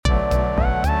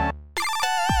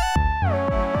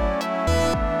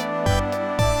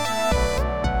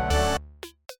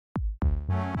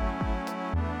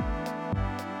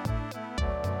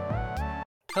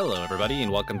Hello, everybody,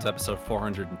 and welcome to episode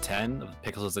 410 of the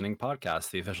Pickles and Ink podcast,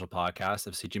 the official podcast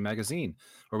of CG Magazine,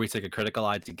 where we take a critical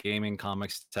eye to gaming,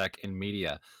 comics, tech, and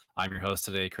media. I'm your host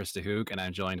today, Krista Hoog, and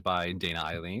I'm joined by Dana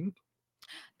Eileen.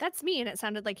 That's me, and it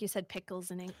sounded like you said pickles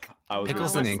and ink. I was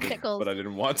Pickles gonna and say ink. pickles, but I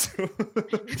didn't want to.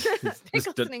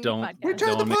 Pickles and ink don't- podcast. We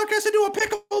turned the Don't podcast into a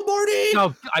pickle, Morty.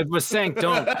 No, I was saying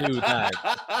don't do that.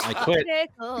 I quit.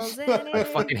 Pickles and I ink.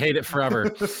 fucking hate it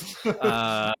forever.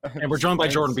 And we're joined by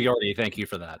Jordan Biordi. Thank you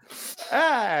for that.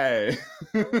 Hey.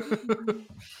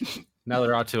 Now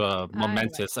they're out to a Anyway.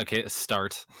 momentous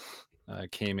start.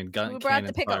 Came in gun Who brought cannon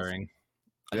the pickles? firing.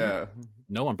 Yeah.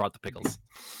 No one brought the pickles.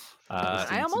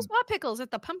 I almost bought pickles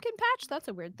at the pumpkin patch. That's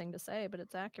a weird thing to say, but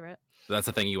it's accurate. That's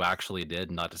the thing you actually did,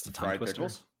 not just a tongue Fried twister.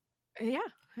 pickles. Yeah,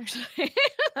 actually,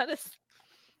 that is.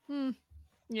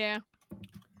 Yeah,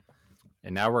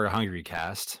 And now we're a hungry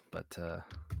cast, but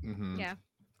Mm-hmm. yeah.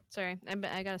 Sorry,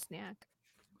 I got a snack.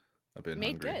 I've been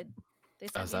Made hungry. good. They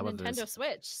Oh, is sent that me what it Nintendo is?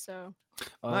 Switch, so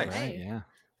oh, Nice. right, yeah.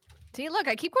 see, look,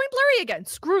 I keep going blurry again.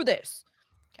 Screw this.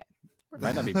 Okay.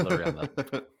 Might not be blurry on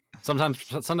that.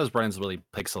 Sometimes Brian's really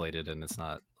pixelated and it's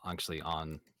not actually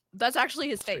on. That's actually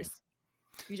his face.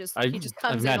 He just comes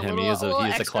I've in met a him. little, He is a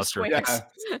extra cluster. square.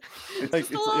 Yeah. It's like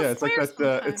Just a little it's like square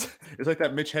that. sometimes. It's like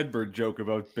that Mitch Hedberg joke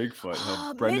about Bigfoot.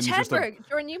 how Oh, Brendan's Mitch just a, Hedberg.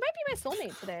 Jordan, you might be my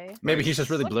soulmate today. Maybe he's just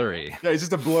really blurry. yeah, he's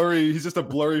just a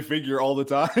blurry figure all the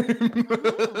time.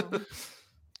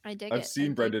 I dig it. I've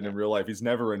seen Brendan in real life. He's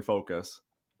never in focus.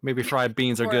 Maybe fried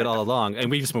beans are good Or- all along, and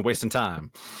we've just been wasting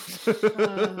time. I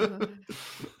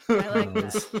like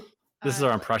that. This is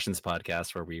our impressions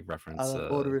podcast where we reference.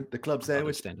 ordering the club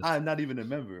sandwich. standards. I'm not even a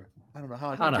member. I don't know how.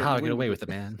 I don't know how I get away with it,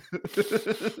 man.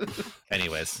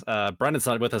 Anyways, Brendan's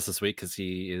not with us this week because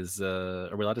he is. Are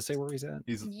we allowed to say where he's at?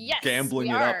 He's Yes, gambling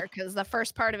we it are, up. because the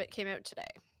first part of it came out today.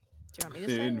 Do you want me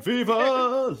to say In it?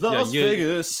 Viva Las you-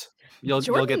 Vegas. You'll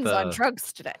Jordan's get on the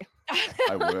drugs today.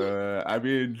 I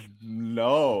mean,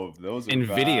 no, those are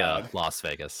Nvidia bad. Las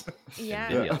Vegas. Yeah.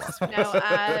 Nvidia Las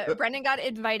Vegas. No, Brendan got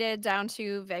invited down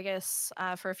to Vegas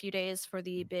for a few days for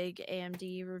the big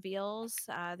AMD reveals.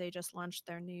 They just launched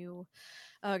their new,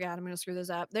 oh god, I'm going to screw this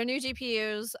up. Their new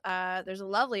GPUs. There's a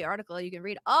lovely article. You can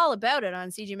read all about it on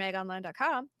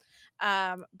cgmagonline.com.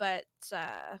 But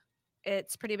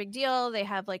it's a pretty big deal. They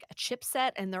have like a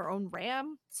chipset and their own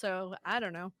RAM. So I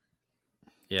don't know.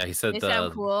 Yeah, he said They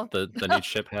sound cool. the new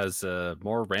chip has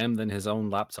more RAM than his own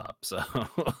laptop. So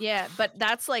Yeah, but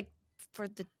that's like for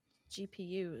the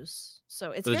GPUs.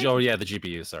 So it's the very the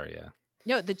GPU. Sorry, yeah.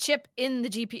 No, the chip in the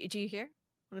GPU. Do you hear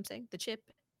what I'm saying? The chip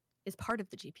is part of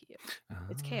the GPU.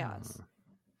 It's chaos. Ah.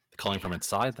 Calling from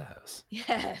inside the house.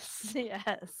 Yes,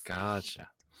 yes. Gotcha.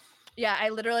 Yeah, I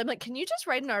literally am like, can you just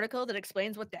write an article that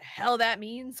explains what the hell that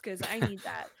means? Because I need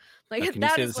that. Like Can you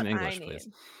that say is this in what English, I need. please?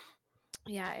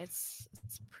 Yeah, it's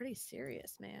pretty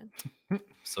serious, man.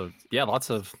 So yeah, lots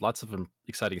of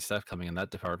exciting stuff coming in that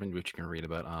department, which you can read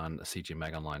about on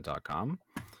cgmagonline.com.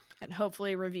 And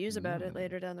hopefully reviews about it Mm.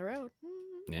 later down the road.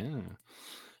 Yeah.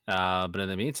 But in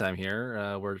the meantime,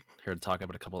 here we're here to talk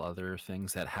about a couple other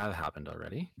things that have happened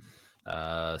already.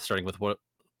 Starting with what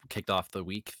kicked off the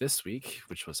week this week,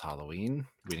 which was Halloween.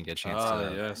 We didn't get a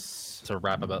chance yes. to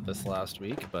rap about this last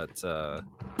week, but there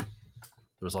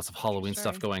was lots of Halloween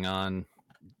stuff Sorry. going on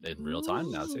in real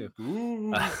time now too.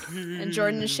 And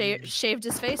Jordan shaved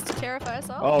his face to terrify us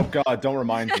all. Oh God! Don't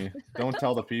remind me. Don't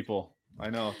tell the people. I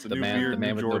know it's a The new man beard,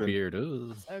 new with Jordan. no beard.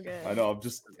 Ooh. Okay. I know.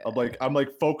 I'm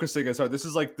like focusing as hard. This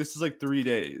is like 3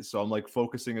 days, so I'm like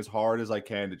focusing as hard as I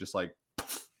can to just like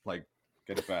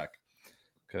get it back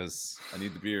because I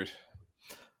need the beard.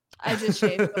 I just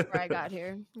shaved before I got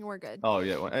here. We're good. Oh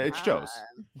yeah, well, it shows.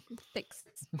 Thanks.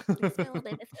 Thanks, Bill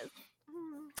Davis.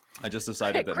 I just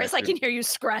decided that. Chris, next I can year- hear you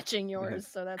scratching yours,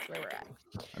 so that's where we're at.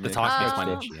 I The mean, talk makes my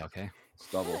Um, itchy, okay? it's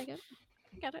I double. like it.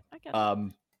 I get it. I get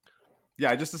it. Yeah,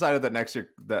 I just decided that next year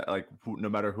that like no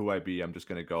matter who I be, I'm just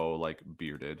gonna go like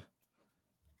bearded,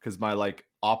 because my like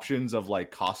options of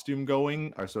like costume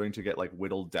going are starting to get like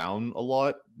whittled down a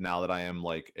lot now that I am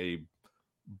like a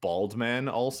bald man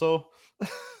also.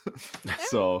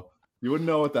 So you wouldn't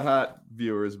know with the hat,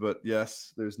 viewers, but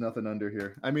yes, there's nothing under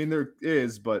here. I mean, there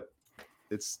is, but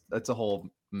that's a whole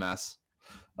mess.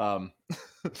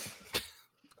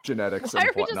 Genetics Why and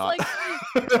are we just, whatnot.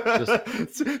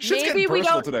 Shit's Maybe getting we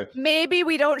personal don't- today. Maybe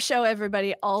we don't show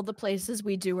everybody all the places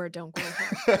we do or don't go.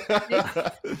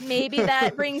 Maybe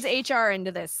that brings HR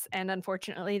into this, and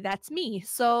unfortunately, that's me.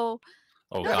 So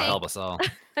Oh, No, God thank- help us all.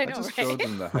 I I know, just right? showed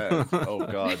them the head. Oh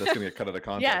God, that's gonna get cut out of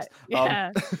Yeah, context.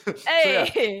 yeah. So,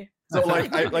 Hey, So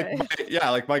like I Okay.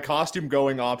 like my costume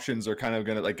going options are kind of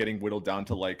gonna like getting whittled down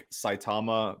to like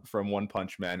Saitama from One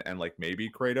Punch Man and like maybe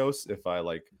Kratos if I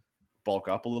like bulk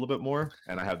up a little bit more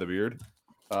and I have the beard.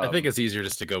 I think it's easier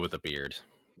just to go with a beard.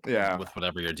 Yeah. With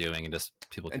whatever you're doing, and just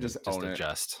people And can just just own it.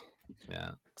 adjust.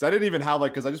 Yeah. Because I didn't even have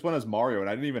like, because I just went as Mario and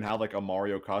I didn't even have like a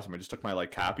Mario costume. I just took my like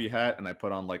cappy hat and I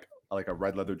put on like a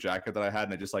red leather jacket that I had,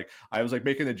 and I just like I was like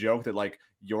making the joke that like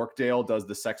Yorkdale does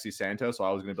the sexy Santa, so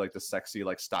I was gonna be like the sexy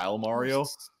like style Mario.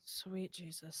 Sweet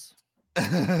Jesus.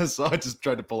 So I just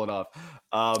tried to pull it off.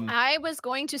 I was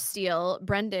going to steal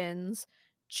Brendan's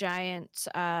giant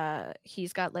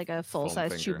he's got like a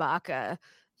full-size finger. Chewbacca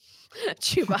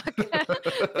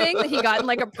thing that he got in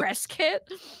like a press kit.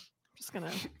 I'm just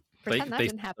gonna pretend that They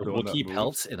didn't happen. Doing that Wookiee move.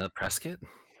 pelts in a press kit.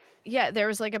 Yeah, there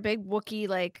was like a big Wookiee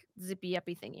like zippy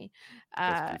uppy thingy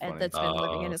That's pretty and funny. that's been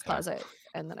living in Oh, his okay. closet,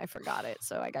 and then I forgot it,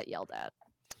 so I got yelled at.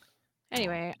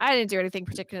 Anyway, I didn't do anything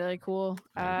particularly cool.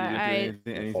 You didn't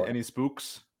do anything, any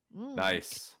spooks? Mm.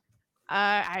 Nice.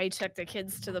 I took the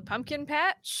kids to the pumpkin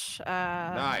patch.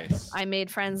 Nice. I made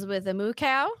friends with a moo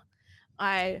cow.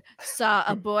 I saw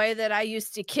a boy that I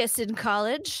used to kiss in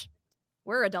college.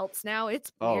 We're adults now.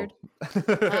 It's weird.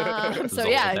 Oh. So all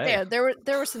yeah, day. yeah,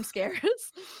 there were some scares.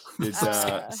 Did,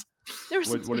 There were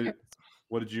some what did scares.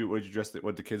 what did you dress?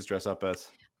 What did the kids dress up as?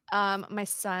 My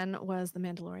son was the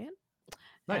Mandalorian.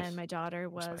 Nice. And my daughter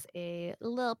was a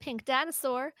little pink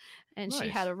dinosaur, and she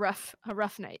had Nice. a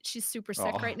rough night. She's super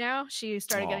sick Aw. right now. She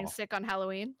started getting Aw. sick on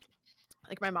Halloween.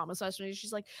 Like my mom was watching me.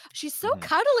 She's like, she's so Mhm.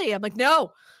 cuddly. I'm like,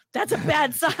 no, that's a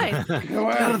bad sign. Get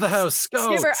out of the house. Go.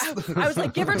 Give her, I was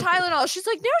like, give her Tylenol. She's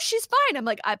like, no, she's fine. I'm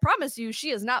like, I promise you, she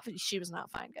is not. She was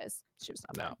not fine, guys. She was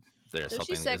not No, fine. there's So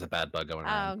she's something. There's sick. a bad bug going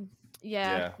around.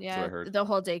 Yeah, Yeah, that's what I heard. the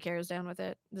whole daycare is down with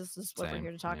it. This is what we're Same,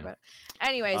 here to talk yeah. about.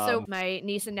 Anyway, so Um, my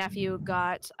niece and nephew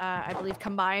got, I believe,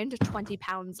 combined 20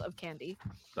 pounds of candy.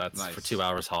 That's for Nice. 2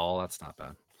 hours haul. That's not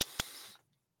bad.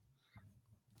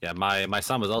 Yeah, my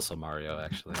son was also Mario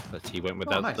actually, but he went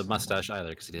without the nice. mustache either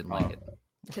because he didn't Oh. like it.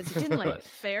 Because he didn't like it.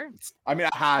 Fair. I mean,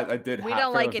 I did. We have-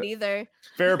 don't fair- like it either.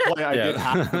 Fair play. I did Yeah.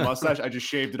 have the mustache. I just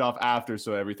shaved it off after,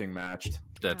 so everything matched.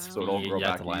 That's So it all you, grow you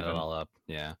have back to line even. it all up.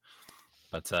 Yeah,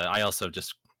 but I also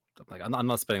just like I'm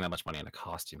not spending that much money on a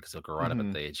costume because he'll grow out of it Mhm.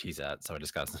 at the age he's at. So I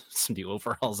just got some new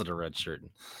overalls and a red shirt.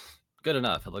 And good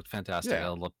enough. It looked fantastic.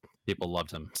 Yeah. People loved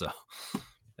him. So, and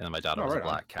then my daughter Oh, was right a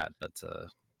on. black cat, but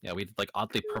yeah, we had like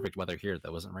oddly perfect weather here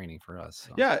that wasn't raining for us.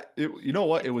 So. Yeah, you know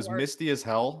what? It was Or- misty as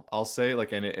hell. I'll say,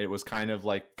 like, and it was kind of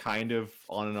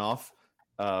on and off,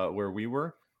 where we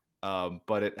were,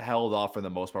 but it held off for the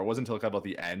most part. It wasn't until like about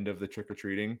the end of the trick or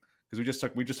treating because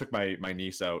we just took my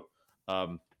niece out.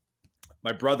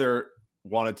 My brother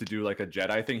wanted to do like a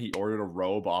Jedi thing. He ordered a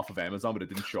robe off of Amazon, but it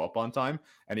didn't show up on time,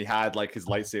 and he had like his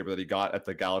lightsaber that he got at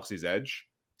the Galaxy's Edge.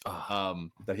 Ah,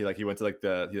 That he went to like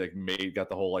got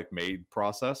the whole like made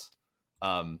process.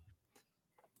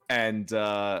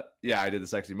 Yeah, I did the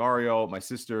sexy Mario. My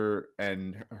sister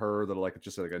and her little like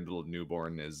just like a little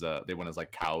newborn is they went as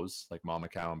like cows, like mama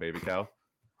cow and baby cow.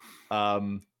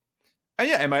 And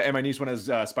yeah, and my niece went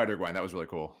as Spider Gwen. That was really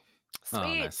cool. Sweet.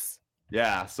 Oh, nice.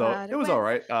 Yeah, so it was Spider-Gwen. all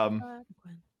right. Spider-Gwen.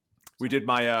 We did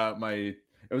my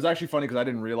it was actually funny because I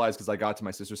didn't realize because I got to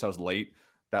my sister's house late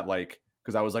that like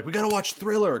because I was like we gotta watch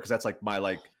Thriller because that's like my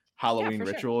like Halloween for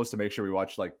sure. ritual is to make sure we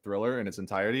watch like Thriller in its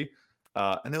entirety.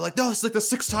 And they're like, no, it's like the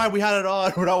 6th time we had it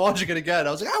on. We're not watching it again.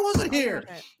 I was like, I wasn't here.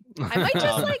 I might just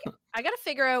Um, like I gotta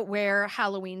figure out where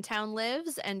Halloween Town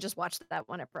lives and just watch that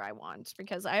whenever I want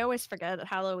because I always forget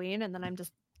Halloween and then I'm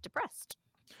just depressed.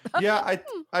 Yeah, I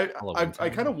Halloween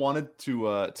kind time. of wanted to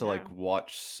Yeah. like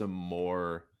watch some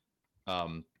more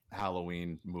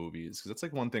Halloween movies because that's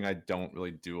like one thing I don't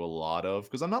really do a lot of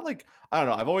because I'm not like I don't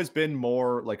know I've always been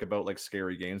more like about like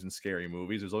scary games and scary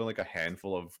movies. There's only like a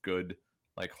handful of good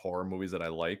like horror movies that I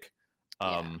like.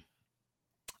 Yeah.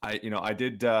 I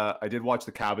did watch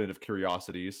The Cabinet of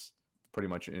Curiosities pretty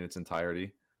much in its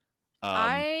entirety.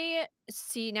 I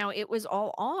see now it was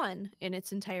all on in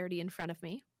its entirety in front of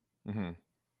me. Mhm.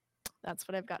 That's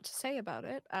what I've got to say about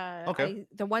it. Okay.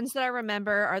 The ones that I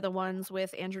remember are the ones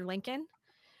with Andrew Lincoln.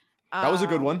 That was a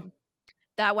good Um, one.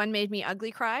 That one made me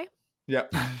ugly cry. Yeah.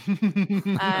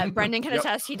 Brendan can Yep.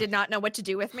 attest he did not know what to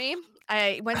do with me.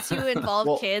 Once you involve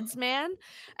Well- kids, man,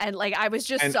 and like I was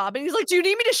just And- sobbing. He's like, "Do you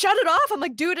need me to shut it off?" I'm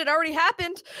like, "Dude, it already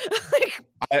happened. Like,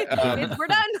 we're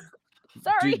done."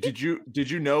 Sorry. Did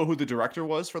you know who the director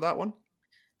was for that one?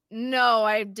 No,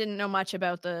 I didn't know much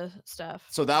about the stuff.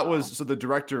 So that was the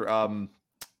director.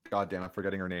 God damn, I'm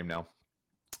forgetting her name now.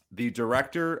 The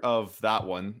director of that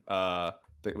one,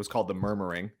 it was called The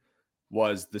Murmuring.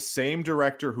 was the same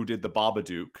director who did The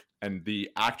Babadook, and the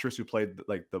actress who played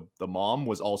like the mom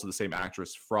was also the same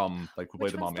actress from like who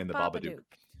played Which the one's mom in The Babadook? Babadook.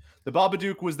 The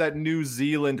Babadook was that New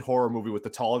Zealand horror movie with the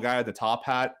tall guy at the top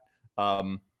hat.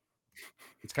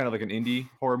 It's kind of like an indie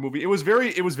horror movie. It was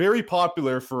very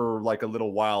popular for like a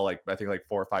little while, like I think like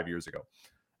 4 or 5 years ago.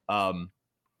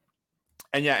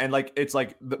 And yeah, and like it's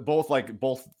like both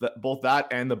that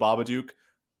and The Babadook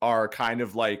are kind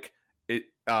of like it.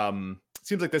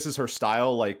 Seems like this is her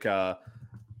style. Like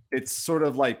it's sort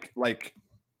of like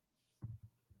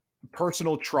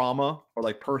personal trauma or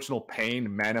like personal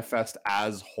pain manifest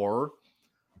as horror.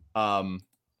 God,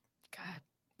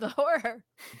 the horror.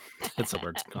 It's a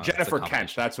word. Jennifer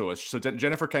Kent, that's who it was. So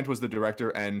Jennifer Kent was the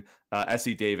director, and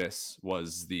Essie Davis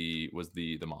was the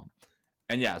mom.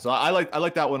 And yeah, so I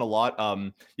like that one a lot.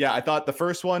 Yeah, I thought the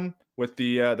first one with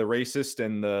the racist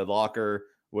and the locker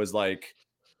was like,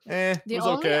 The was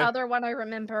only okay. other one I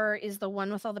remember is the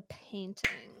one with all the paintings.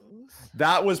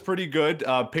 That was pretty good.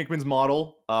 Pinkman's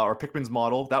Model,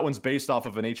 that one's based off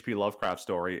of an H.P. Lovecraft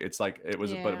story. It's like but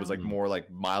it was like more like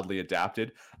mildly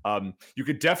adapted. You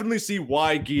could definitely see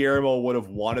why Guillermo would have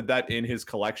wanted that in his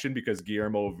collection, because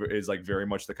Guillermo is like very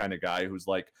much the kind of guy who's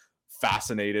like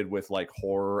fascinated with like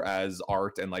horror as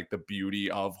art and like the beauty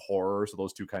of horror. So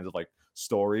those two kinds of like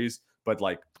stories. But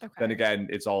like then again,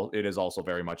 it is also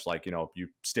very much like, you know, you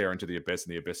stare into the abyss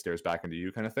and the abyss stares back into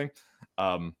you kind of thing.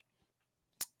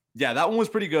 Yeah, that one was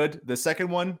pretty good. The second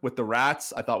one with the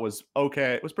rats, I thought was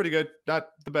okay. It was pretty good.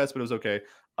 Not the best, but it was okay.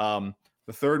 The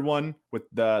third one with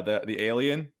the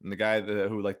alien and the guy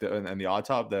who like and the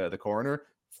autopsy, the coroner,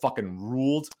 fucking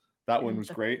ruled. That one was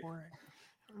great.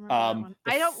 I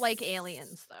don't like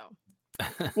aliens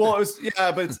though. Well, it was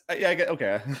but it's I get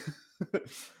okay.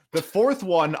 The fourth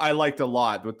one I liked a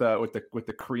lot with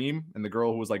the cream and the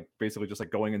girl who was like basically just like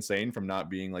going insane from not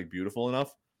being like beautiful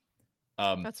enough.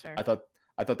 That's fair. I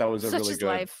thought that was a really good.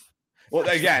 Life. Well,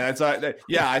 again, that's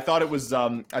I thought it was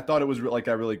like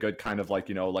a really good kind of like,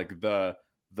 you know, like the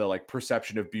like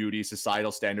perception of beauty,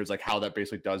 societal standards, like how that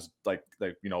basically does like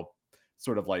you know,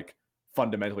 sort of like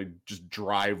fundamentally just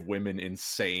drive women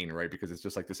insane, right? Because it's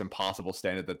just like this impossible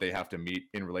standard that they have to meet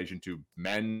in relation to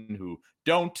men who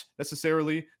don't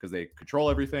necessarily, because they control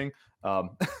everything.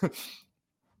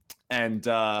 And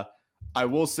I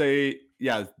will say,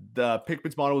 yeah, the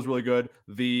Pinkman's Model was really good.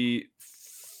 The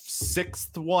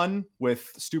sixth one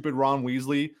with stupid Ron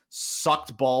Weasley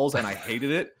sucked balls, and I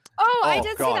hated it. Oh, I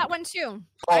did see that one too.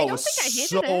 I don't think I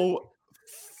hated it.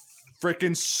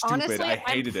 Freaking stupid. Honestly, I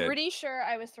hated it. I'm pretty sure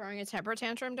I was throwing a temper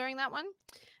tantrum during that one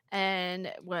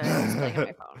and was playing on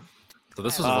my phone. So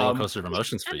this was a roller coaster of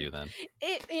emotions for you then.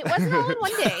 It wasn't all in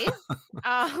one day.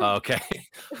 Okay.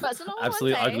 It wasn't all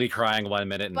absolutely in one day, ugly crying 1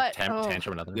 minute and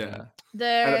tantrum another. Yeah.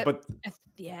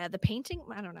 The painting,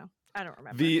 I don't know. I don't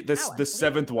remember. The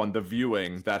seventh one, The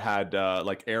Viewing, that had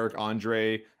like Eric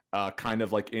Andre kind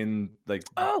of like in like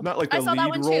not like the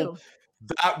lead role.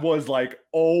 That was like,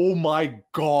 oh my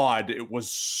god, it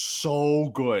was so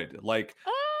good. Like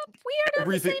we are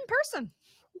not the same person.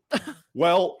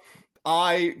 Well,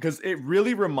 because it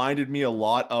really reminded me a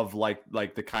lot of like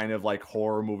the kind of like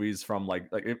horror movies from like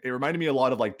it reminded me a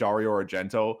lot of like Dario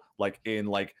Argento, like in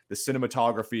like the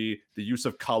cinematography, the use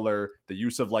of color, the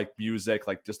use of like music,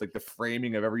 like just like the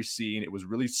framing of every scene. It was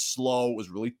really slow, it was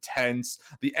really tense.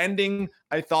 The ending,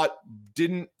 I thought,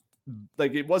 didn't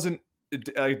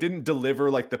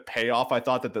deliver like the payoff. I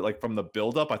thought that like from the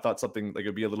buildup, I thought something like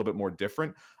it'd be a little bit more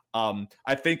different.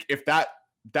 I think if that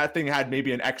thing had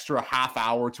maybe an extra half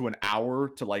hour to an hour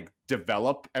to like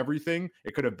develop everything,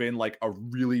 it could have been like a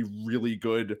really, really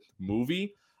good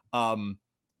movie.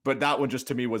 But that one just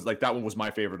to me was like, that one was my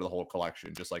favorite of the whole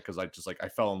collection, just like because I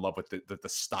fell in love with the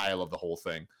style of the whole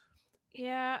thing.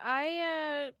 Yeah,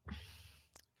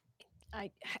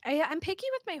 I'm picky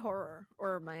with my horror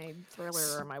or my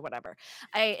thriller or my whatever.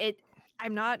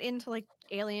 I'm not into like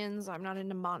aliens. I'm not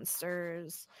into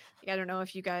monsters. Like, I don't know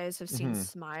if you guys have seen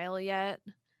Smile yet.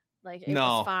 Like it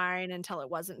was fine until it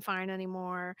wasn't fine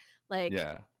anymore. Like,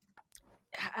 yeah,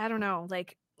 I don't know.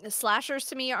 Like the slashers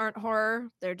to me aren't horror.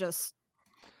 They're just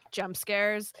jump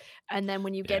scares. And then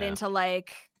when you get into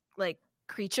like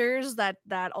creatures that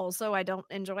also I don't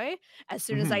enjoy, as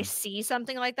soon as I see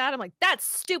something like that, I'm like, that's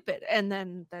stupid, and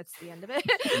then that's the end of it.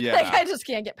 Like I just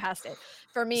can't get past it.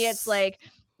 For me, it's like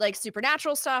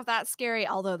supernatural stuff, that's scary,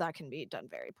 although that can be done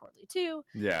very poorly too.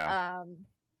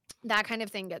 That kind of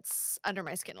thing gets under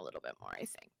my skin a little bit more, I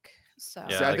think. So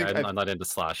yeah, like I'm not into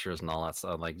slashers and all that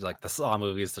stuff. Like the Saw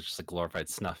movies, they're just like glorified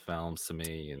snuff films to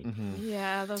me. And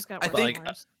yeah, those got. I think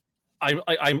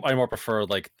I more prefer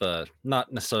like the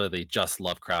not necessarily just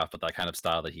Lovecraft, but that kind of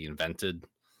style that he invented.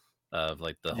 of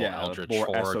like the whole Yeah, eldritch more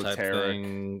horror type esoteric.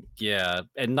 thing. Yeah,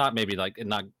 and not maybe like and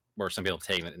not where some people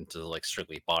taking it into like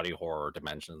strictly body horror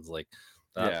dimensions. Like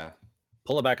that, Yeah,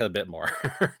 pull it back a bit more.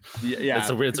 yeah. It's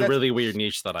 'Cause a that's, really weird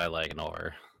niche that I like in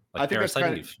horror, I like think that's Parasite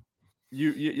kind of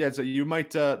Eve. yeah. So you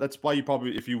might. That's why you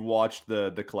probably, if you watched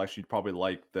the collection, you'd probably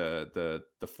like the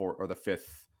fourth or the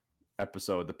fifth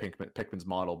episode, the Pickman's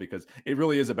model, because it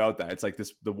really is about that. It's like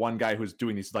the one guy who's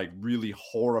doing these like really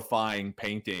horrifying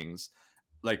paintings,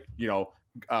 like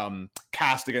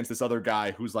cast against this other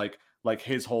guy who's like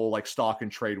his whole like stock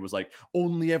and trade was like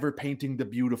only ever painting the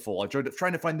beautiful, like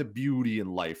trying to find the beauty in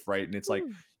life, right? And it's like,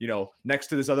 next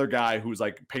to this other guy who's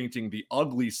like painting the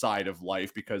ugly side of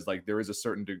life, because like there is a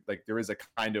certain there is a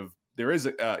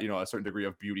a certain degree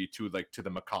of beauty to the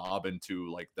macabre and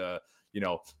to like the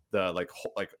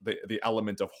the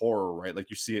element of horror, right? Like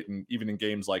you see it even in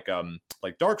games like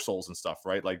Dark Souls and stuff,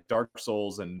 right? Like Dark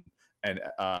Souls and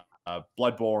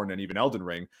Bloodborne and even Elden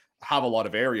Ring have a lot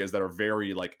of areas that are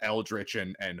very like eldritch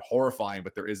and horrifying,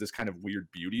 but there is this kind of weird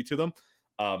beauty to them.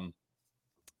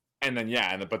 And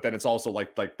then but then it's also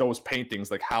like those paintings,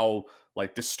 like how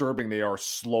like disturbing they are,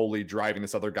 slowly driving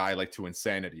this other guy like to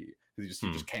insanity, because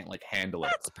he just can't like handle it.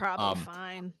 That's probably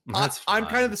fine. I'm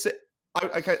kind of the same.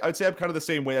 I'd say I'm kind of the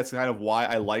same way. That's kind of why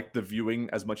I like the viewing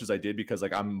as much as I did, because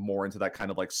like I'm more into that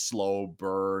kind of like slow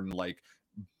burn, like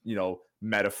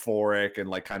metaphoric and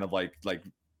like kind of like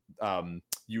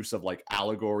use of like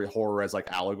allegory, horror as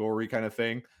like allegory kind of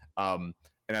thing.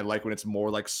 And I like when it's more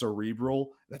like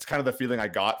cerebral. That's kind of the feeling I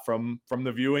got from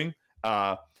the viewing.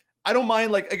 I don't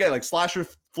mind, like, again, like slasher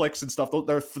flicks and stuff.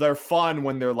 They're fun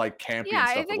when they're like campy. Yeah, and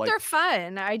stuff, I think like, they're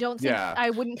fun. I don't think Yeah. I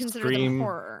wouldn't consider Scream. them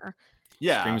horror.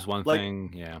 yeah, Scream's one like,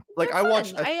 thing. Yeah. like They're I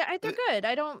watched. fun. They're good.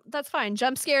 I don't. That's fine.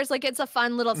 Jump scares, like it's a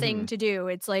fun little thing to do.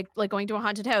 It's like going to a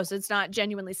haunted house. It's not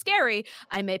genuinely scary.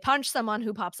 I may punch someone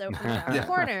who pops out from around the Yeah.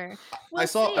 corner. I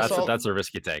saw- I saw- That's a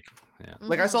risky take. Yeah.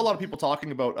 Like I saw a lot of people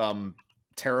talking about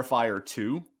Terrifier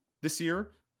 2 this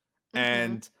year,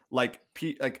 and like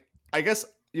I guess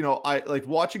I like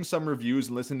watching some reviews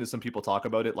and listening to some people talk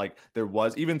about it. Like there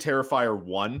was even Terrifier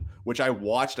 1, which I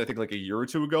watched I think like a year or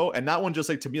two ago, and that one just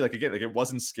like to me, like again, like it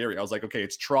wasn't scary. I was like, okay,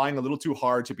 it's trying a little too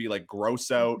hard to be like gross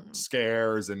out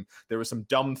scares, and there were some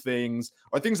dumb things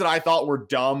or things that I thought were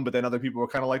dumb, but then other people were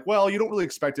kind of like, well, you don't really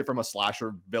expect it from a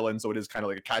slasher villain, so it is kind of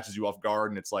like it catches you off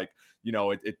guard, and it's like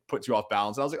it puts you off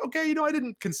balance. And I was like, okay, I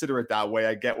didn't consider it that way.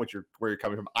 I get where you're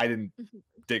coming from. I didn't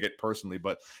dig it personally,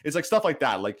 but it's like stuff like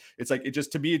that. Like it's like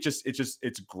to me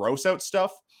it's gross out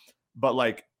stuff, but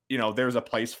like there's a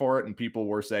place for it, and people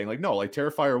were saying like, no, like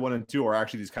Terrifier 1 and 2 are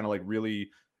actually these kind of like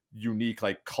really unique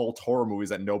like cult horror movies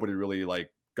that nobody really like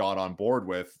got on board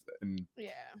with. And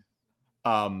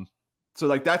so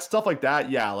like that stuff like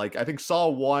that, yeah, like I think Saw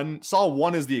 1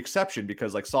 is the exception,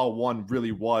 because like Saw 1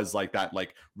 really was like that,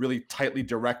 like really tightly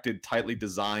directed, tightly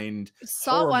designed.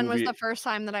 Saw 1 was movie. the first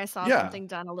time that I saw Yeah. something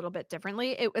done a little bit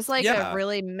differently. It was like Yeah. a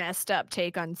really messed up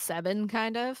take on Seven,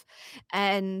 kind of.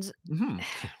 And Mhm.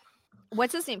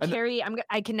 what's his name? And Carrie.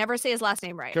 I can never say his last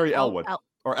name right. Carrie Elwood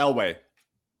or Elway.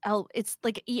 It's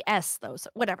like ES though. So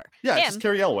whatever. Yeah, it's Him. just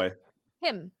Carrie Elway.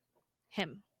 Him.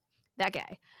 That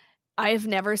guy. I've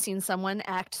never seen someone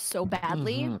act so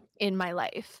badly in my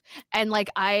life. And like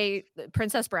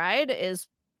Princess Bride is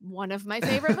one of my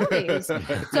favorite movies. So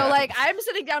like I'm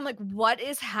sitting down like, what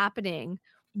is happening?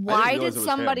 Why did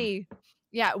somebody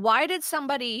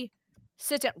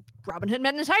sit down? Robin Hood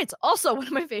Men in Tights, also one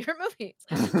of my favorite movies.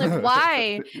 Like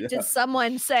why did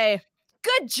someone say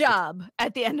good job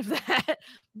at the end of that?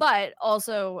 But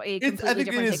also a completely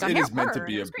different take on it is meant horror, to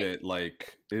be and a it's great. bit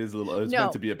like it's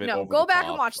meant to be a bit over go the back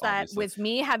and top, watch that obviously. with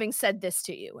me having said this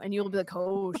to you, and you'll be like,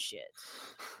 oh shit.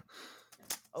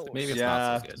 Oh, Maybe it's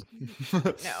Yeah. not so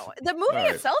good. no, the movie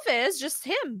Alright. itself is just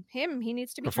him. He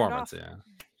needs to be turned off. Performance,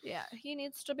 yeah. Yeah, he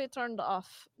needs to be turned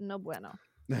off. No bueno.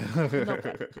 Yeah.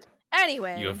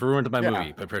 Anyway, You have ruined my Yeah.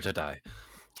 movie. Prepare to die.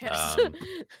 yes.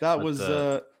 That But, was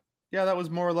that was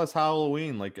more or less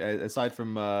Halloween. Like aside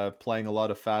from playing a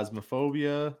lot of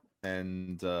Phasmophobia,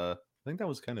 and I think that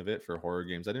was kind of it for horror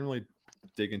games. I didn't really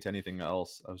dig into anything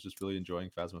else. I was just really enjoying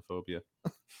Phasmophobia.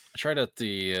 I tried out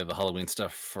the Halloween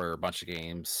stuff for a bunch of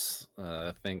games.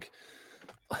 I think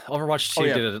Overwatch 2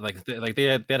 yeah. did it, like they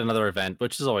had another event,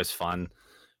 which is always fun,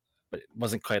 but it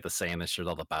wasn't quite the same this year with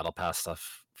all the battle pass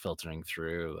stuff filtering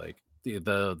through. Like the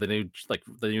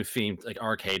new themed like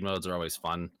arcade modes are always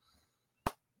fun,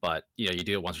 but you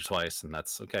do it once or twice and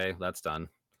that's okay. That's done.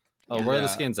 Oh, where are the Yeah.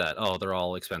 skins at? Oh, they're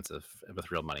all expensive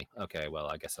with real money. Okay, well,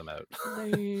 I guess I'm out.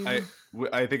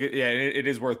 I think it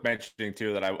is worth mentioning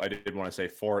too that I did want to say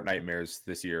Fortnitemares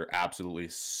this year absolutely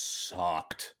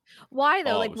sucked. Why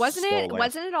though? Oh, Like, it was so lame.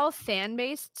 wasn't it all fan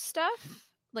based stuff?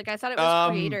 Like, I thought it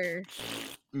was creator.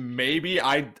 Maybe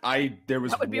there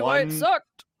was That would be why it one.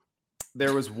 sucked.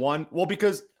 There was one. Well,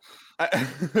 because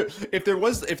if there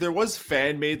was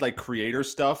fan made like creator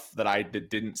stuff that I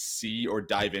didn't see or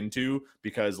dive into,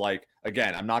 because like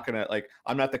again, I'm not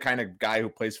the kind of guy who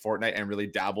plays Fortnite and really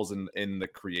dabbles in the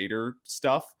creator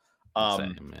stuff.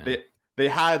 Same, yeah. They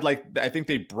had like, I think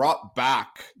they brought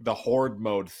back the horde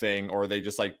mode thing, or they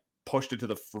just like pushed it to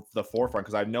the forefront,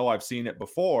 because I know I've seen it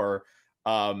before,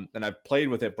 and I've played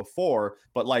with it before,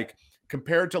 but like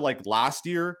compared to like last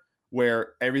year,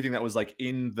 where everything that was like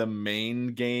in the main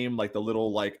game, like the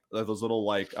little like those little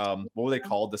like what were they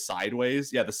called, the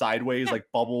sideways, the sideways like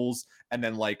bubbles, and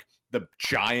then like the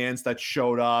giants that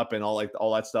showed up and all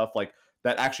that stuff, like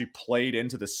that actually played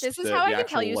into the. This is how I can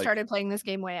tell you started playing this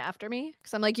game way after me,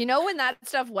 because I'm like, when that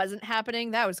stuff wasn't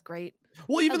happening, that was great.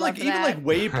 Well, even like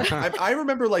way back, I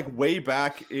remember like way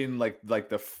back in like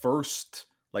the first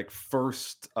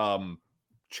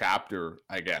chapter,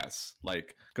 I guess,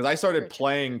 like, because I started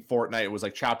playing Fortnite, it was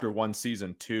like chapter 1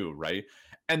 season 2, right?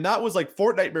 And that was like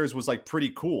Fortnitemares was like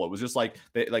pretty cool. It was just like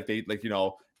they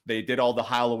did all the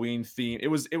Halloween theme. It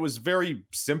was very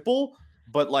simple,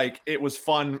 but like it was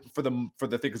fun for the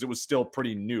thing, because it was still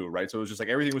pretty new, right? So it was just like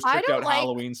everything was tricked out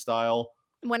Halloween style.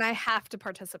 When I have to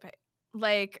participate,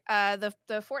 like the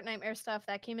Fortnitemares stuff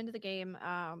that came into the game,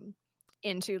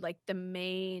 into like the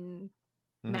main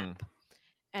map,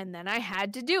 and then I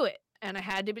had to do it, and I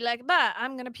had to be like, "Bah,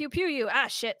 I'm gonna pew pew you." Ah,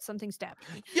 shit, something stabbed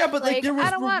me. Yeah, but like there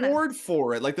was reward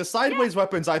for it. Like the sideways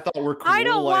weapons, I thought were cool. I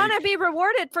don't want to be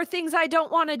rewarded for things I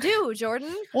don't want to do,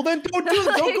 Jordan. Well, then don't do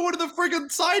it. Don't go into the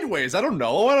friggin' sideways. I don't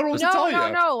know. I don't know what to tell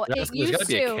you. No. There's got to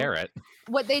be a carrot.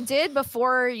 What they did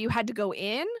before you had to go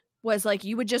in was like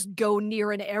you would just go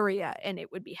near an area and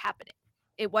it would be happening.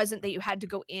 It wasn't that you had to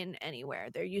go in anywhere.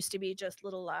 There used to be just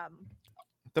little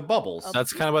the bubbles.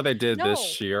 That's kind of what they did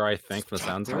this year, I think, from the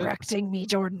sounds of it. Correcting me,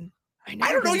 Jordan. I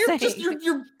don't know.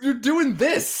 You're doing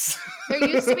this. There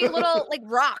used to be little like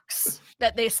rocks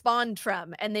that they spawned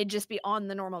from, and they'd just be on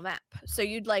the normal map. So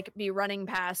you'd like be running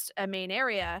past a main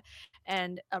area,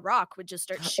 and a rock would just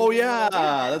start shooting. Oh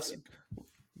yeah,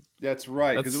 that's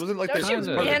right. Because it wasn't like don't you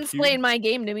mansplain my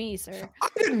game to me, sir. I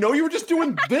didn't know you were just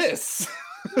doing this.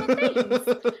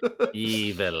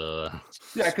 Evil.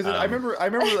 Yeah, because I remember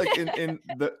like in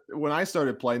the when I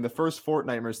started playing, the first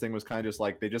Fortnitemares thing was kind of just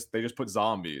like they just put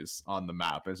zombies on the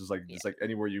map. It's just like it's like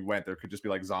anywhere you went, there could just be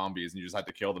like zombies, and you just had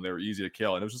to kill them. They were easy to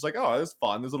kill, and it was just like, oh, it's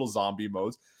fun. There's little zombie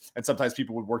modes, and sometimes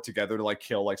people would work together to like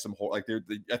kill like some I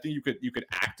think you could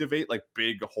activate like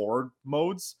big horde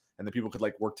modes, and then people could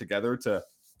like work together to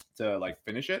like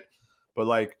finish it. But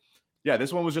like, yeah,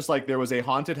 this one was just like there was a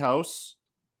haunted house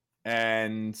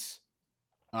and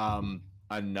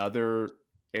another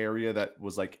area that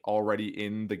was like already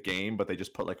in the game, but they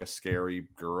just put like a scary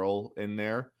girl in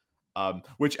there,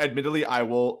 which admittedly I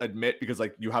will admit, because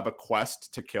like you have a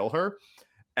quest to kill her,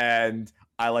 and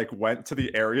I like went to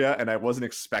the area and I wasn't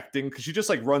expecting, because she just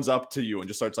like runs up to you and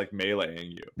just starts like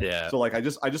meleeing you. Yeah. So like I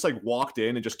just like walked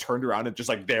in and just turned around and just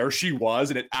like there she was,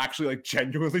 and it actually like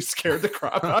genuinely scared the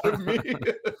crap out of me.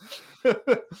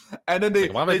 And then they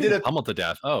did it pummeled to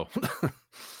death. Oh.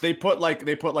 they put like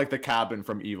the cabin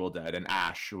from Evil Dead, and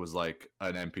Ash was like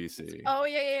an NPC. Oh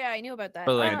yeah, I knew about that.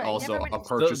 But like, and also a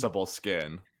purchasable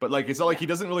skin. But like it's not like he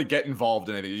doesn't really get involved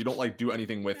in anything. You don't like do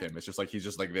anything with him. It's just like he's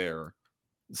just like there.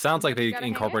 Sounds like they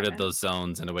incorporated those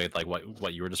zones in a way like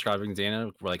what you were describing,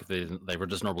 Dana, where like they were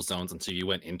just normal zones, and so you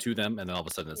went into them, and then all of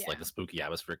a sudden it's like the spooky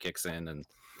atmosphere kicks in, and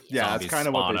that's kind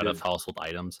of what they out did. Of household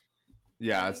items.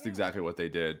 Yeah, that's exactly what they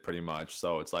did, pretty much.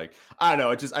 So it's like, I don't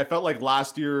know. I felt like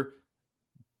last year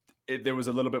there was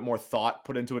a little bit more thought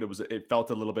put into it. It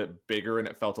felt a little bit bigger, and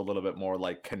it felt a little bit more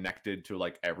like connected to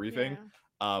like everything.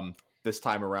 This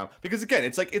time around, because again,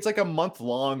 it's like a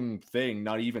month-long thing,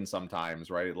 not even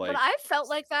sometimes, right? Like, but I felt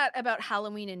like that about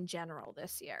Halloween in general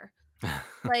this year.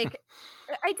 Like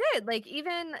I did, like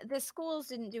even the schools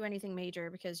didn't do anything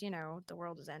major because the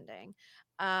world is ending.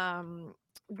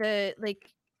 The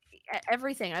like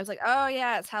everything, I was like, oh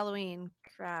yeah, it's Halloween.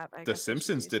 Crap. The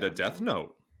Simpsons did a Death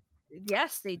Note.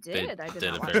 Yes, they did. I did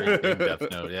not a very big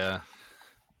Death Note, yeah.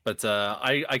 But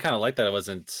I kind of like that it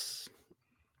wasn't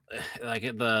like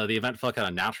the event felt kind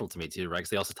of natural to me too, right? Because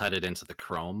they also tied it into the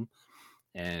Chrome,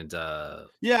 and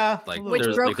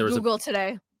which broke Google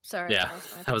today. Sorry. Yeah,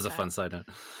 that was a fun side note.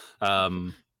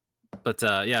 But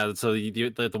yeah, so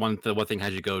the one thing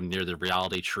had you go near the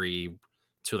reality tree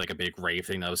to like a big rave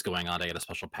thing that was going on to get a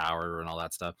special power and all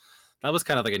that stuff. That was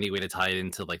kind of like a neat way to tie it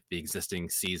into like the existing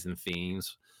season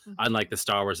themes. Unlike the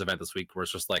Star Wars event this week, where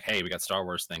it's just like, hey, we got Star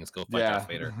Wars things, go fight Darth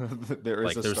Vader.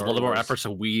 There's a little more effort to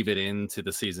weave it into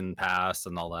the season pass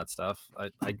and all that stuff.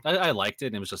 I liked it,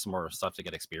 and it was just more stuff to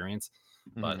get experience.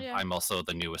 But I'm also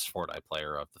the newest Fortnite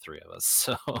player of the three of us,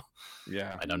 so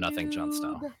yeah, I know nothing. Jon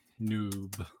Snow,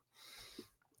 noob.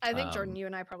 I think Jordan, you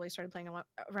and I probably started playing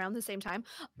around the same time,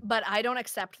 but I don't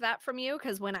accept that from you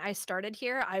because when I started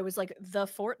here, I was like the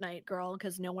Fortnite girl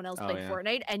because no one else played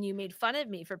Fortnite, and you made fun of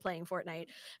me for playing Fortnite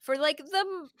for like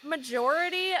the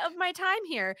majority of my time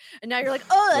here, and now you're like,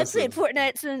 oh, I've played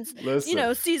Fortnite since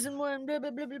season 1. Blah, blah,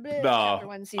 blah, blah, blah.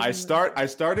 No, I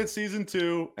started season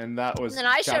 2, and that was. And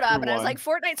then I showed up and I was like,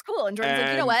 Fortnite's cool, and Jordan's like,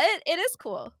 you know what? It is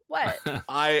cool. What?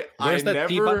 I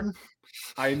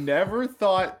never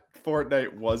thought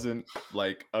Fortnite wasn't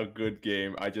like a good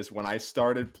game. When I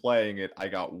started playing it, I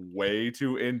got way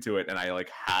too into it and I like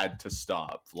had to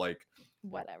stop. Like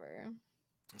whatever.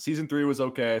 Season 3 was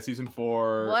okay. Season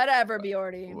 4 whatever,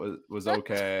 Bjordy. was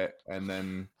okay. and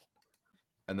then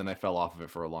I fell off of it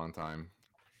for a long time.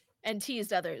 And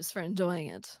teased others for enjoying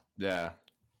it. Yeah.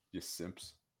 You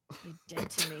simps. You did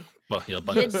to me. Well, you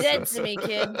did to me,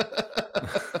 kid.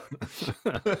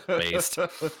 Based,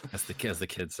 as the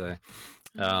kids say.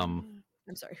 I'm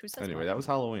sorry. Who said? Anyway, that was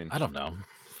Halloween. I don't know.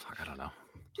 Fuck, I don't know.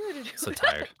 So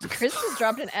tired. Chris just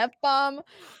dropped an F-bomb.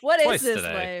 What Twice is this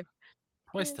today. life?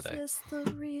 Twice today. Is this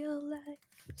the real life?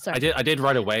 Sorry. I did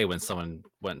right away when someone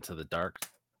went to the dark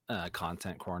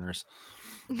content corners.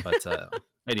 But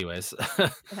anyways,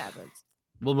 it happens.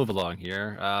 We'll move along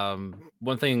here.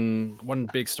 One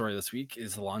big story this week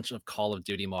is the launch of Call of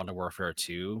Duty Modern Warfare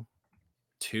 2.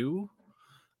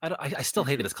 I still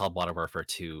hate that it's called Modern Warfare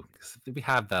 2 because we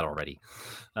have that already.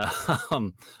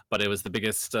 But it was the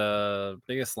biggest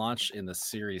launch in the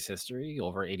series history,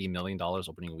 over $80 million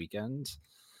opening weekend.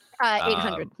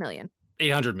 800 million.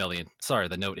 800 million. Sorry,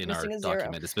 the note in missing our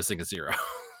document is missing a zero.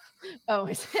 Oh,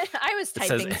 I was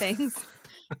typing things.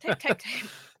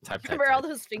 Type. Remember all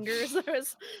those fingers? There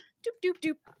was doop doop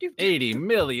doop doop. $80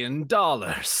 million.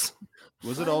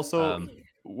 Was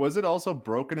it also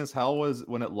broken as hell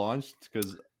when it launched?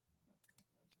 Because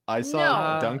I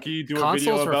saw Dunkey do a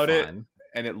video about it,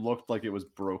 and it looked like it was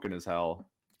broken as hell.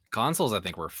 Consoles, I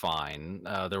think, were fine.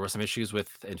 There were some issues with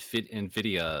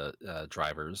NVIDIA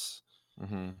drivers,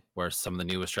 where some of the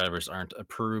newest drivers aren't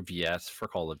approved yet for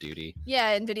Call of Duty.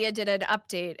 Yeah, NVIDIA did an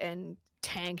update and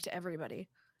tanked everybody.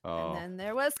 Oh. And then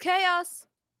there was chaos.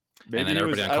 And then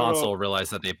everybody on console realized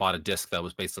that they bought a disc that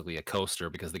was basically a coaster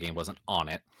because the game wasn't on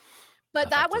it. But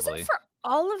that wasn't for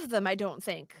all of them, I don't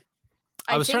think.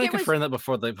 I was trying to confirm that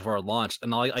before it launched,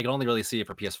 and I can only really see it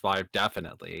for PS5,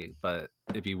 definitely. But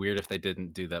it'd be weird if they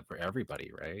didn't do that for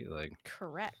everybody, right? Like,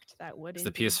 correct. That would.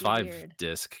 The PS5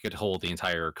 disc could hold the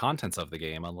entire contents of the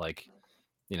game, unlike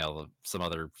some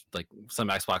other some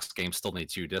Xbox games still need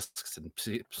 2 discs, and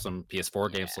some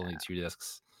PS4 games still need 2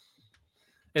 discs.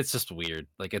 It's just weird.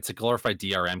 Like, it's a glorified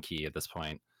DRM key at this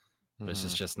point. But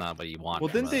it's just not what you want.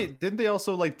 Well, didn't they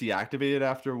also like deactivate it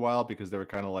after a while because they were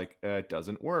kind of like it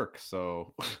doesn't work?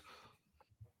 So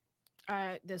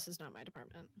this is not my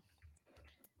department.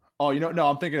 Oh, no,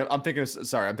 I'm thinking of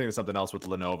something else with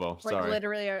Lenovo. Sorry. Like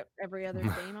literally every other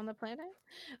game on the planet.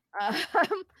 I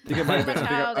think it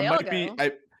might be.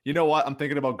 You know what? I'm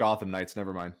thinking about Gotham Knights.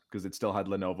 Never mind, because it still had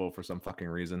Lenovo for some fucking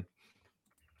reason.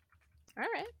 All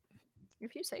right,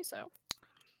 if you say so.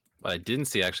 What I didn't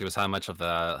see actually was how much of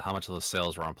those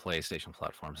sales were on PlayStation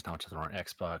platforms and how much of them were on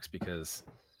Xbox, because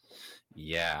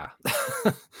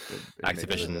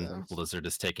Activision Blizzard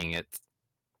is taking it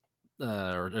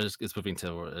or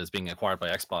is being acquired by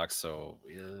Xbox, so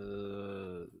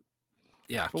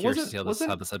curious to see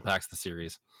how this impacts the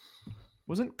series.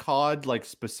 Wasn't COD like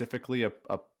specifically a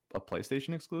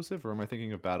PlayStation exclusive, or am I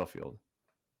thinking of Battlefield?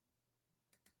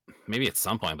 Maybe at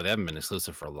some point, but they haven't been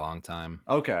exclusive for a long time.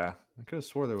 Okay, I could have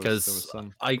swore there was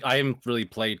some. I haven't really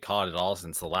played COD at all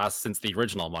since the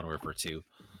original Modern Warfare 2,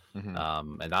 and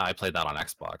I played that on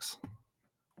Xbox,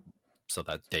 so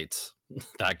that dates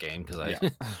that game because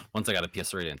once I got a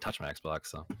PS3, I didn't touch my Xbox.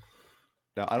 So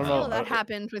now, I don't know. That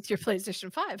happened with your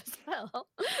PlayStation 5 as well.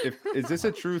 Is this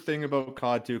a true thing about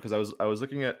COD 2? Because I was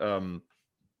looking at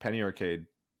Penny Arcade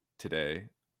today,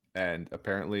 and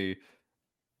apparently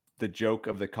the joke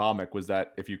of the comic was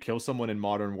that if you kill someone in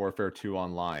Modern Warfare 2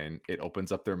 online, it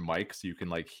opens up their mic so you can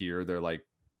like hear their like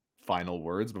final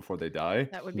words before they die.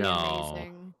 That would be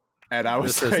amazing. And I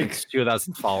was This like, isn't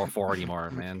 2004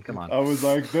 anymore, man. Come on. I was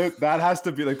like, that has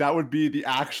to be like, that would be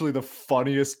the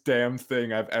funniest damn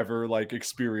thing I've ever like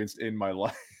experienced in my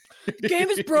life. The game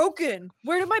is broken.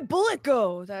 Where did my bullet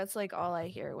go? That's like all I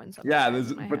hear when something. Yeah, dies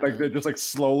in my but like they're head. just like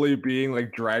slowly being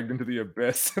like dragged into the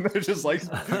abyss, and they're just like,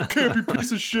 "Can't be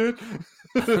piece of shit."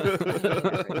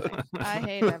 I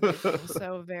hate everything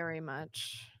so very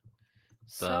much.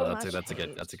 So much That's a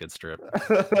hate. good strip.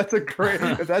 That's a great.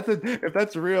 If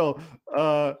that's real,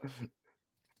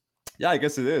 yeah, I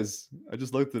guess it is. I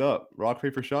just looked it up. Rock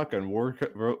paper shotgun.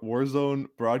 Warzone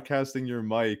broadcasting your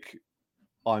mic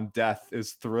on death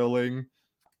is thrilling,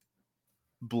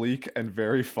 bleak, and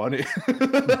very funny.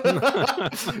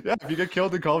 Yeah, if you get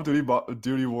killed in Call of Duty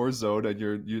Warzone and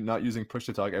you're not using push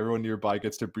to talk, everyone nearby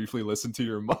gets to briefly listen to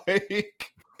your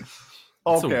mic.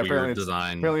 That's Okay, a weird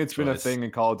design. apparently it's been a choice. thing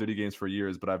in Call of Duty games for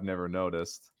years, but I've never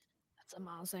noticed. That's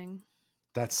amazing.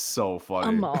 That's so funny.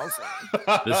 Amazing.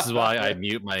 This is why I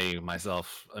mute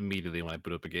myself immediately when I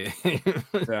boot up a game.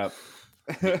 Yeah.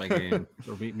 Mute my game.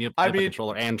 Or mute my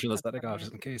controller and turn the static off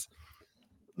just in case.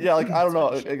 Yeah, like I don't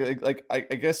know, Such- I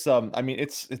guess I mean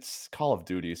it's Call of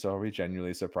Duty, so are we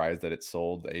genuinely surprised that it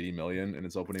sold 80 million in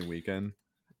its opening weekend?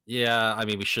 Yeah, I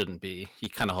mean we shouldn't be. You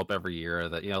kind of hope every year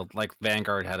that like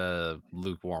Vanguard had a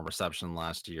lukewarm reception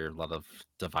last year. A lot of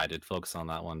divided folks on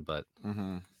that one, but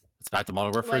it's back to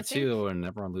Modern Warfare I think 2, and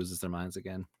everyone loses their minds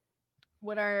again.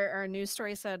 What our news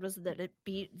story said was that it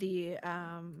beat the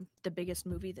biggest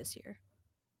movie this year.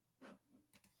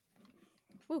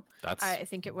 Ooh, That's I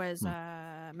think it was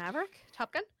Maverick,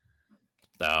 Top Gun.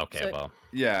 okay. So- Well,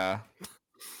 Yeah.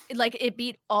 Like it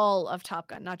beat all of Top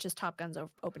Gun, not just Top Gun's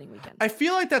opening weekend. I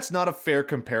feel like that's not a fair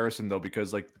comparison though,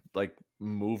 because like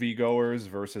moviegoers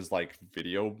versus like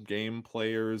video game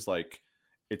players, like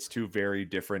it's two very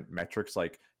different metrics.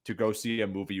 Like to go see a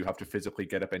movie, you have to physically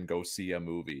get up and go see a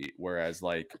movie, whereas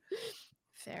like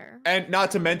Fair. and not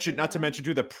to mention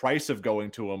too, the price of going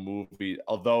to a movie,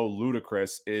 although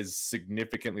ludicrous, is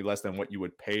significantly less than what you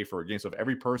would pay for a game. So if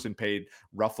every person paid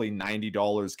roughly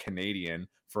 $90 Canadian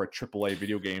for a AAA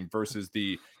video game versus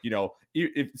the,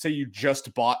 if say you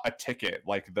just bought a ticket,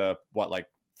 like the like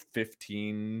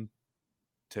 $15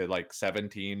 to like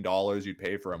 $17 you'd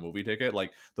pay for a movie ticket,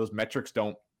 like those metrics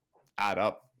don't add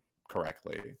up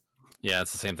correctly. yeah,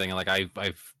 it's the same thing. Like I've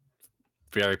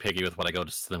very picky with what I go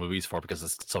to the movies for because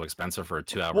it's so expensive for a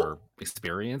 2-hour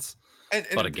experience.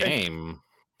 But a game.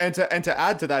 And to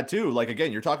add to that too, like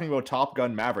again, you're talking about Top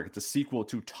Gun Maverick. It's a sequel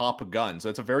to Top Gun, so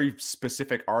it's a very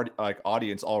specific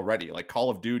audience already. Like Call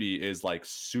of Duty is like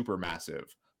super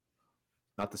massive,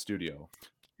 not the studio.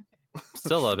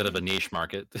 Still a bit of a niche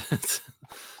market,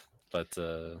 but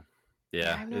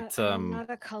yeah, I'm not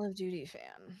a Call of Duty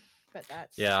fan, but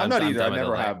that's yeah. I'm not either. I done with it.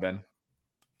 never Like, have been.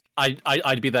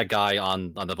 I'd be that guy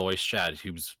on the voice chat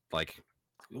who's like,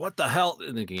 "What the hell?"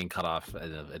 and then getting cut off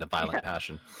in a violent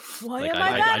passion. Why Like am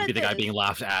I bad I'd be at the guy this? being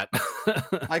laughed at.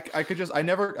 I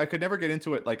could never get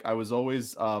into it. Like I was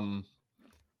always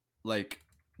like,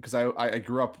 because I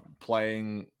grew up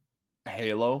playing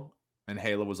Halo, and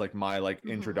Halo was like my like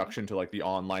introduction to like the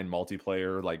online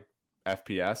multiplayer like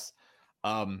FPS.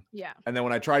 Yeah. And then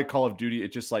when I tried Call of Duty,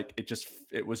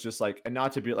 it was just like, and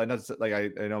not to be like, I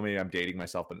know maybe I'm dating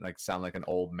myself, but like sound like an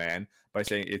old man by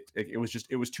saying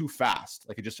it was too fast.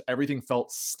 Like everything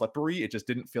felt slippery. It just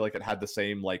didn't feel like it had the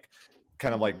same like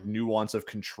kind of like nuance of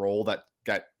control that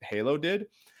Halo did.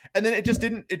 And then it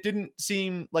didn't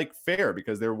seem like fair,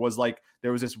 because there was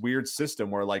this weird system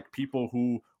where like people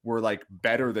who were like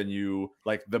better than you,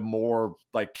 like the more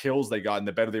like kills they got and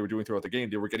the better they were doing throughout the game,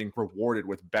 they were getting rewarded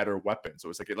with better weapons.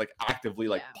 So it's like it like actively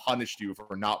like punished you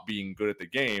for not being good at the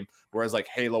game. Whereas like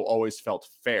Halo always felt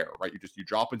fair, right? You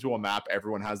drop into a map,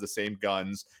 everyone has the same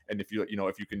guns, and if you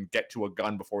can get to a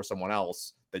gun before someone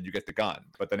else, then you get the gun.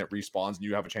 But then it respawns and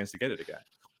you have a chance to get it again.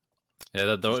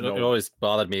 Yeah, it always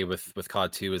bothered me with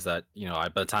COD 2 is that by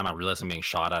the time I realize I'm being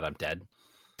shot at, I'm dead.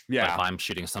 Yeah, like if I'm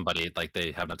shooting somebody, like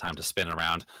they have no time to spin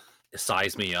around,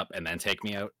 size me up, and then take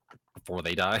me out before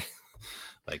they die.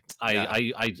 Like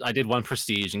I did one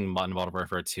prestige in Modern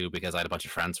Warfare 2 because I had a bunch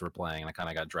of friends who were playing, and I kind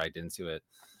of got dragged into it.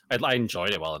 I enjoyed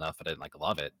it well enough, but I didn't like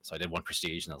love it. So I did one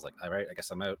prestige, and I was like, all right, I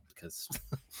guess I'm out, because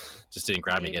just didn't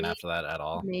grab me again after that at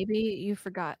all. Maybe you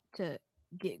forgot to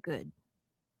get good.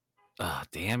 Oh,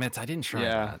 damn it! I didn't try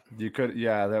that. You could.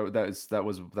 Yeah, that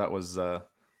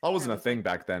wasn't a thing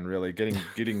back then. Really,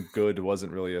 getting good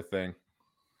wasn't really a thing.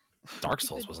 Dark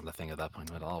Souls wasn't a thing at that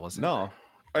point at all, was it? No.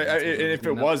 And if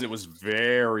it was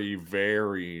very,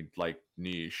 very like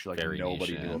niche. Like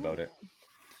nobody knew about it.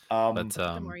 But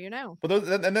The more you know. But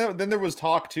then there was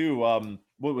talk too.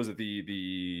 What was it?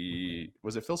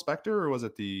 Was it Phil Spector or was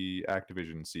it the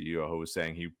Activision CEO who was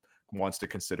saying he wants to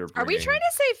consider Are we bringing? trying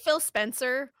to say Phil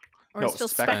Spencer? Or No, is Phil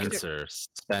Spector?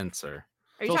 Spencer.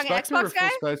 Are you Phil talking Spector or Xbox guy?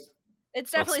 Phil Spe-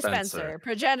 It's Phil definitely Spencer. Spencer.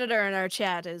 Progenitor in our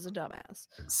chat is a dumbass.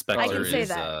 Spectre say is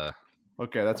that.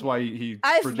 Okay, that's why he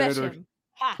I've met Progenitor. him.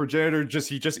 Ha. Progenitor just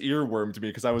earwormed me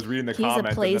because I was reading the He's a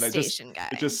comments and then PlayStation guy.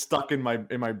 it just stuck in my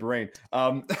brain.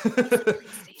 PlayStation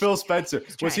Phil guy. Spencer,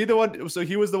 He's was he trying. the one? So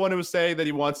he was the one who was saying that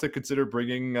he wants to consider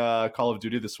bringing Call of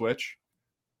Duty to the Switch,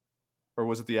 or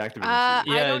was it the Activision? I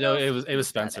Yeah, don't no, know if it was he said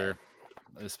Spencer.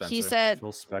 It was Spencer. He said,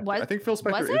 Phil Spector. was- I think Phil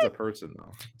Spector was is a it? person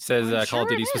though. Says I'm Call of sure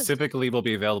Duty it is. specifically will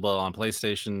be available on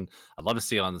PlayStation. I'd love to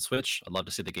see it on the Switch. I'd love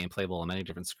to see the game playable on many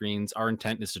different screens. Our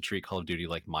intent is to treat Call of Duty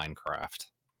like Minecraft.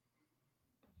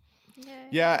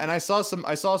 Yeah, and I saw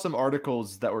some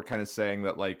articles that were kind of saying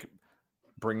that like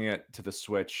bringing it to the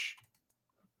Switch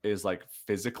is like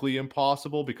physically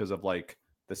impossible because of like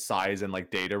the size and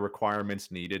like data requirements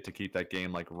needed to keep that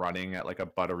game like running at like a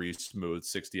buttery smooth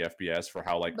 60 FPS for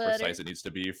how like Butter. precise it needs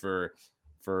to be for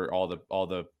all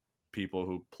the people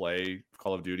who play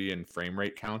Call of Duty and frame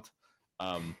rate count.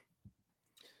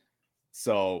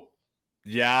 So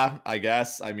yeah, I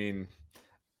guess. I mean,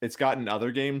 it's gotten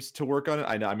other games to work on it.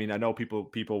 I know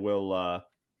people will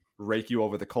rake you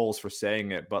over the coals for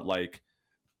saying it, but like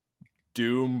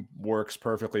Doom works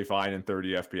perfectly fine in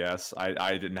 30 FPS.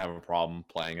 I didn't have a problem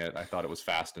playing it. I thought it was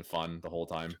fast and fun the whole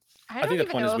time. I think the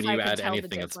point is when you add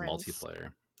anything that's that's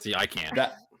multiplayer. See, I can't.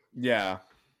 Yeah.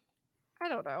 I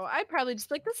don't know. I'd probably just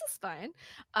be like, this is fine.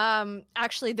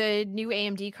 Actually, the new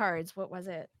AMD cards, what was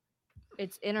it?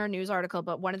 It's in our news article,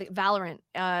 but one of the Valorant,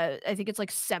 I think it's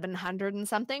like 700 and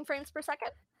something frames per second.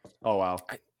 Oh wow.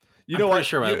 I'm pretty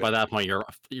sure by that point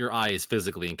your eye is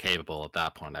physically incapable at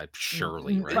that point. I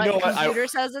surely. Right? But You know what, computer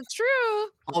says it's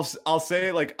true. I'll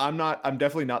say like I'm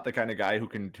definitely not the kind of guy who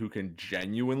can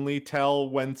genuinely tell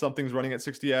when something's running at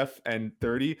 60 and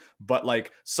 30, but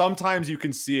like sometimes you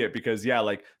can see it because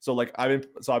I've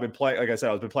been playing, like I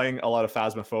said, I've been playing a lot of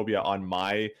Phasmophobia on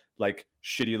my like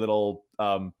shitty little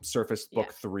Surface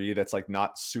Book 3 that's like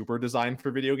not super designed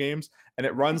for video games, and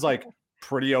it runs like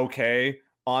pretty okay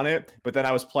on it. But then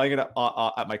I was playing it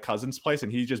at my cousin's place,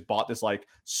 and he just bought this like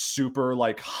super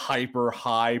like hyper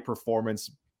high performance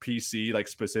PC like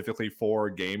specifically for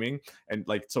gaming, and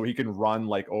like so he can run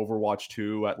like Overwatch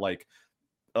 2 at like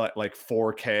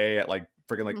 4K at like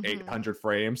freaking like 800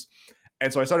 frames.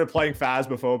 And so I started playing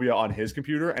Phasmophobia on his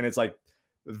computer, and it's like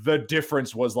the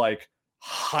difference was like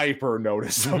hyper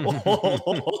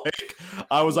noticeable. Like,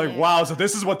 I was like, wow, so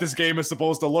this is what this game is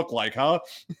supposed to look like, huh?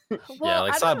 Yeah,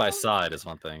 like side by side is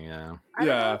one thing. Yeah. I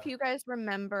don't know if you guys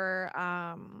remember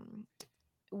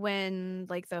when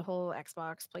like the whole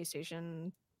Xbox,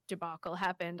 PlayStation debacle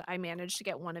happened. I managed to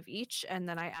get one of each, and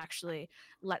then I actually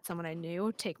let someone I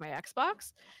knew take my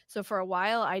Xbox. So for a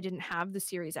while I didn't have the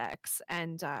Series X,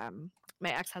 and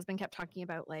my ex-husband kept talking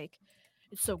about like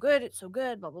it's so good,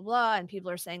 blah blah blah, and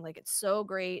people are saying like it's so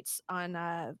great on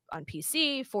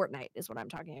PC. Fortnite is what I'm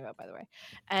talking about, by the way.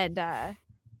 And I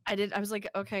was like,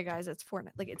 okay guys, it's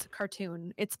Fortnite, like it's a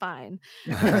cartoon, it's fine.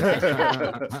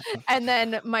 And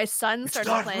then my son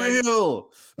started playing. Real.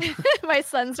 My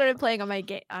son started playing on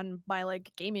my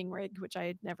like gaming rig, which I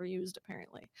had never used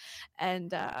apparently,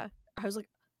 and I was like,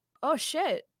 oh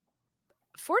shit,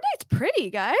 Fortnite's pretty,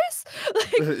 guys.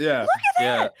 Like, yeah. Look at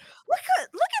that. Look at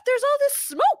there's all this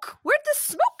smoke. Where'd this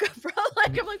smoke come from?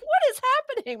 Like, I'm like, what is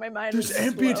happening? My mind There's is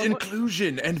ambient slow.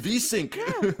 inclusion and VSync. Yeah.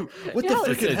 What Yeah,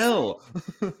 the freaking hell?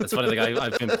 It's funny. Like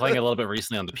I've been playing a little bit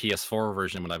recently on the PS4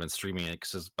 version when I've been streaming it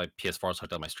because my PS4 is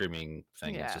hooked up my streaming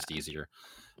thing. And it's just easier.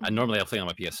 And normally I play on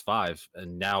my PS5,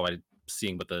 and now I'm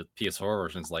seeing what the PS4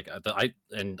 version is like. I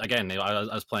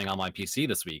was playing on my PC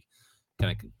this week,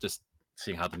 kind of just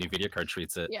seeing how the new video card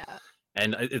treats it. Yeah.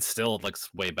 And it still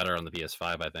looks way better on the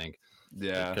PS5, I think.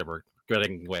 Yeah. We're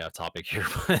getting way off topic here,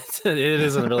 but it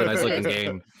is a really nice looking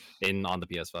game on the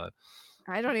PS5.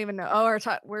 I don't even know. Oh,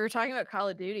 we're talking about Call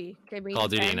of Duty. Can we Call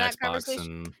of Duty and that Xbox conversation?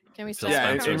 and Can we Phil start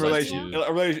Yeah, that Spencer's in like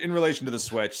relation to the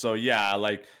Switch. So yeah,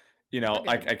 like Okay.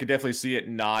 I could definitely see it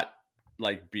not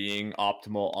like being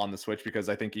optimal on the Switch, because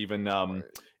I think even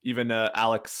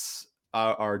Alex,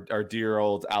 our dear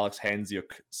old Alex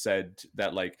Hansiuk said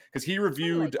that like, because he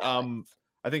reviewed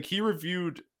I think he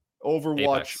reviewed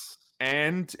Overwatch Apex.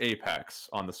 and Apex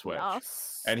on the Switch.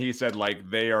 Yes. And he said like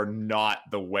they are not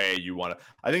the way you want to.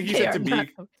 I think he They said are to me, not-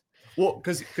 well,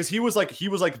 because he was like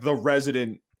the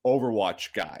resident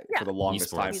Overwatch guy for the longest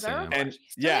time. He's our Yeah. And Overwatch.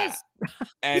 He yeah, still is.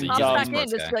 and So Pops you back just in,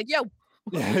 sports just guy. be like, yo.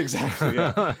 yeah, exactly.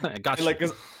 Yeah. Gotcha. Like,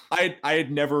 I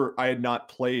had not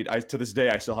played. To this day,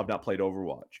 I still have not played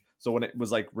Overwatch. So when it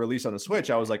was like released on the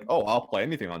Switch, I was like, oh, I'll play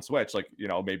anything on Switch. Like,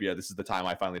 maybe this is the time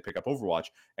I finally pick up Overwatch.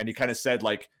 And he kind of said,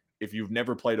 like, if you've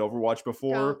never played Overwatch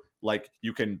before, like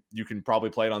you can probably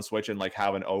play it on Switch and like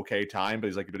have an okay time. But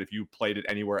he's like, but if you played it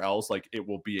anywhere else, like it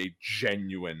will be a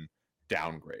genuine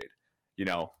downgrade.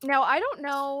 Now I don't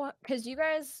know, because you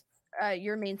guys,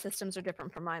 your main systems are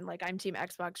different from mine. Like I'm Team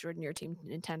Xbox, Jordan, your Team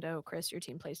Nintendo, Chris, your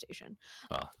Team PlayStation.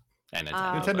 Well, and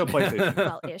Nintendo PlayStation.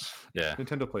 Well, ish. Yeah.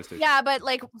 Nintendo PlayStation. Yeah, but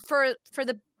like for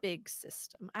the big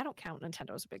system, I don't count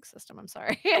Nintendo as a big system. I'm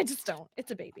sorry, I just don't.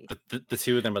 It's a baby. The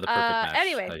two of them are the perfect match.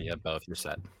 Anyway. You have both. You're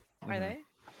set. Are they?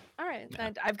 All right, Yeah.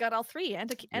 and I've got all three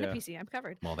and a PC. I'm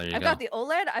covered. Well, there you I've go. got the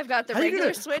OLED. I've got the How you regular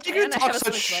gonna- Switch, how you and I gonna have a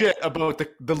talk such Switch shit about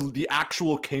the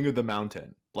actual king of the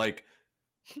mountain. Like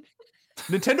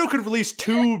Nintendo could release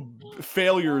 2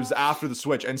 failures after the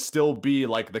Switch and still be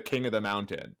like the king of the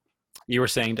mountain. You were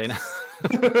saying, Dana?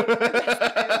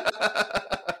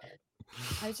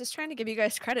 I was just trying to give you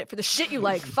guys credit for the shit you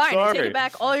like. Fine, I take Sorry. it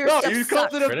back. All your No, stuff you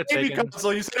sucks. called it a Credit baby taken.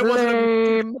 console. You said it wasn't a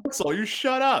Lame. console. You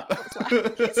shut up.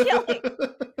 He's yelling.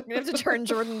 I'm gonna have to turn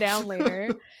Jordan down later.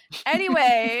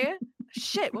 Anyway,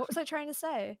 shit, what was I trying to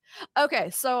say? Okay,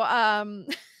 so God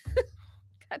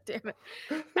damn it.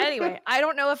 Anyway, I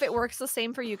don't know if it works the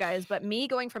same for you guys, but me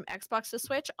going from Xbox to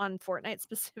Switch on Fortnite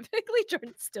specifically,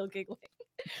 Jordan's still giggling.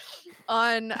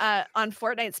 On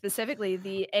Fortnite specifically,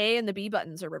 the A and the B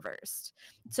buttons are reversed.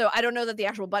 So I don't know that the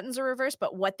actual buttons are reversed,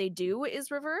 but what they do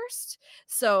is reversed.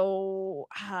 So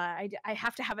I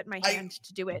have to have it in my hand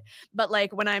to do it. But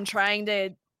like when I'm trying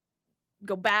to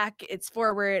go back, it's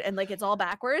forward, and like it's all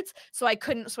backwards. So I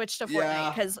couldn't switch to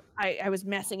Fortnite because I was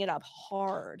messing it up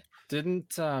hard.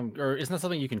 Didn't or isn't that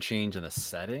something you can change in the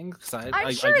settings? I'm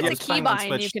sure it's a was playing on keybind you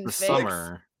Switch can this fix.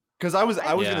 summer. Because I was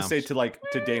Yeah. gonna say to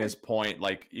Dana's point,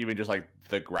 like even just like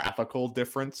the graphical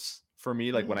difference for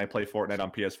me, like when I play Fortnite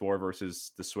on PS4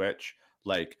 versus the Switch,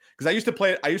 like because I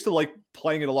used to like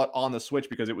playing it a lot on the Switch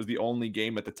because it was the only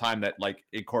game at the time that like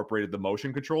incorporated the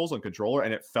motion controls on controller,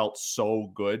 and it felt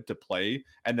so good to play.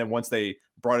 And then once they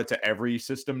brought it to every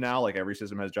system now, like every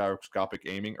system has gyroscopic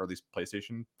aiming, or at least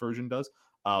PlayStation version does.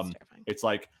 That's terrifying. It's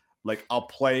like I'll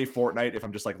play Fortnite if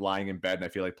I'm just like lying in bed and I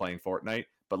feel like playing Fortnite.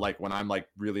 But like when I'm like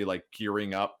really like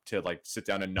gearing up to like sit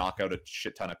down and knock out a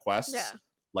shit ton of quests,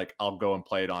 like I'll go and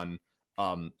play it on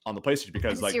the PlayStation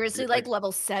because I'm like seriously like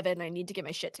level 7. I need to get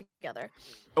my shit together.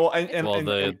 well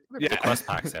The yeah. quest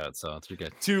pack's out, so it's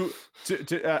good.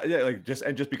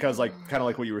 Just because like kind of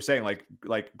like what you were saying, like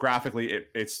graphically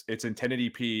it's in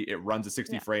 1080p, it runs at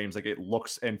 60 frames, like it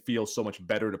looks and feels so much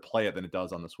better to play it than it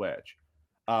does on the Switch.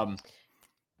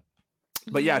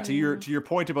 But yeah, to your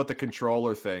point about the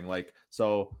controller thing, like,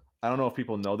 so I don't know if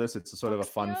people know this, it's a sort of a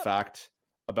fun fact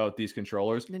about these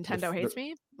controllers. Nintendo hates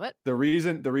me. What? The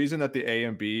reason that the A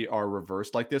and B are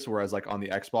reversed like this, whereas like on the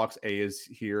Xbox A is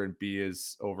here and B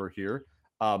is over here,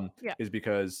 is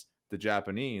because the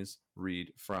Japanese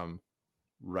read from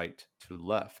right to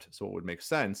left. So it would make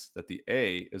sense that the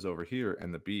A is over here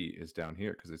and the B is down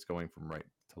here because it's going from right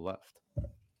to left.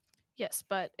 Yes,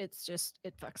 but it's just,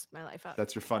 it fucks my life up.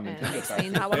 That's your fun And Nintendo makes fact. me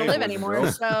not want to live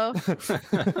anymore. So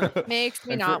makes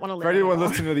me not want to live. For anyone anymore.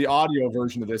 listening to the audio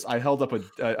version of this, I held up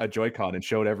a Joy-Con and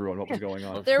showed everyone what was going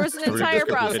on. There was an We're entire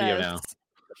just gonna video now. process.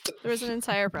 There was an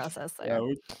entire process there.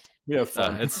 Yeah, we have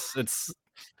fun. It's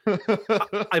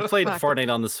I played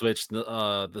Fortnite on the Switch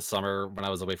this summer when I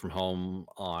was away from home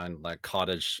on like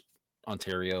cottage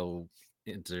Ontario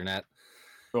internet.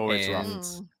 Oh, it's rough.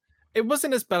 Mm. It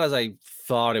wasn't as bad as I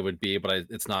thought it would be, but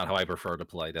it's not how I prefer to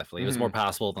play. Definitely, it was more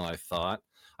passable than I thought.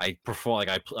 I prefer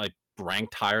I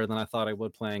ranked higher than I thought I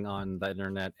would playing on that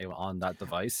internet on that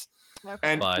device. Okay.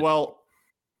 And But-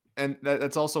 and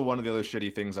that's also one of the other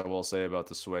shitty things I will say about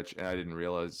the Switch, and I didn't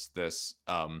realize this,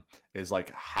 is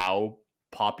like how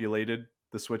populated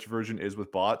the Switch version is with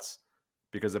bots,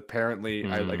 because apparently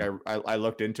I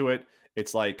looked into it.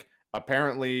 It's like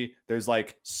apparently there's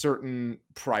like certain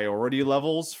priority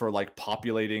levels for like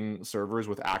populating servers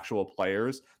with actual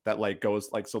players that like goes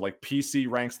like, so like PC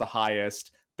ranks the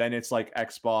highest, then it's like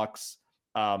Xbox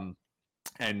and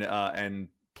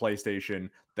PlayStation,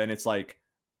 then it's like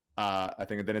I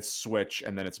think then it's Switch,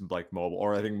 and then it's like mobile,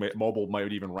 or I think mobile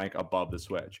might even rank above the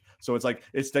Switch. So it's like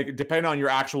depending on your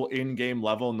actual in-game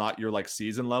level, not your like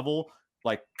season level,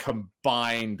 like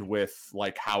combined with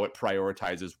like how it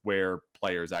prioritizes where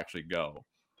players actually go.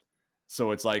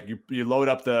 So it's like you load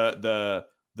up the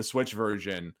Switch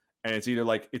version, and it's either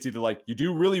like you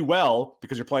do really well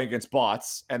because you're playing against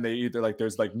bots, and they either like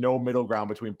there's like no middle ground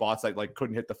between bots that like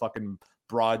couldn't hit the fucking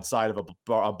broad side of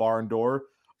a barn door,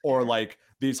 or like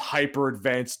these hyper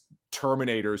advanced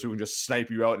Terminators who can just snipe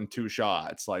you out in 2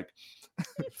 shots. Like,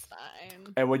 It's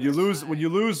fine. and when you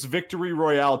lose Victory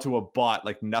Royale to a bot,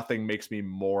 like nothing makes me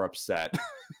more upset.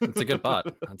 It's a good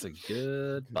bot. That's a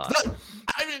good bot.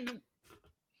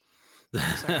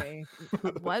 Sorry.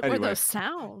 What were Anyway. those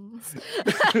sounds?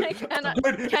 I cannot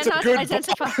It's a good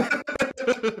identify.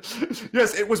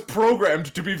 Yes, it was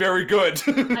programmed to be very good.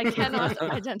 I cannot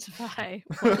identify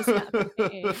what is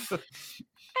happening.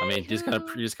 I mean, you Anywho.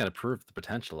 just gotta prove the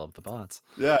potential of the bots.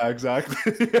 Yeah, exactly.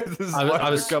 This is I, why I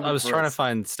was they're coming for trying to us.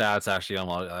 find stats actually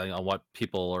on what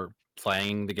people are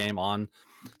playing the game on.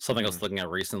 Something I was looking at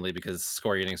recently because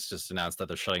Square Enix just announced that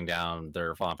they're shutting down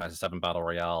their Final Fantasy VII Battle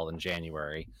Royale in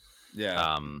January.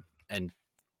 Yeah. And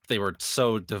they were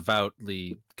so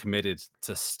devoutly committed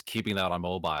to keeping that on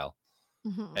mobile.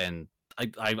 Mhm. And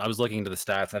I was looking into the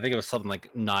stats. I think it was something like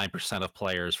 9% of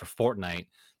players for Fortnite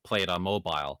play it on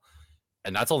mobile,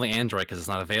 and that's only Android because it's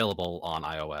not available on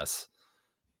iOS.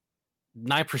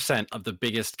 9% of the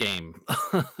biggest game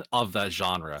of that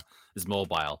genre is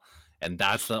mobile, and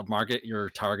that's the market you're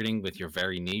targeting with your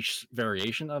very niche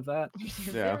variation of that.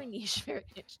 Yeah. Very niche, very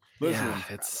niche. Listen, Yeah,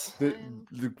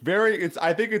 it's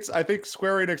I think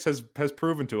Square Enix has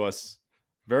proven to us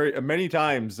very many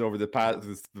times over the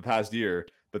past year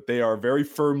that they are very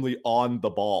firmly on the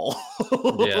ball.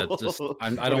 yeah. Just I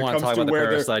don't want to talk about the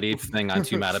Parasite Eve thing. I'm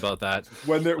too mad about that.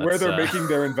 when they're where Let's, they're making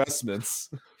their investments.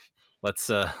 Let's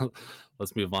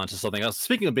move on to something else.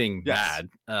 Speaking of being Yes.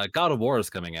 bad, God of War is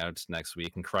coming out next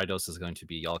week, and Kratos is going to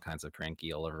be all kinds of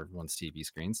cranky all over everyone's TV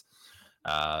screens.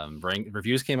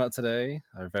 Reviews came out today.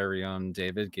 Our very own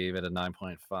David gave it a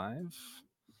 9.5.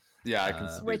 Yeah, I can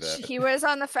see Which that. he was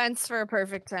on the fence for a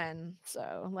perfect 10.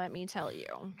 So let me tell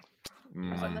you, he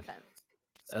was on the fence.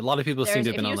 A lot of people seem There's- to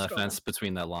have if been you on that scroll- fence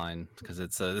between that line because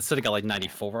it's sitting at like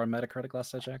 94 on Metacritic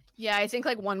last I checked. Yeah, I think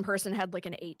like one person had like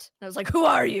an 8. I was like, "Who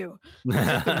are you?"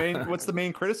 What's the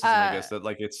main criticism? I guess that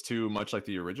like it's too much like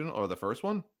the original or the first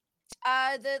one.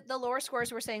 The lower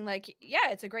scores were saying like, yeah,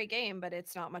 it's a great game, but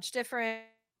it's not much different.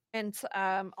 And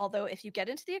although if you get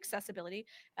into the accessibility,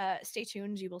 stay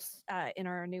tuned. You will in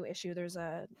our new issue. There's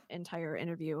a entire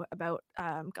interview about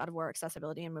God of War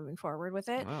accessibility and moving forward with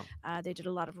it. Wow. They did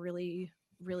a lot of really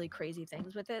crazy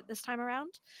things with it this time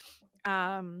around.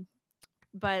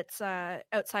 But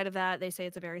outside of that, they say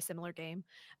it's a very similar game.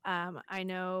 I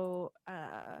know.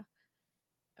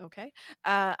 Okay.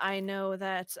 I know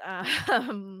that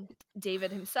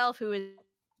David himself, who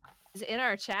is in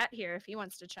our chat here, if he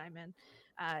wants to chime in,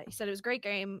 he said it was a great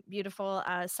game, beautiful.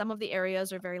 Some of the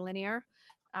areas are very linear,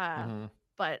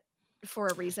 but for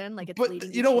a reason, like it's But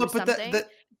leading you know to what? But something. that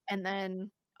And then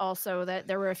also that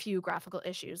there were a few graphical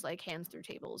issues, like hands through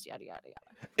tables, yada yada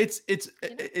yada.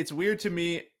 it's weird to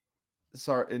me.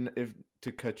 Sorry, and if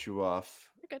to cut you off.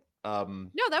 You're good.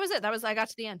 No, that was it. I got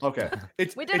to the end. Okay.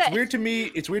 We did it's it. weird to me.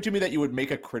 It's weird to me that you would make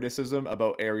a criticism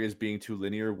about areas being too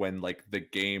linear when like the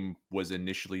game was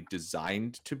initially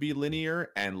designed to be linear,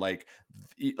 and like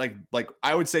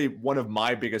I would say one of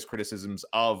my biggest criticisms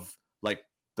of like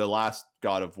the last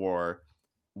God of War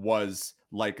was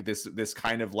like this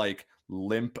kind of like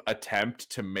limp attempt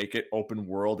to make it open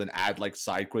world and add like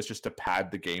side quests just to pad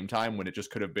the game time when it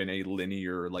just could have been a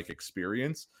linear like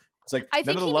experience. It's like I none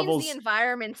think of the he levels. means the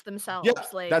environments themselves. Yeah,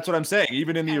 like that's what I'm saying.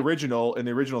 Even in the Okay.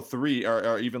 original 3,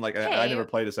 or even like I never Okay.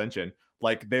 played Ascension.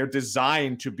 Like they're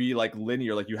designed to be like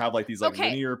linear. Like you have like these like Okay.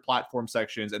 linear platform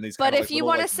sections and these. But kinda, if like, you little,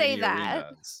 wanna like, say mini that,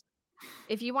 arenas.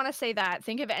 if you want to say that,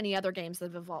 think of any other games that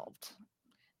have evolved.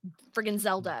 Friggin'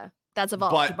 Zelda, that's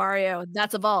evolved. But- Mario,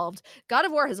 that's evolved. God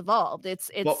of War has evolved. It's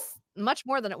Well- much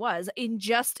more than it was in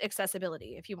just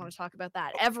accessibility. If you want to talk about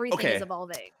that, everything Okay. is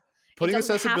evolving. Putting It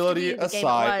doesn't have to accessibility be the game it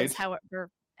aside, was,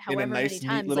 however in a many nice neat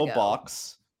times little ago.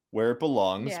 box where it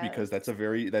belongs, Yeah. because that's a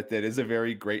very that is a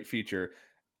very great feature.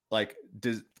 Like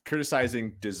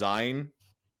criticizing design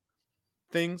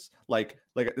things, like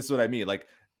this is what I mean. Like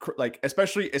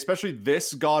especially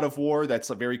this God of War that's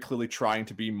very clearly trying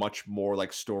to be much more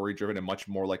like story driven and much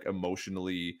more like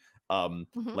emotionally Mhm.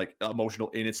 like emotional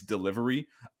in its delivery,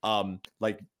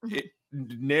 like Mhm. it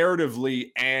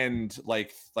narratively and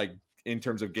like in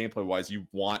terms of gameplay wise, you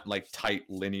want like tight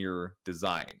linear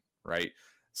design, right?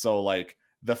 So like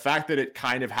the fact that it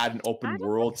kind of had an I open don't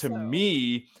world to think so.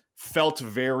 me felt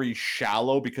very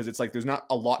shallow, because it's like there's not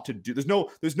a lot to do. There's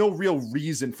no real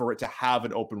reason for it to have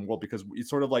an open world, because it's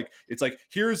sort of like it's like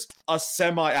here's a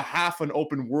half an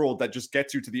open world that just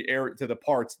gets you to the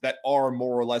parts that are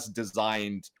more or less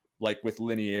designed like with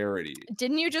linearity.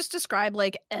 Didn't you just describe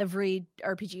like every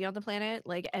RPG on the planet,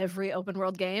 like every open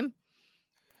world game?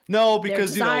 No, They're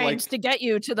because you know, designed like to get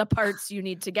you to the parts you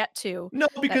need to get to. no,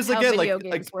 because That's how again, video like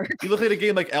games work. you look at a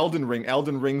game like Elden Ring.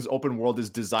 Elden Ring's open world is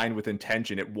designed with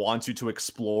intention. It wants you to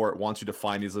explore. It wants you to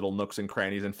find these little nooks and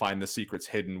crannies and find the secrets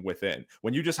hidden within.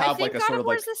 When you just I have think like a God sort of of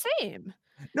War like is the same.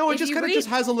 no, it if just you kind of just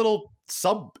read- has a little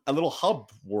hub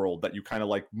world that you kind of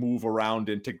like move around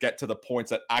in to get to the points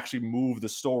that actually move the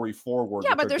story forward.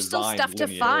 Yeah, with but their there's still design stuff to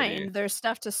linearity. find. There's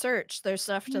stuff to search. There's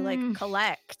stuff to like Mm.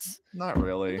 collect. Not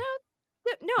really.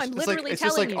 No, I'm It's literally it's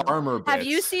just telling like you. armor Have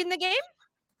you bits. seen the game?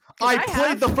 'Cause I I played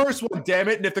have. the first one, damn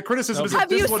it! And if the criticism is that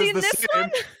Have you this one is seen the this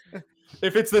same,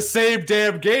 if it's the same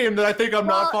damn game, then I think I'm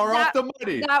not Well, far off the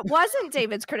money. That wasn't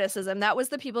David's criticism. That was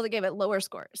the people that gave it lower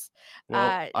scores. Well,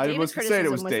 I David's was saying criticism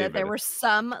it was was that there David. were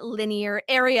some linear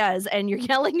areas, and you're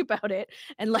yelling about it.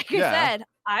 And like Yeah. I said,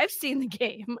 I've seen the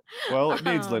game. Well, it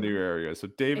needs Um, linear areas. So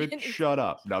David, it- shut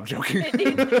up. No, I'm joking.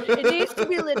 it needs to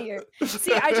be linear.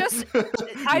 See, I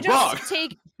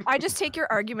Wrong. just take your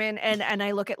argument and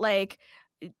I look at like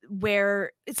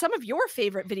where some of your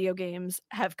favorite video games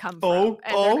have come from,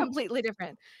 and they're completely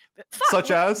different. But fuck,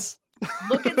 Such as.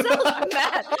 look at Zelda,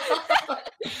 Matt.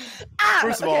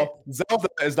 First of all, Zelda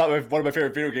is not one of my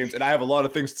favorite video games, and I have a lot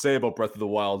of things to say about Breath of the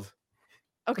Wild.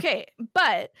 Okay,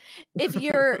 but if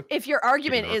your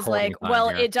argument is like, recording time well,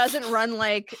 here. it doesn't run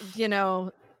like,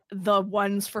 the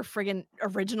ones for friggin'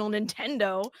 original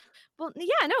Nintendo. Well,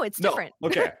 yeah, no, it's different. No,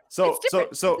 okay. So It's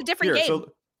different. so It's a different here, game.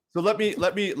 so let me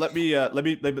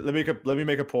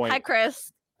make a point. Hi,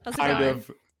 Chris. How's it Kind going?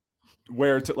 of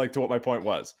where to what my point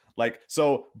was. Like,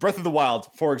 so Breath of the Wild,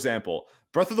 for example,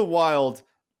 Breath of the Wild,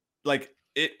 like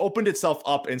it opened itself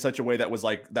up in such a way that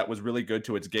was really good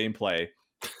to its gameplay.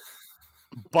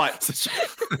 But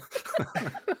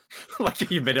like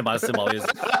you minimize him while he's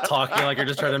talking, like you're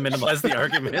just trying to minimize the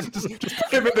argument. just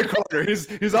put him in the corner.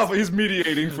 He's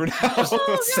mediating for now.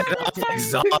 Set up like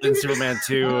Zod in Superman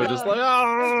 2, just like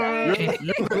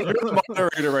You're the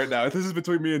moderator right now. This is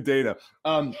between me and Dana.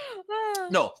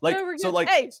 No, like No, we're so good. like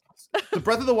Hey. the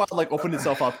Breath of the Wild like opened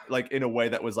itself up like in a way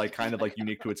that was like kind of like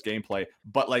unique to its gameplay,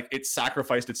 but like it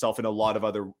sacrificed itself in a lot of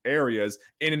other areas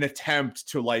in an attempt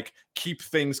to like keep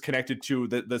things connected to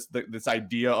this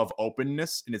idea of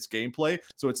openness in its gameplay.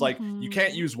 So it's like you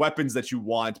can't use weapons that you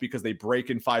want because they break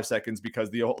in 5 seconds, because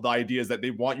the idea is that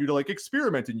they want you to like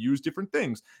experiment and use different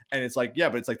things. And it's like, yeah,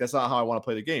 but it's like that's not how I want to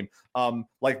play the game.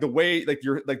 Like the way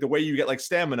the way you get like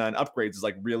stamina and upgrades is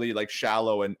like really like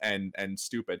shallow and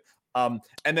stupid. And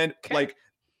then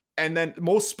and then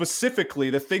most specifically,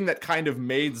 the thing that kind of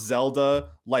made Zelda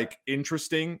like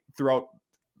interesting throughout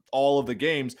all of the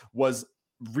games was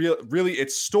really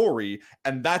its story.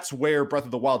 And that's where Breath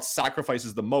of the Wild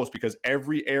sacrifices the most, because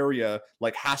every area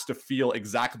like has to feel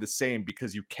exactly the same,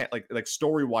 because you can't like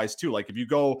story wise too. Like if you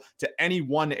go to any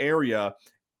one area,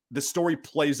 the story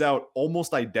plays out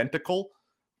almost identical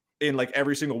in like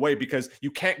every single way, because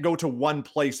you can't go to one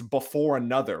place before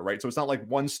another, right? So it's not like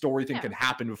one story thing can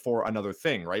happen before another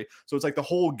thing, right? So it's like the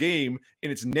whole game in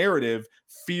its narrative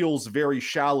feels very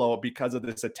shallow because of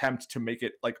this attempt to make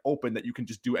it like open, that you can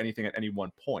just do anything at any one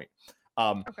point.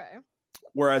 Okay.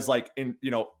 Whereas like in,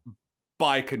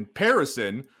 by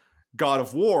comparison, God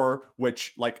of War,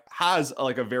 which like has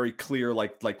like a very clear,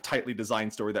 like tightly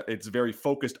designed story that it's very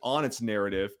focused on its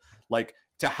narrative, like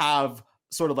to have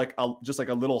sort of like just like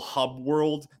a little hub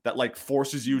world that like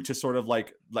forces you to sort of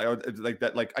like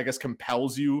that like I guess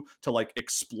compels you to like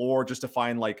explore, just to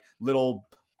find like little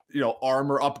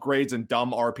armor upgrades and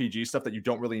dumb RPG stuff that you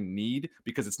don't really need,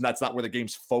 because that's not where the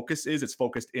game's focus is. It's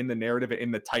focused in the narrative and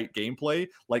in the tight gameplay,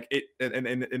 like it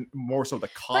and more so the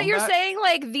combat. But you're saying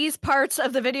like these parts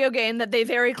of the video game that they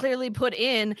very clearly put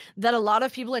in that a lot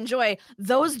of people enjoy,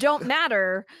 those don't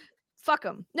matter. Fuck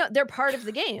them. No, they're part of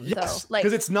the game, though. Like,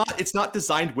 because it's not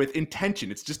designed with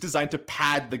intention. It's just designed to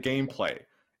pad the gameplay.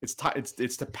 It's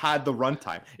to pad the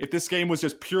runtime. If this game was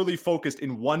just purely focused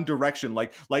in one direction,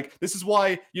 like this is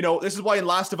why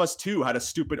Last of Us 2 had a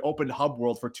stupid open hub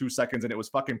world for 2 seconds and it was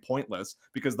fucking pointless,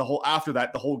 because after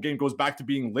that the whole game goes back to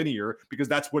being linear, because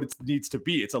that's what it needs to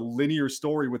be. It's a linear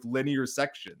story with linear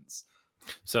sections.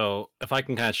 So if I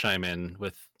can kind of chime in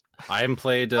with, I haven't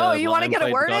played. you want to get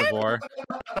a word God in? of War.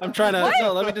 I'm trying to. What?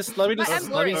 No, let me just I'm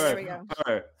blurry. All Here right. we go.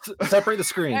 All right. separate the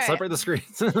screens. All right. Separate the screens.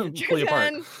 Pull Your you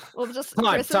apart. turn. We'll just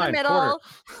Time, Chris in the time, middle.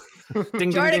 Ding,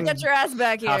 ding, Jordan, ding. get your ass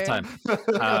back here.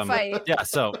 Halftime. Fight. Yeah.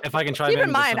 So if I can chime Keep in in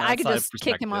just mind, from I could outside just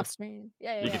kick him perspective. off screen.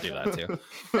 Yeah, You could do go.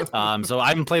 that too. So I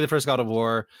haven't played the first God of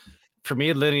War. For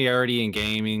me, linearity in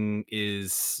gaming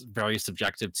is very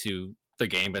subjective to the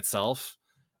game itself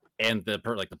and the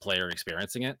player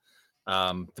experiencing it.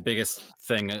 The biggest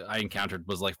thing I encountered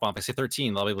was like Final Fantasy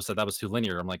 13. A lot of people said that was too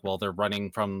linear. I'm like, well, they're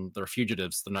running from their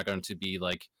fugitives. They're not going to be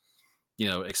like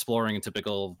exploring in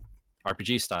typical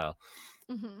RPG style.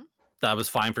 Mhm. That was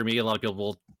fine for me. A lot of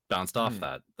people bounced off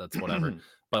that. That's whatever.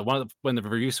 But when the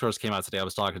review scores came out today, I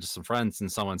was talking to some friends,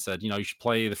 and someone said, you should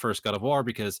play the first God of War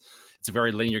because it's a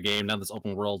very linear game, none of this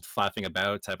open world faffing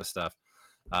about type of stuff.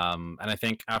 And I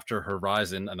think after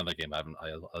Horizon, another game I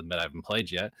admit I haven't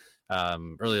played yet,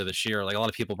 earlier this year, like a lot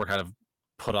of people were kind of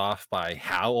put off by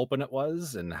how open it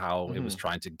was and how it was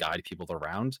trying to guide people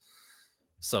around.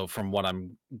 So from what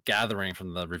I'm gathering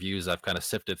from the reviews I've kind of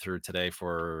sifted through today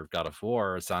for God of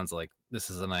War, it sounds like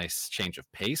this is a nice change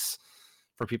of pace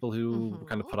for people who were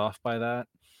kind of put off by that.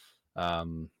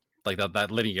 Like that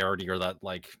linearity or that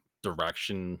like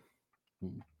direction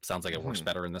sounds like it works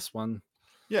better in this one.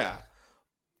 Yeah.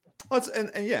 Well,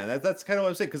 that's kind of what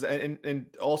I'm saying. Because and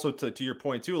also to your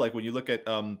point too, like when you look at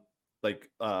Final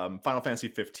Fantasy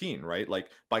 15, right?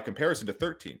 Like by comparison to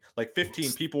 13, like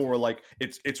 15, people were like,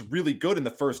 it's really good in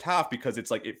the first half because it's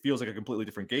like it feels like a completely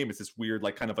different game. It's this weird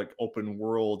like kind of like open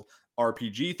world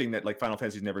RPG thing that like Final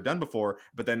Fantasy's never done before.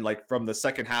 But then like from the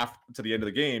second half to the end of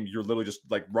the game, you're literally just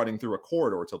like running through a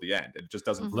corridor till the end. It just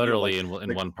doesn't literally feel like,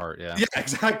 in one part. Yeah,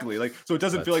 exactly. Like so, it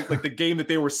doesn't feel like the game that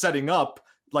they were setting up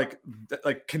like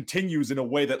continues in a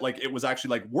way that like it was actually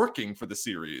like working for the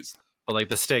series. But like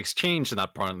the stakes change in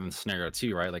that part of the scenario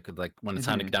too, right? Like when it's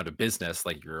time to get down to business,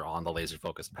 like you're on the laser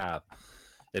focused path.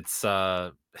 It's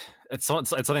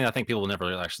something I think people will never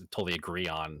really actually totally agree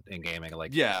on in gaming.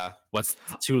 Like, what's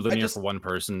too linear for one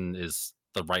person is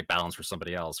the right balance for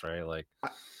somebody else, right? Like,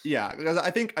 because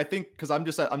I think because I'm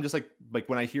just like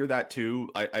when I hear that too,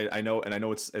 I know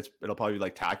it'll probably be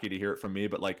like tacky to hear it from me,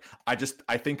 but like I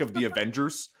think of the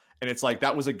Avengers. And it's like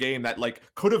that was a game that like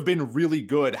could have been really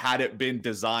good had it been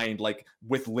designed like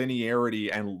with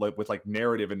linearity and like with like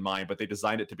narrative in mind, but they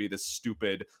designed it to be this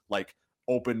stupid like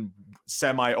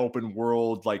semi-open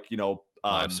world like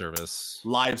live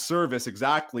service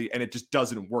exactly, and it just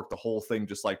doesn't work. The whole thing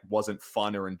just like wasn't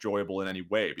fun or enjoyable in any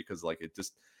way because like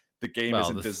the game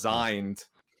isn't designed.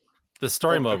 The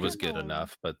story mode was good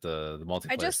enough, but the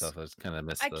multiplayer stuff was kind of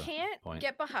missed. I can't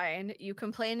get behind you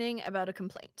complaining about a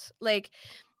complaint. Like,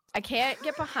 I can't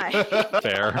get behind.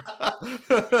 Fair.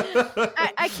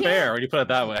 I can't. Fair when you put it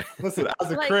that way. Listen,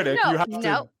 as a critic, you have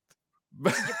to.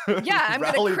 Yeah, I'm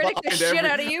gonna critic the shit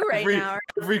out of you now.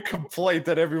 Every complaint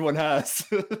that everyone has.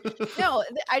 No,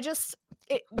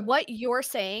 what you're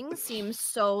saying seems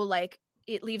so like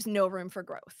it leaves no room for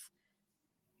growth.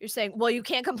 You're saying, well, you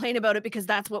can't complain about it because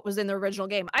that's what was in the original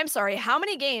game. I'm sorry. How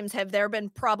many games have there been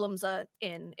problems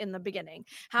in the beginning?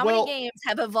 How many games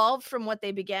have evolved from what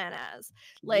they began as?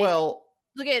 Like,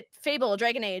 look at Fable,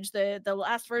 Dragon Age. The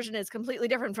last version is completely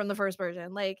different from the first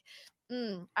version. Like,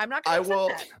 I'm not going to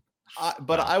accept that.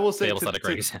 But I will say, Fable's not a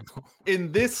great example.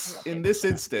 In this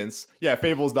instance,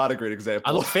 Fable's not a great example.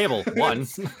 I love Fable 1,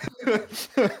 2,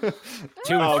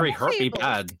 and 3 hurt me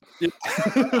bad.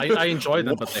 I enjoy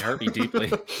them, but they hurt me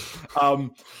deeply.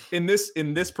 In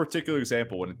this particular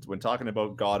example, when talking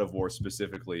about God of War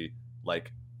specifically,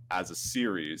 like as a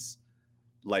series,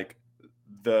 like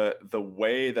the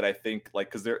way that I think, like,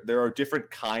 because there are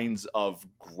different kinds of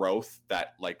growth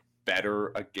that like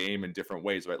better a game in different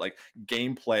ways, right? Like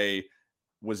gameplay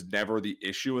was never the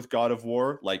issue with God of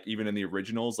War. Like even in the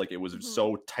originals, like it was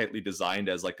so tightly designed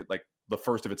as like the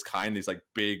first of its kind. These like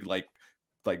big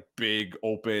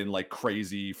open like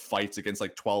crazy fights against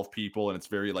like 12 people, and it's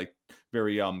very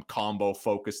combo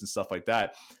focused and stuff like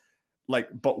that. Like,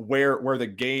 but where the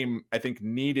game I think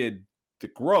needed the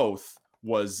growth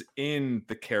was in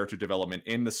the character development,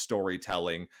 in the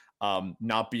storytelling.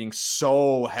 Not being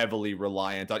so heavily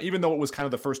reliant on, even though it was kind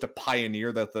of the first to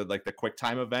pioneer the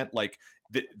QuickTime event, like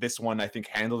this one I think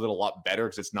handled it a lot better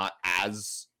because it's not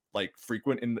as like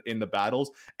frequent in the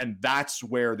battles, and that's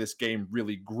where this game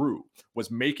really grew, was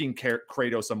making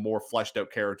Kratos a more fleshed out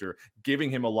character,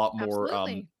 giving him a lot more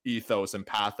ethos and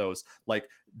pathos, like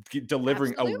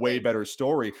delivering a way better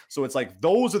story. So it's like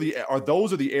those are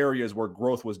the areas where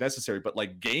growth was necessary, but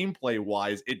like gameplay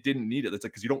wise it didn't need it. It's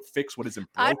like because you don't fix what isn't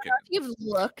broken. I don't know if you've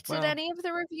looked at any of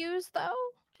the reviews though.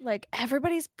 Like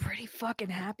everybody's pretty fucking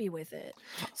happy with it.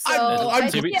 So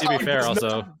to be fair,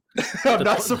 also I'm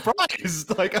not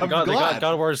surprised. Like I'm glad.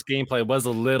 God of War's gameplay was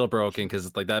a little broken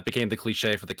because like that became the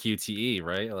cliche for the QTE,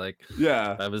 right? Like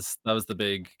that was the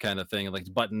big kind of thing,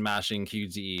 like button mashing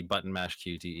QTE, button mash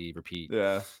QTE, repeat,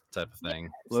 type of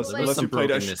thing.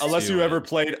 Unless you ever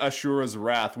played Ashura's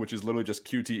Wrath, which is literally just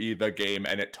QTE the game,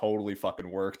 and it totally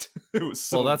fucking worked. It was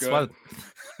so that's good. Why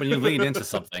when you lean into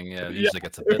something, it usually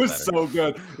gets a bit better. It was so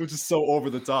good. It was just so over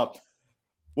the top.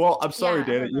 Well, I'm sorry,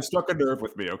 Dana. You struck a nerve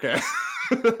with me, okay?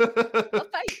 I'll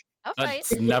fight. A fight.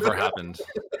 That's never happened.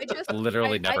 I just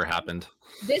Literally I never happened.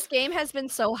 This game has been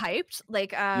so hyped.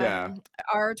 Like Yeah.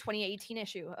 our 2018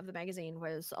 issue of the magazine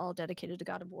was all dedicated to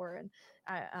God of War, and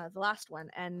the last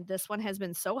one, and this one has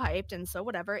been so hyped and so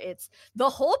whatever. It's the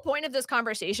whole point of this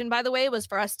conversation, by the way, was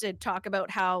for us to talk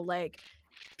about how like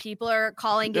people are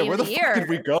calling Yeah, Game where of the the fuck Year. did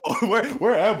we go?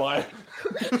 Where am I?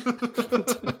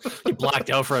 You blacked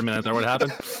out for a minute there. What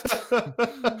happened?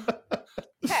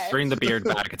 Okay. Bring the beard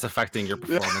back. It's affecting your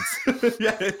performance.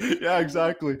 yeah,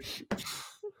 exactly.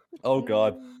 Oh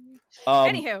god.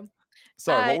 Anywho,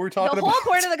 Sorry, what were we talking the about?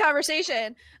 whole point of the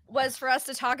conversation was for us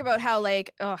to talk about how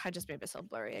like I just made myself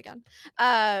blurry again.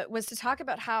 Was to talk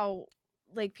about how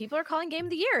like people are calling Game of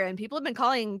the Year, and people have been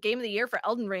calling Game of the Year for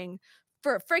Elden Ring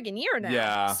for a friggin' year now.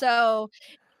 Yeah. So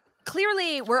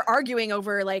clearly we're arguing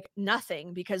over like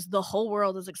nothing because the whole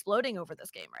world is exploding over this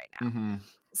game right now. Mhm.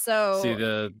 So See,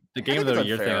 the game of think the it's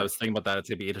year thing, I unfair. was thinking about that. It's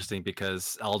going to be interesting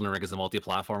because Elden Ring is a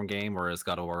multi-platform game, whereas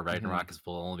God of War Ragnarok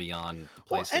will only be on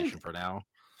Well, and PlayStation for now.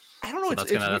 I don't know. So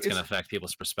It's, that's gonna affect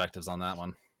people's perspectives on that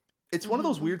one. it's one of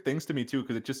those Mhm. weird things to me too,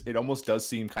 because it almost does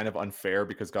seem kind of unfair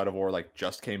because God of War like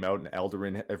just came out and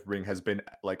Elden Ring has been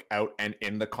like out and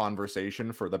in the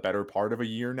conversation for the better part of a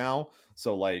year now.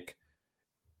 So like,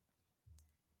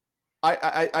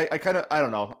 I kind of I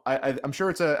don't know. I'm sure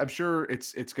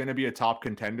it's going to be a top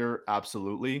contender.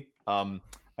 Absolutely.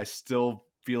 I still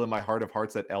feel in my heart of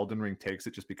hearts that Elden Ring takes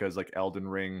it just because like Elden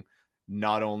Ring,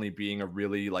 not only being a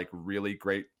really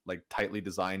great like tightly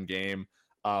designed game,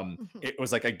 Mhm. it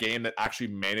was like a game that actually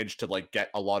managed to like get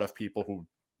a lot of people who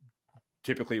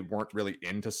typically weren't really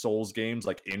into Souls games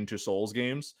like into Souls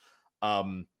games,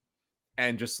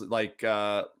 and just like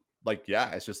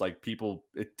yeah, it's just like people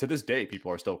to this day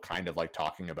people are still kind of like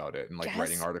talking about it and like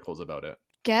writing Guess- articles about it.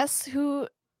 Guess who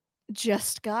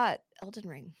just got Elden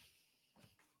Ring?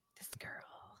 This girl.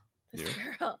 This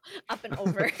girl. Up and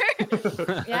over.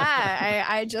 Yeah,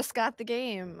 I just got the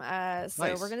game. So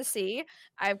Nice. we're gonna see.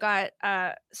 I've got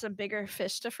some bigger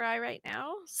fish to fry right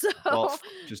now. So Well,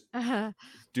 just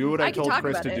do what I I can told talk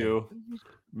Chris about to it. do.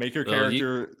 Make your Well, you-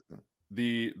 character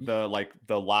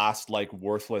the last like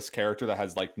worthless character that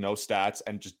has like no stats,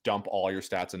 and just dump all your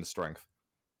stats into strength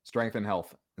and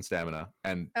health and stamina,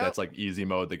 and that's like easy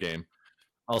mode the game.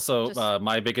 Also, Just,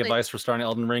 my big like- advice for starting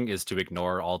Elden Ring is to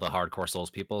ignore all the hardcore Souls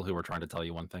people who were trying to tell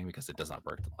you one thing because it does not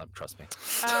work. Trust me.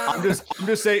 I'm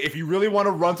just saying, if you really want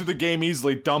to run through the game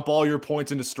easily, dump all your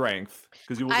points into strength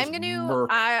because you will.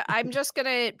 I'm just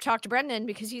gonna talk to Brendan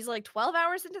because he's like 12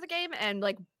 hours into the game and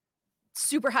like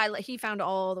super high. Like he found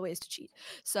all the ways to cheat.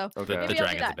 So Okay. The maybe I'll do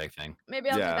dragon's a that. big thing. Maybe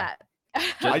I'll do Yeah. that.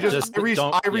 I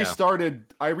don't-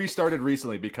 I restarted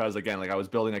recently because again, like I was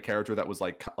building a character that was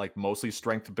like mostly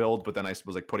strength build, but then I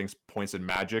was like putting points in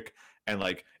magic, and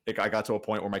like I got to a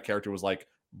point where my character was like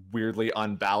weirdly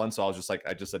unbalanced. So I was just like,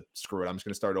 I just said, screw it, I'm just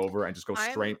gonna start over and just go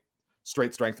straight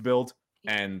strength build.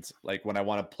 And like when I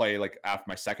want to play like after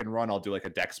my second run, I'll do like a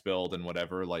dex build and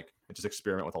whatever, like just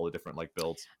experiment with all the different like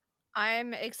builds.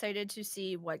 I'm excited to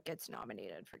see what gets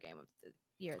nominated for Game of the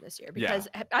Year this year Yeah. because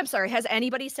I'm sorry, has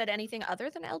anybody said anything other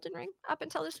than Elden Ring up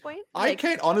until this point? I Like,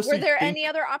 can't honestly. were there think, any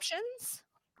other options?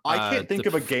 I can't think the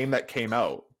of a game that came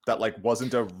out that like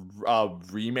wasn't a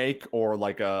remake or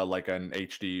like an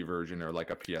HD version or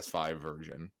like a PS5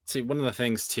 version. See, one of the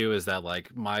things too is that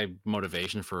like my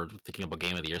motivation for thinking about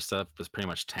Game of the Year stuff was pretty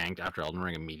much tanked after Elden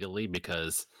Ring immediately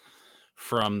because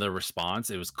from the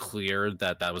response, it was clear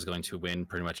that that was going to win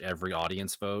pretty much every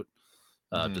audience vote,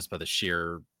 Mhm. just by the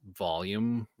sheer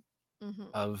volume Mhm.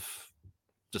 of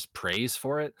just praise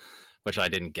for it, which I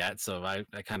didn't get. So I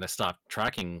kind of stopped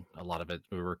tracking a lot of it.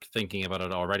 We were thinking about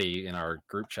it already in our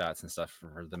group chats and stuff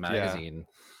for the magazine.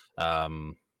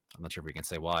 I'm not sure if we can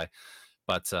say why,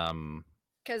 but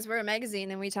Because we're a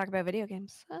magazine and we talk about video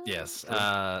games. yes. True.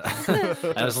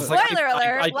 I was just like, Spoiler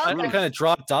alert, I welcome. kind of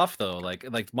dropped off though. Like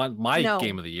my No.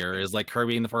 game of the year is like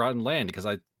Kirby and the Forgotten Land because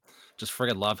I just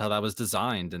friggin' love how that was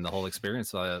designed and the whole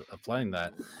experience of playing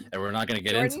that. And we're not going to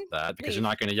get into Jordan, that because leave. you're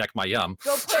not going to yuck my yum.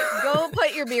 Go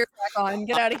put your beard back on.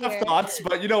 Get out of I have here. thoughts,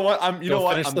 but you know what?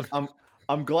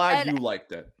 I'm glad And- you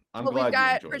liked it. I'm But glad we've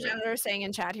got you enjoyed it. Progenitor saying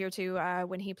in chat here too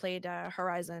when he played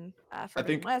Horizon I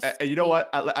Forbidden think West. you know what?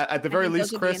 At the very I think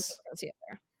least, those would be Chris. interesting to see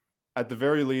there. At the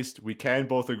very least, we can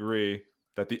both agree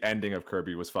that the ending of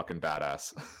Kirby was fucking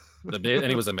badass. And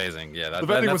it was amazing. Yeah,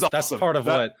 The ending was that's awesome. part of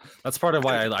That- that's part of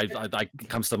why I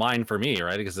comes to mind for me,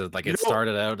 right? Because like You it know-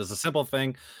 started out as a simple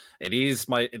thing. It eased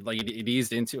it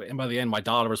eased into it, and by the end, my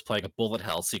daughter was playing a bullet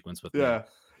hell sequence with me. Yeah,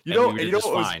 and we were you know just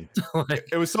what was, fine. Like,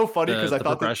 it was so funny because the I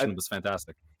thought progression was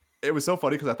fantastic. it was so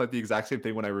funny because I thought the exact same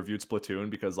thing when I reviewed Splatoon,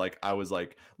 because like I was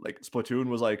like Splatoon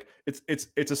was like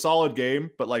it's a solid game,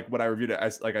 but like when I reviewed it,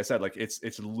 as like I said, like it's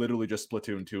literally just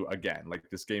Splatoon 2 again. Like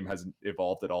this game hasn't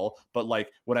evolved at all. But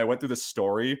like when I went through the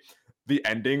story, the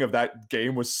ending of that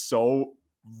game was so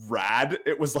rad.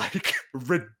 It was like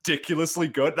ridiculously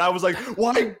good. And I was like,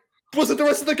 why wasn't the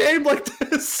rest of the game like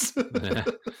this?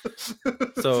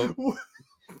 So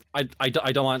I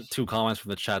don't want two comments from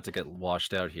the chat to get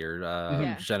washed out here.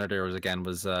 Yeah. Janitor was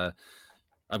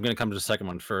I'm going to come to the second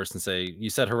one first and say, you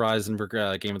said Horizon for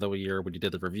Game of the Year when you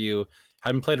did the review.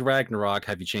 Haven't played Ragnarok.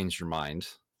 Have you changed your mind?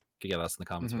 You can get us in the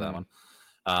comments for that one.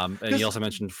 And you also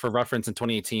mentioned, for reference, in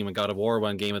 2018 when God of War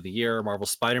won Game of the Year, Marvel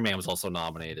Spider-Man was also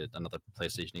nominated, another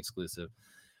PlayStation exclusive.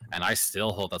 And I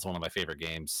still hold that's one of my favorite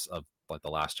games of like the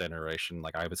last generation.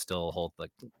 Like I would still hold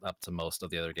like up to most of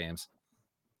the other games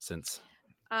since.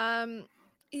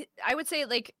 I would say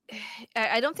like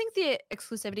I don't think the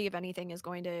exclusivity of anything is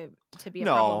going to be a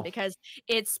No. problem, because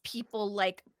it's people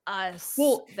like us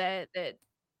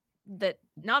that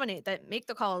nominate, that make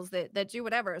the calls, that do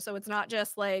whatever. So it's not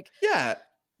just like, Yeah.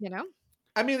 you know.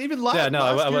 I mean, even last Yeah, no,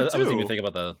 I year wasn't even too. thinking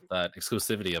about that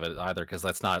exclusivity of it either, because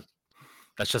that's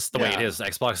just the way it Yeah. is.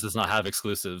 Xbox does not have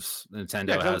exclusives. Nintendo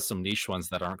Yeah, 'cause- has some niche ones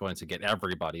that aren't going to get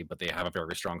everybody, but they have a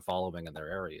very strong following in their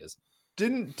areas.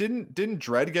 Didn't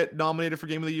Dread get nominated for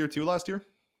Game of the Year too last year?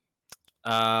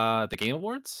 The Game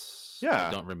Awards? Yeah.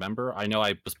 I don't remember. I know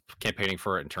I was campaigning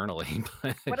for it internally.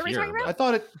 But What are we here, talking about? I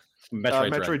thought it Metroid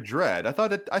Dread. Metroid Dread. I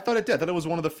thought it did. I thought it was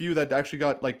one of the few that actually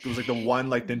got like, it was like the one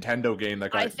like Nintendo game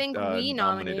that got I think we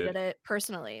nominated it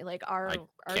personally, like our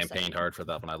Campaigned side. hard for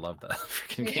that one. I love that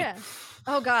freaking game. Yeah.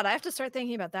 Oh God, I have to start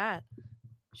thinking about that.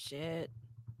 Shit.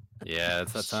 Yeah,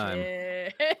 it's that time.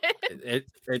 Shit.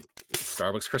 It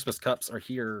Starbucks Christmas cups are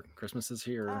here. Christmas is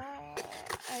here.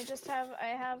 I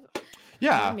have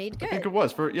Yeah, made I think good. it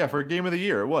was for Game of the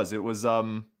Year. It was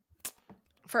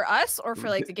For us or for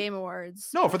like the Game Awards?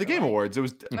 no, for the Game Awards. It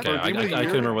was Okay, for I Game of the couldn't Year.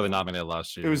 remember what they nominated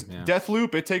last year. It was yeah.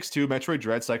 Deathloop, It Takes Two, Metroid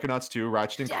Dread, Psychonauts 2,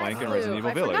 Ratchet and Clank, and Resident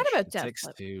Evil I Village. forgot about It Takes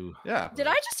Deathloop. Two. Yeah. Did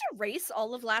I just erase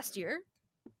all of last year?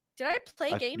 Did I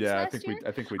play games I last think year?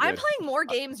 I think we did. I'm playing more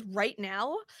games right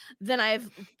now than I've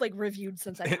like reviewed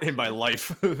since I in my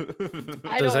life.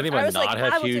 Does anyone was like, not I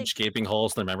have will huge gaping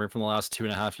holes in their memory from the last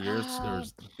 2.5 years?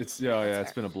 It's That's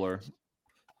it's been a blur.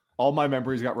 All my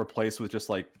memories got replaced with just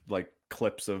like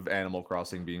clips of Animal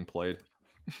Crossing being played.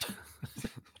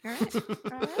 All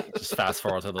right. Just fast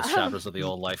forward to those chapters of the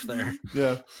old life there.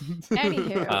 Yeah.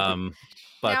 Anywho.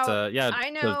 But Now, yeah, I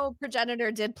know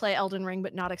Progenitor did play Elden Ring,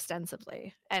 but not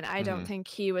extensively, and I don't Mhm. think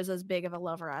he was as big of a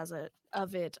lover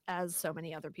of it as so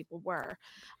many other people were.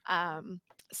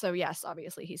 So yes,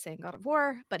 obviously he's saying God of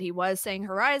War, but he was saying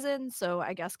Horizon, so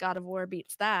I guess God of War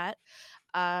beats that.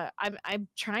 I'm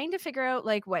trying to figure out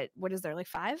like what is there, like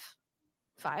five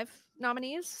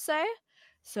nominees, say?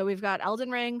 So we've got Elden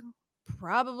Ring,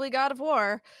 probably God of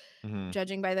War, Mhm.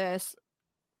 judging by this,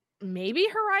 maybe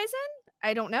Horizon.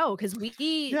 I don't know, because we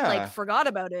Yeah. like forgot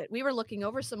about it. We were looking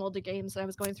over some older games, and I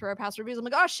was going through our past reviews. I'm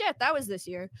like, oh shit, that was this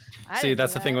year. see,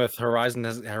 that's the thing with Horizon.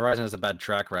 Horizon has a bad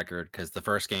track record because the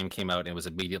first game came out and it was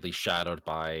immediately shadowed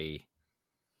by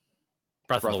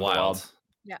Breath of the Wild.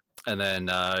 Yeah. And then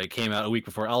it came out a week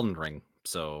before Elden Ring.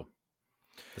 So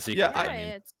the sequel. Yeah,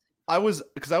 I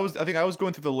think I was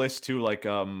going through the list too, like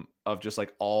of just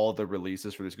like all the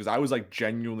releases for this, because I was like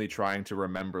genuinely trying to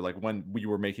remember, like when we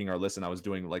were making our list and I was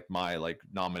doing like my like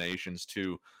nominations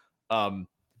too.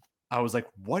 I was like,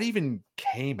 what even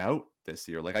came out this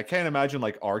year? Like I can't imagine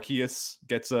like Arceus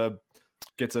gets a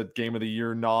Game of the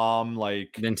Year nom.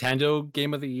 Like Nintendo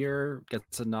Game of the Year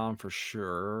gets a nom for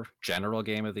sure. General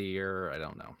Game of the Year, I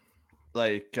don't know.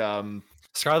 Like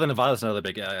Scarlet and Violet's another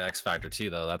big X factor too,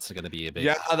 though. That's going to be a big.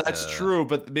 yeah, that's true.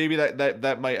 But maybe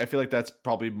that might. I feel like that's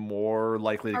probably more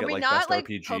likely to Are get we like not best like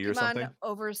RPG Pokemon or something.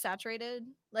 oversaturated?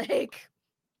 Like,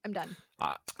 I'm done.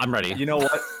 I'm ready. You know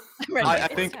what? I'm ready. I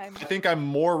It's time. think I'm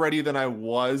more ready than I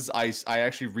was. I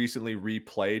actually recently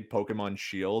replayed Pokemon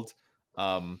Shield.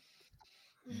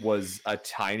 Was a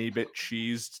tiny bit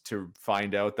cheesed to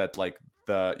find out that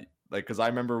because I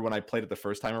remember when I played it the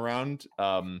first time around,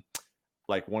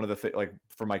 like one of the like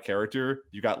for my character,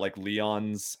 you got like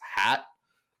Leon's hat,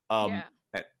 Yeah.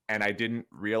 and I didn't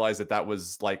realize that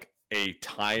was like a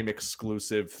time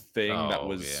exclusive thing that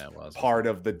was part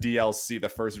of the DLC, the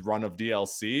first run of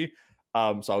DLC.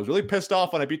 So I was really pissed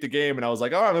off when I beat the game, and I was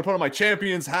like, "All right, I'm gonna put on my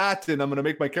champion's hat, and I'm gonna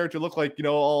make my character look like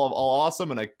all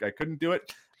awesome," and I couldn't do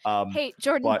it. Hey,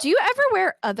 Jordan, but- do you ever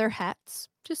wear other hats?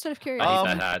 Just out of I curiosity.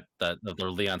 hate that hat, the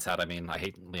Leon's hat. I mean, I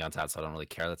hate Leon's hat, so I don't really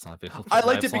care. That's not a big. I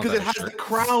liked it because it has the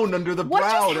crown under the What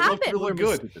just brow. and It looked happened?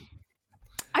 really good.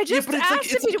 I I just but it's like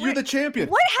asked if he you're the champion.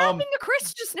 What happened to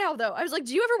Chris just now, though? I was like,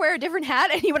 "Do you ever wear a different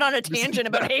hat?" And he went on a tangent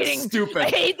about hating. Stupid. I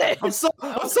hate this. I'm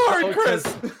sorry, Oh, Chris.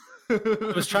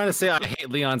 I was trying to say I hate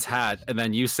Leon's hat, and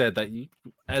then you said that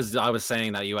as I was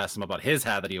saying that you asked him about his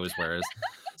hat that he always wears.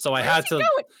 So I had to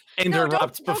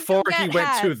interrupt don't before he get went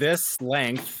to hats. this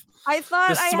length. I thought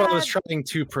This is I what had. I was trying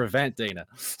to prevent, Dana.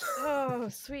 Oh,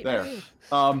 sweet. There. relief.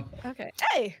 Okay.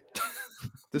 Hey.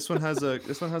 This one has a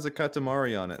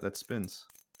Katamari on it that spins.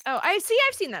 Oh, I've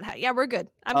seen that hat. Yeah, we're good.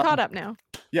 I'm caught up now.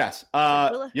 Yes.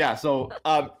 Willa? Yeah. So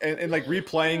and like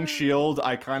replaying Shield,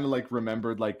 I kind of like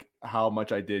remembered like how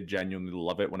much I did genuinely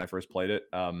love it when I first played it.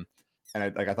 And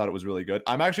I thought it was really good.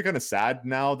 I'm actually kind of sad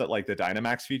now that like the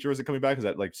Dynamax feature isn't coming back, because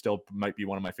that like still might be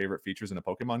one of my favorite features in a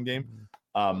Pokemon game.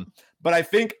 But I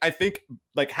think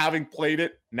like having played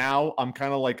it now, I'm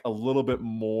kind of like a little bit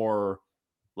more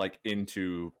like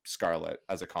into Scarlet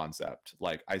as a concept.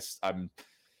 Like I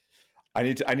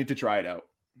need to try it out.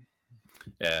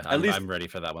 Yeah, least- I'm ready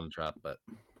for that one to drop, but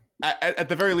At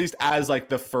the very least, as like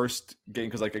the first game,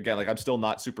 because like again, like I'm still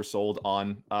not super sold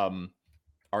on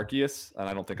Arceus, and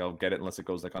I don't think I'll get it unless it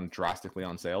goes like on drastically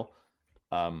on sale.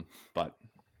 But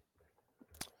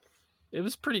it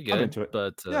was pretty I'm good. into it.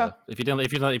 But Yeah. if you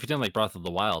didn't like Breath of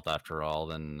the Wild after all,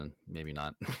 then maybe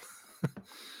not.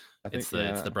 It's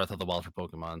the Breath of the Wild for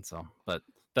Pokemon. So, but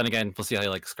then again, we'll see how you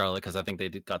like Scarlet, because I think they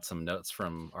got some notes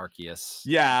from Arceus.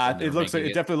 Yeah, and they're it looks like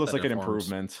making it definitely looks like an better forms,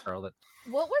 improvement. Scarlet.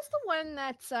 What was the one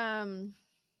that's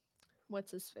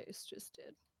what's his face just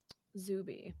did?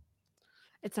 Zuby.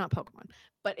 It's not Pokemon,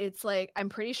 but it's like I'm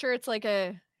pretty sure it's like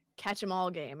a catch 'em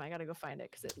all game. I gotta go find it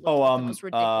because it looks like the most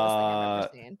ridiculous thing I've ever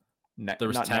seen. There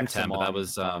was not Temtem, but that Nexamon,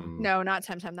 was No, not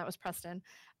Temtem. That was Preston.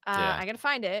 Yeah. I gotta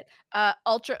find it.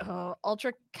 Ultra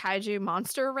Kaiju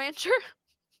Monster Rancher.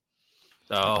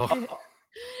 Oh,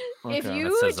 If Okay. you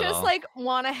That says it just all. like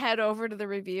want to head over to the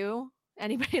review,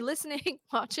 anybody listening,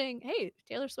 watching, hey,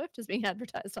 Taylor Swift is being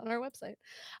advertised on our website.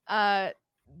 I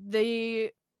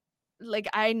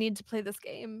need to play this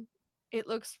game. It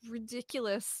looks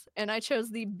ridiculous, and I chose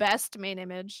the best main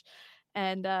image,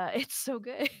 and it's so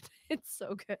good. It's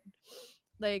so good.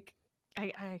 Like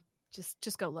I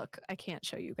just go look. I can't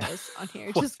show you guys on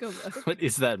here. What- Just go look. what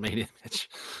is that main image?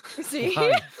 See?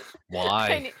 Why? I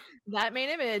Why? mean, that main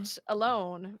image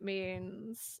alone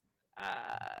means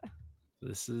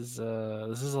This is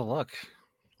a look.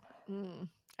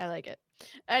 I like it.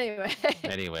 Anyway.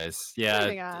 Anyways,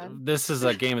 Moving yeah, on. this is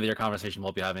a game of the year conversation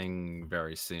we'll be having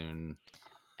very soon.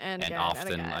 and and again,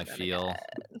 often, again, I and feel.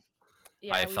 again.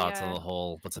 Yeah, I have we, thoughts on the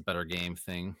whole "what's a better game"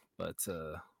 thing, but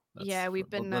Yeah, we've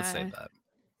been, let's save that.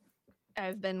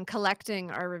 I've been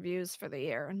collecting our reviews for the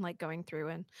year and like going through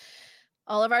and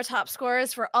all of our top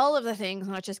scores for all of the things,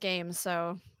 not just games.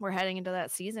 So we're heading into that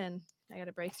season. I got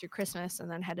to break through Christmas and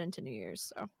then head into New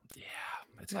Year's. So Yeah,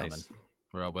 it's Nice. coming.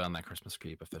 We're all on that Christmas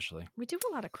creep officially. we do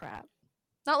a lot of crap.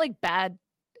 Not like bad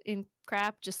in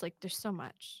crap, just like there's so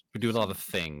much. We do a lot of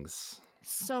things.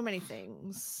 So many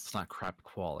things. It's not crap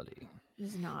quality.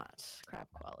 It's not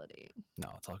crap quality. No,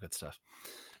 it's all good stuff.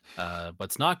 But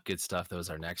it's not good stuff. That was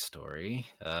our next story.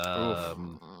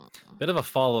 Bit of a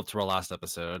follow-up to our last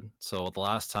episode. So the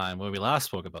last time when we last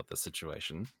spoke about this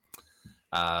situation,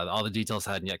 all the details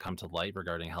hadn't yet come to light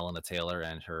regarding Helena Taylor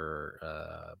and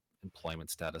her employment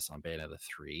status on Bayonetta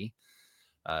 3.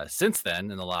 Since then,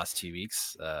 in the last 2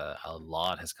 weeks, a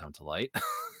lot has come to light.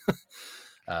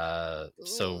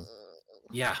 So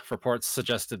yeah, reports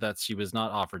suggested that she was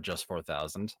not offered just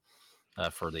 4,000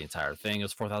 for the entire thing. It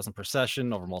was 4,000 per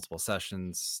session over multiple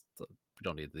sessions. We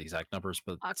don't need the exact numbers,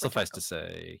 but Awkward suffice tackle. to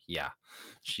say, yeah,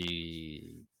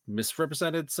 she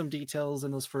misrepresented some details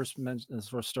in those first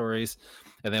stories,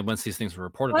 and then once these things were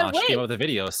reported But on, she came wait. out with a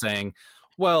video saying,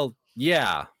 "Well,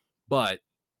 yeah, but,"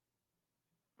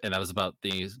 and that was about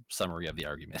the summary of the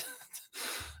argument.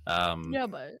 Yeah,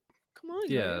 but come on.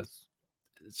 yeah,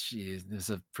 guys.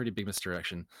 there's a pretty big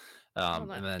misdirection.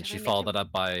 Hold on, And then can she I make followed it- that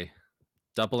up by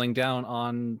doubling down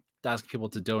on asking people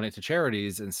to donate to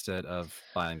charities instead of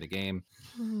buying the game,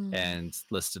 and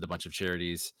listed a bunch of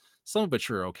charities, some of which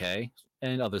are okay,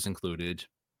 and others included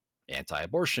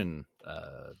anti-abortion.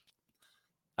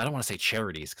 I don't want to say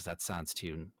charities because that sounds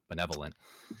too benevolent.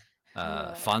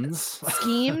 Funds,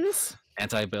 schemes.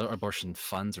 anti-abortion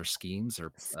funds or schemes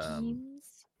or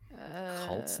Schemes.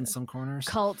 cults in some corners.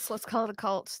 Cults. Let's call it a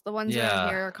cult. The ones Yeah. around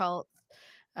here are cults.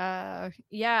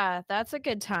 Yeah, that's a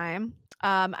good time.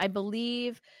 I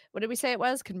believe. What did we say it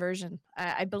was? Conversion.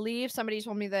 I believe somebody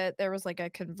told me that there was like a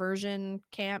conversion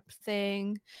camp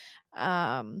thing.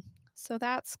 So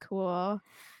that's cool.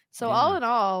 So Yeah. all in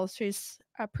all, she's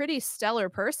a pretty stellar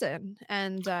person,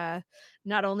 and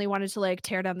not only wanted to like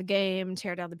tear down the game,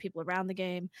 tear down the people around the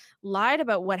game, lied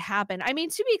about what happened. I mean,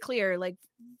 to be clear, like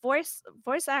voice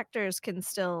actors could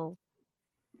still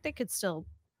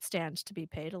stand to be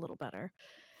paid a little better.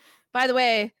 By the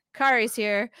way, Kari's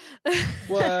here.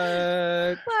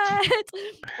 What? What?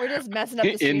 We're just messing up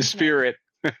the stream In tonight. spirit.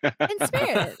 In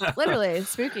spirit, literally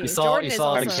spooky. You saw Jordan you is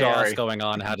saw the also chaos sorry. going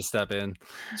on. Had to step in.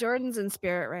 Jordan's in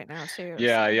spirit right now too.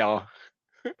 Yeah, so- yeah.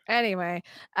 Anyway,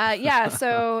 yeah.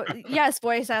 So yes,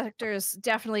 voice actors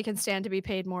definitely can stand to be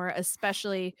paid more,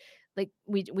 especially like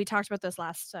we talked about this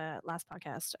last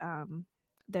podcast.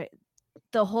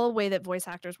 The whole way that voice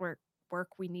actors work,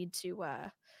 we need to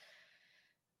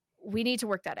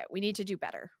work that out. We need to do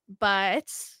better, but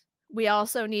we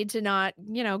also need to not,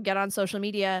 get on social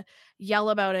media, yell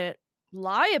about it,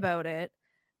 lie about it,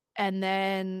 and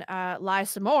then lie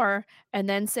some more, and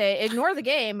then say ignore the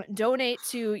game, donate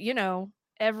to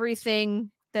everything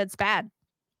that's bad,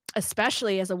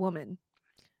 especially as a woman.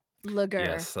 Lager.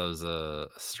 Yes, that was a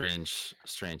strange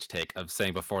take. I'm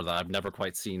saying before that I've never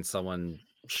quite seen someone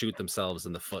shoot themselves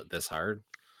in the foot this hard.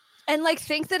 And like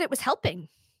think that it was helping.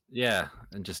 Yeah,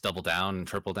 and just double down and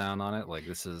triple down on it. Like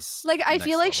this is Like I next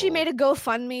feel like she level. made a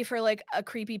GoFundMe for like a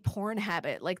creepy porn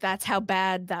habit. Like that's how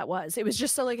bad that was. It was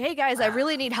just so like, hey guys, I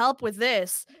really need help with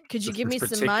this. Could you give me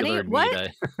This some money? particular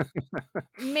What?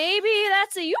 need, Maybe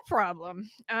that's a you problem.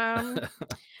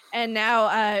 And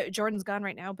now Jordan's gone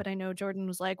right now, but I know Jordan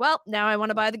was like, well, now I want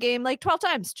to buy the game like 12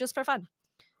 times just for fun.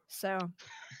 So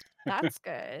that's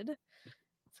good.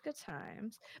 It's good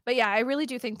times. But yeah, I really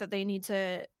do think that they need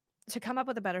to come up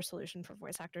with a better solution for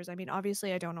voice actors. I mean,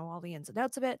 obviously I don't know all the ins and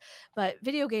outs of it, but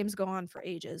video games go on for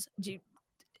ages. Do you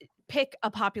pick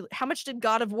a popular, how much did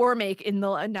God of War make in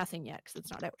the nothing yet because it's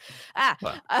not out.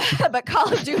 Wow. But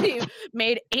Call of Duty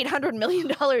made $800 million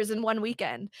in one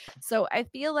weekend. So I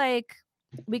feel like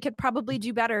we could probably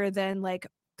do better than like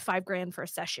 $5,000 for a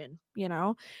session,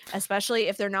 especially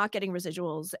if they're not getting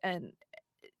residuals, and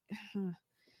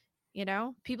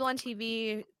people on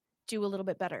TV do a little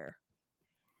bit better.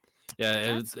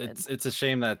 Yeah, That's good. it's a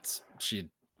shame that she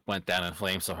went down in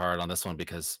flames so hard on this one,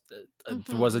 because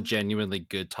there was a Mhm. genuinely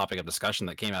good topic of discussion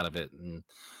that came out of it, and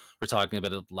we're talking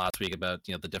about it last week about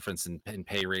the difference in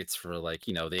pay rates for like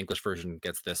the English version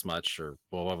gets this much, or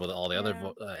whatever all the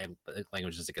other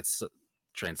languages it gets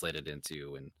translated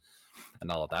into,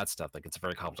 and all of that stuff. Like it's a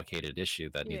very complicated issue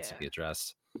that needs to Yeah. be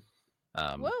addressed.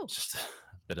 Whoa. Just a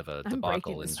bit of a I'm breaking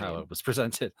debacle the in how stream. it was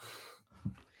presented.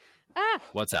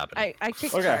 What's happening? I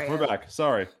kicked Okay, Kari we're out. back.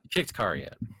 Sorry. You kicked Kari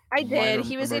out. I did. Minor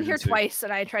He was in here emergency. twice,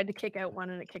 and I tried to kick out one,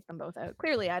 and it kicked them both out.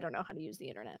 Clearly, I don't know how to use the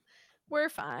internet. We're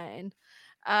fine.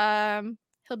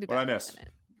 He'll be back. What'd I in a miss?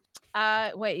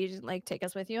 minute. Wait, you didn't like take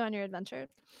us with you on your adventure?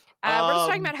 We're just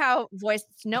talking about how voice.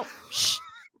 No, shh.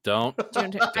 Don't.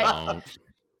 Don't. Don't.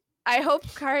 I hope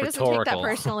Kari doesn't take that Rhetorical.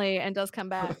 personally and does come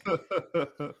back.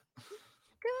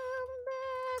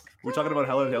 We're talking about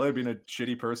Helen Taylor being a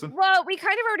shitty person. Well, we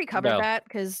kind of already covered No. that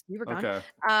because you were gone. Okay.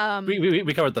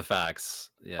 We covered the facts.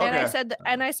 Yeah. And I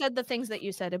Okay. said the things that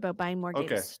you said about buying more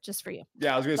games Okay. just for you.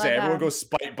 Yeah, I was gonna But, say everyone goes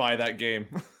spite buy that game.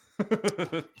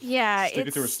 Yeah, Stick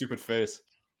it to her it's stupid face.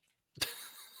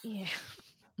 yeah.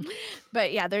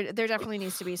 But yeah, there definitely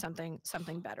needs to be something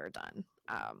better done.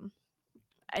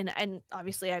 And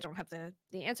obviously I don't have the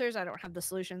answers. I don't have the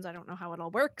solutions. I don't know how it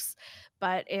all works.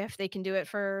 But if they can do it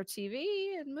for TV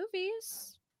and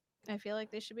movies, I feel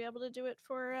like they should be able to do it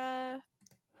for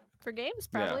games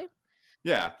probably.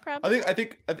 Yeah. Probably. I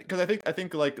think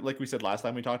like we said last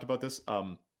time we talked about this,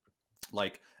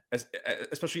 like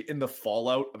especially in the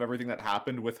fallout of everything that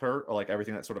happened with her, or like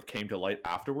everything that sort of came to light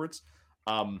afterwards,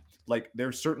 like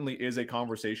there certainly is a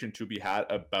conversation to be had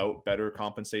about better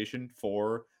compensation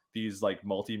for these like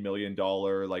multi-million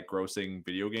dollar like grossing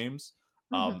video games,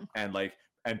 Mhm.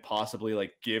 and possibly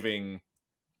like giving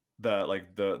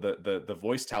the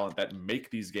voice talent that make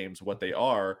these games what they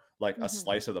are, like a Mhm.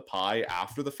 slice of the pie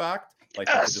after the fact, like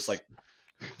you could Yes. just like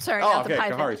Sorry, oh not the okay, pie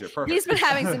thing. Kahari's here, perfect. He's been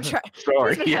having some Sorry.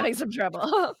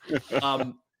 trouble.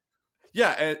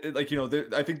 Yeah, and, like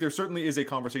I think there certainly is a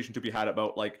conversation to be had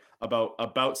about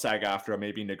SAG-AFTRA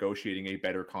maybe negotiating a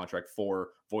better contract for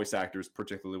voice actors,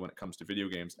 particularly when it comes to video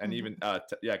games, and Mhm. even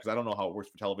because I don't know how it works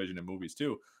for television and movies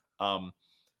too,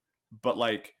 but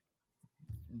like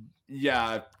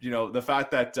yeah, the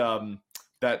fact that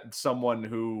that someone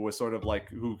who was sort of like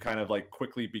who kind of like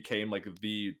quickly became like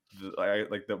the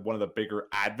one of the bigger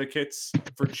advocates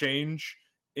for change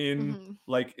in Mhm.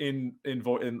 like in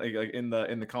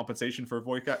the compensation for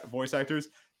voice actors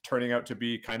turning out to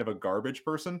be kind of a garbage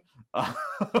person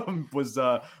was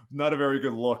not a very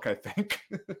good look, I think.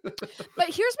 But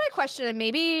here's my question, and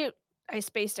maybe I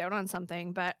spaced out on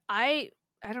something, but I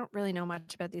don't really know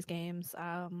much about these games.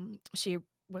 She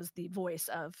was the voice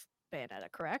of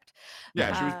Bayonetta, correct?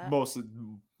 Yeah, she was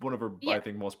one of her, yeah. I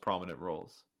think, most prominent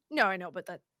roles. No, I know, but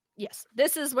yes,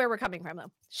 this is where we're coming from,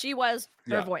 though. She was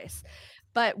her Yeah. voice.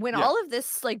 But when Yeah. all of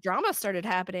this like drama started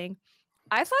happening,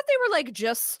 I thought they were like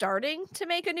just starting to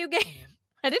make a new game.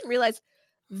 I didn't realize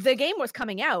the game was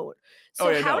coming out.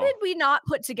 So how did we not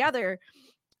put together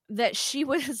that she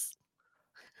was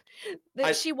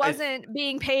she wasn't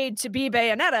being paid to be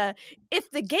Bayonetta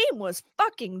if the game was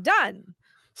fucking done?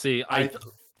 See,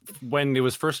 when it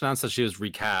was first announced that she was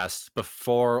recast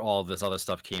before all this other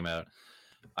stuff came out,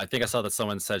 I think I saw that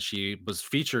someone said she was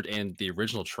featured in the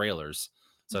original trailers.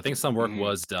 So I think some work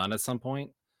was done at some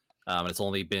point. It's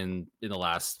only been in the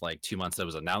last like 2 months that it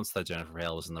was announced that Jennifer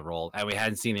Hale was in the role, and we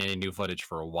hadn't seen any new footage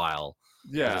for a while.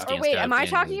 Yeah. Oh wait, am I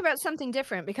talking about something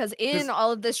different? Because in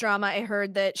all of this drama, I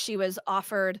heard that she was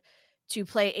offered to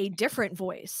play a different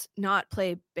voice, not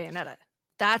play Bayonetta.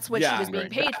 That's what she was being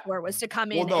paid for, was to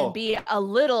come in and be a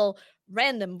little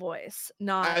random voice,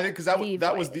 not. I think because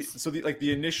that was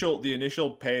the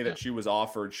initial pay that she was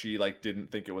offered. She like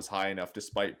didn't think it was high enough,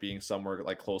 despite being somewhere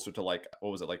like closer to like,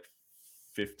 what was it, like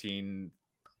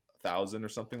 15,000 or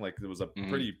something. Like it was a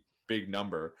pretty big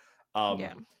number.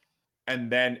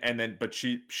 And then but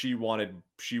she wanted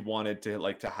to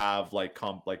like to have like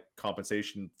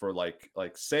compensation for like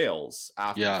sales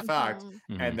after the fact,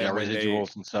 and then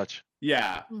residuals and such.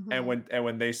 And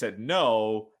when they said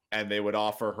no, and they would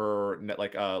offer her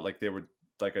like they would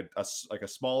like a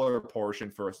smaller portion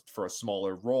for a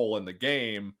smaller role in the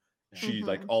game, she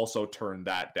like also turned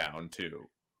that down too.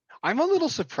 I'm a little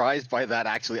surprised by that,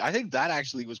 actually. I think that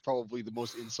actually was probably the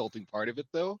most insulting part of it,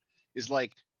 though, is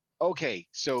like, okay,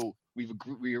 so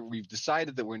we've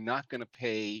decided that we're not going to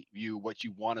pay you what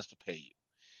you want us to pay you,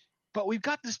 but we've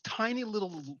got this tiny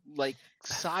little like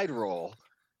side role,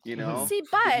 you know. See,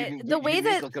 but the way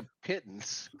that like a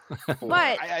pittance,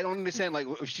 but I don't understand. Like,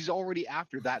 if she's already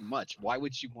after that much, why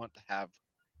would she want to have?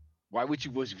 Why would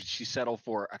she settle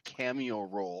for a cameo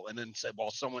role and then say, well,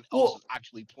 someone else is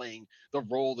actually playing the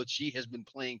role that she has been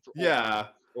playing for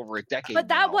over a decade? But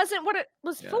that wasn't what it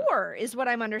was for, is what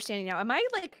I'm understanding now. Am I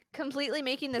like completely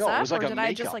making this up? It was like or did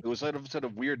I just like it was sort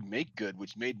of weird make good,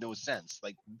 which made no sense.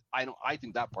 Like I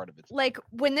think that part of it. Like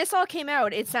when this all came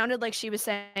out, it sounded like she was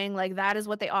saying like that is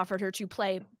what they offered her to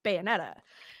play Bayonetta.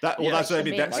 That's what I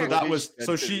mean.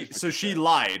 So she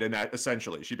lied, and that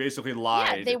essentially she basically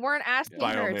lied. Yeah, they weren't asking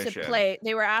her to play.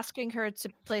 They were asking her to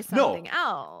play something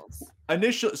else.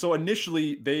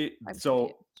 Initially,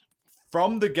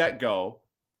 from the get-go,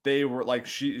 they were like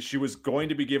she was going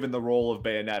to be given the role of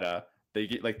Bayonetta.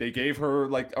 They gave her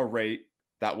like a rate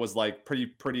that was like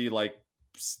pretty like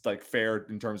fair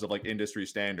in terms of like industry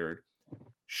standard.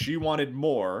 She wanted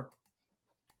more.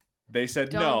 They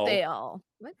said no. They all?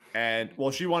 What? And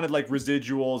she wanted like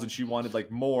residuals, and she wanted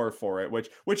like more for it,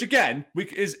 which again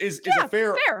is a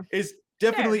fair is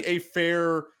definitely a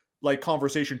fair like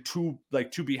conversation to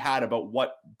be had about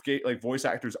what voice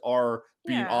actors are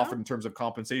being offered in terms of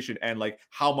compensation, and like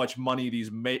how much money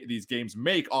these games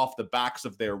make off the backs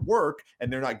of their work,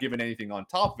 and they're not given anything on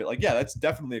top of it. Like, that's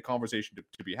definitely a conversation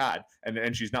to be had,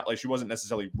 and she's not like, she wasn't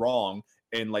necessarily wrong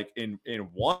in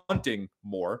wanting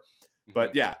more,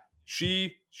 but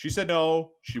she said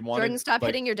no. She wanted. Jordan, stop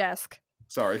hitting your desk.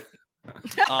 Sorry.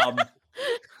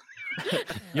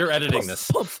 You're editing this.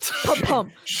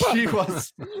 She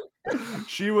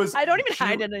was. I don't even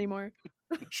hide it anymore.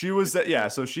 She was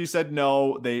so she said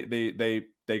no. They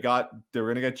were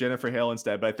gonna get Jennifer Hale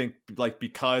instead, but I think like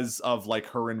because of like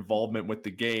her involvement with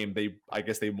the game, I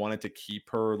guess they wanted to keep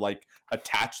her like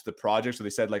attached to the project, so they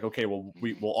said like, okay, well,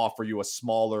 we'll offer you a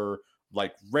smaller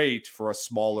like rate for a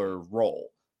smaller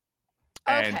role.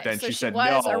 And then so she said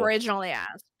was no. originally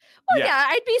asked. Well,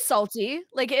 I'd be salty.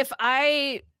 Like if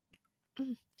I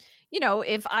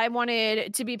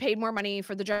wanted to be paid more money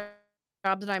for the job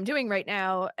that I'm doing right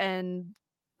now, and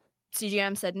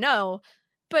CGM said no,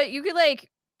 but you could like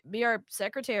be our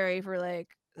secretary for like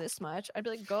this much, I'd be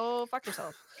like, go fuck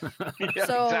yourself.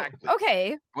 So exactly.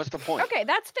 Okay, what's the point? Okay,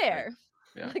 that's fair.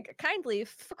 Like kindly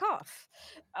fuck off.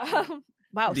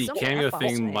 Wow, the cameo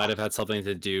thing might have had something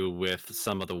to do with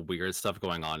some of the weird stuff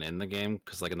going on in the game,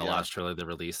 because like in the last trailer they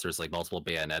released, there's like multiple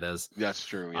Bayonettas. That's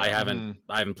true. I haven't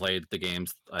played the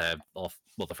games. I have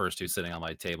the first two sitting on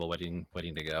my table waiting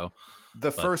to go.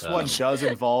 The first one does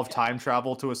involve time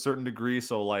travel to a certain degree,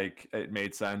 so like it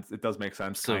made sense. It does make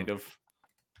sense, kind of.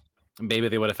 Maybe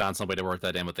they would have found some way to work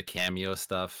that in with the cameo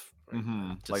stuff.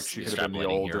 Like she Just could have been the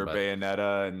extrapolating here, older but-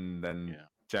 Bayonetta, and then Yeah.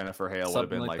 Jennifer Hale would have Something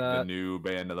been like like the that. new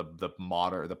Bayonetta, the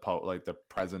modern, like the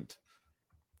present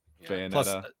Yeah. Bayonetta.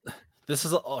 Plus, this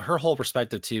is her whole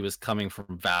perspective too is coming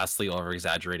from vastly over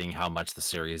exaggerating how much the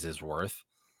series is worth.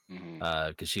 Mhm.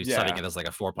 Because she's setting Yeah. it as like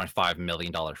a $4.5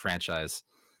 million franchise,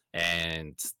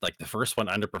 and like the first one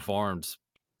underperformed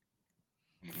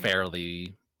Mhm.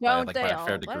 fairly Don't like they by a all?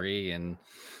 fair What? degree, and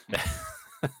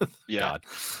Yeah.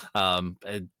 God,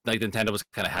 and like Nintendo was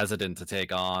kind of hesitant to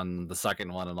take on the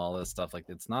second one and all this stuff. Like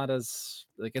it's not as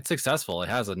like it's successful. It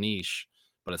has a niche,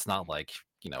 but it's not like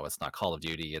it's not Call of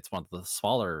Duty. It's one of the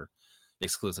smaller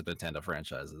exclusive Nintendo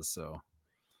franchises. So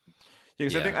Yeah,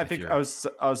 because Yeah, I if think you're- I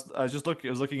was just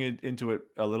looking into it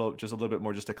a little bit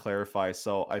more just to clarify.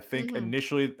 So I think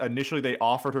Mhm. initially they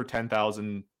offered her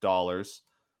 $10,000.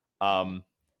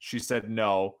 She said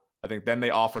no. I think then they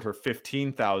offered her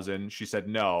 15,000. She said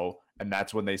no, and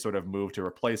that's when they sort of moved to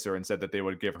replace her and said that they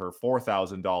would give her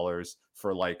 $4,000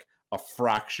 for like a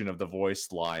fraction of the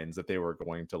voice lines that they were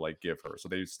going to like give her. So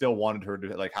they still wanted her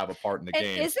to like have a part in the And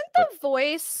game. isn't but the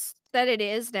voice that it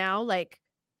is now like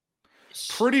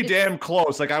pretty it's- damn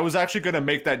close? Like I was actually gonna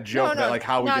make that joke no, that like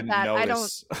how we not didn't that. I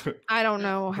notice. I don't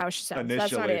know how she sounds.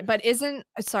 That's not Initially. it. But isn't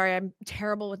sorry, I'm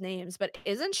terrible with names. But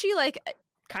isn't she like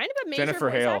kind of a major Jennifer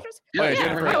voice Hale. actress? Oh, yeah, yeah.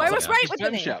 Jennifer Oh, Hale. I was Yeah. right She's with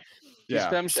the name. FemShep. She's Yeah.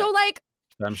 FemShep. So like,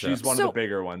 She's one of So- the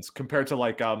bigger ones compared to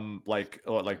like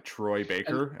Troy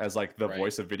Baker as like the Right.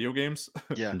 voice of video games.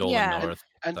 yeah. Nolan Yeah. North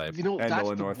And type. you know, And that's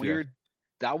Nolan the North, yeah. weird.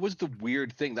 That was the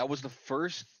weird thing. That was the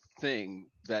first thing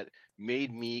that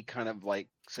made me kind of like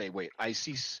say, "Wait,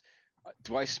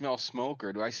 do I smell smoke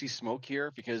or do I see smoke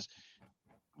here?" Because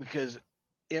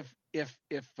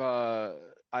if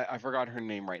I forgot her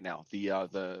name right now, the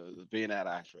Bayonetta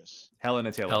actress.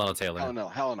 Helena Taylor. Helena Taylor.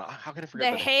 Helena. How can I the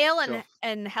forget that? name? Hale So-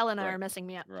 and Helena right. are messing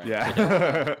me up. Right.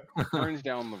 Yeah. Turns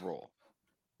down the role.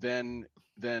 Then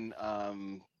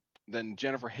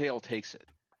Jennifer Hale takes it.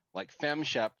 Like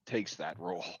FemShep takes that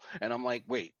role, and I'm like,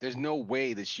 wait, there's no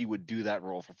way that she would do that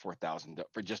role for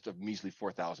for just a measly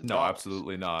 $4,000. No,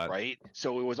 absolutely not. Right.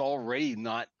 So it was already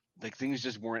not like things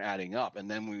just weren't adding up,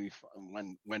 and then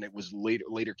when it was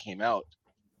later came out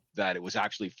that it was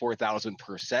actually 4,000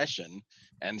 per session,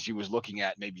 and she was looking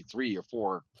at maybe 3 or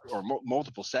 4 or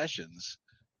multiple sessions,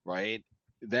 right?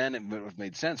 Then it would have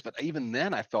made sense. But even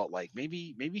then, I felt like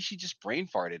maybe she just brain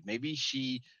farted. Maybe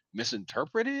she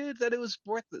misinterpreted that it was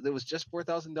just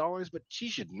 $4,000. But she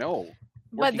should know.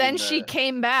 But working then in she the-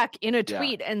 came back in a Yeah.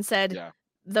 tweet and said Yeah.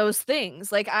 those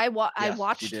things. Like I Yes, she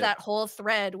watched did. that whole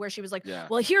thread where she was like, Yeah.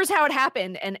 "Well, here's how it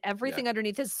happened," and everything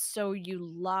underneath is so you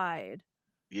lied.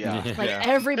 Yeah. Like Yeah.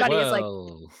 everybody is like,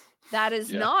 Well, that is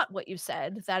Yeah. not what you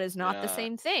said. That is not the Yeah.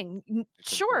 same thing.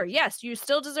 It's Sure, unfortunate. yes, you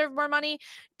still deserve more money.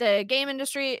 The game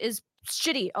industry is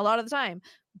shitty a lot of the time.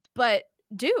 But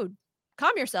dude,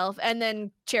 calm yourself. And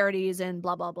then charities and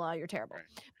blah blah blah, you're terrible. Right.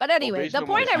 But anyway, based the on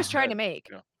what point I she was trying to said, make,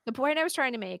 yeah. the point I was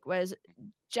trying to make was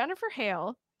Jennifer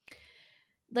Hale,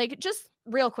 like just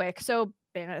real quick. So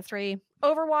Bayonetta 3,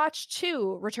 Overwatch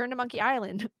 2, Return to Monkey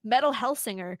Island, Metal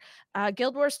Hellsinger,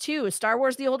 Guild Wars 2, Star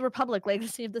Wars The Old Republic,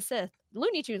 Legacy of the Sith,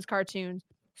 Looney Tunes cartoons,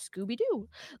 Scooby-Doo,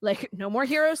 like No More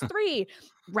Heroes 3,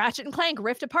 Ratchet and Clank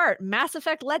Rift Apart, Mass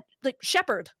Effect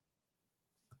Shepard.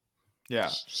 Yeah.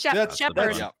 Shepard. That's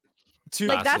Yeah. To-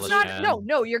 Like that's Absolutely, not man.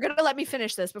 no, you're gonna let me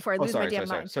finish this before I Oh, lose sorry, my damn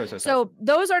sorry, mind. sorry. So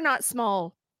those are not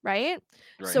small, right?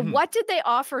 Right. So Mhm. what did they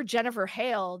offer Jennifer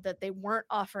Hale that they weren't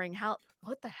offering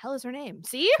what the hell is her name?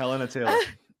 See? Helena Taylor.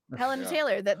 Helen Yeah.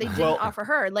 Taylor that they didn't Well- offer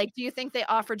her. Like, do you think they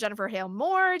offered Jennifer Hale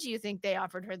more? Do you think they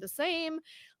offered her the same?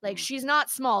 Like, Mm. she's not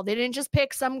small. They didn't just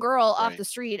pick some girl off Right. the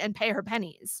street and pay her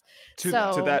pennies. to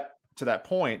So- that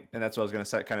point, and that's what I was going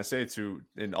to say to,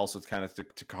 and also kind of to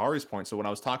Kahari's point. So when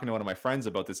I was talking to one of my friends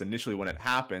about this initially when it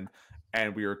happened,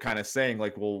 and we were kind of saying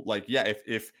like, well, like, yeah,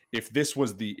 if this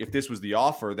was the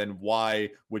offer, then why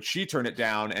would she turn it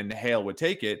down and Hale would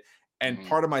take it? And Mhm.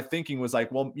 part of my thinking was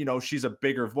like, well, she's a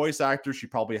bigger voice actor. She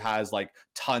probably has like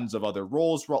tons of other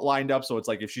roles lined up. So it's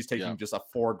like if she's taking Yeah. just a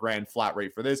 $4,000 flat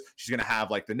rate for this, she's gonna have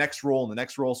like the next role and the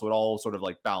next role. So it all sort of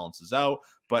like balances out.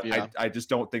 But Yeah. I just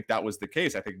don't think that was the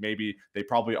case. I think maybe they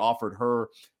probably offered her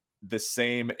the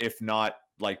same, if not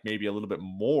like maybe a little bit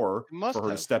more Must for her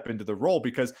to have. step into the role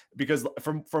because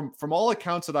from all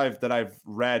accounts that I've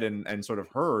read and sort of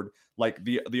heard, like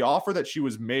the offer that she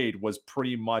was made was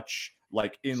pretty much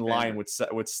like in line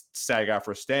Standard. with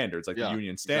SAG-AFTRA standards, like Yeah, the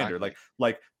union standard. exactly.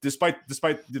 Like despite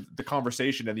the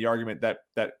conversation and the argument that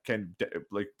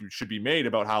like should be made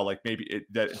about how like maybe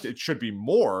it should be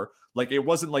more, like it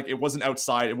wasn't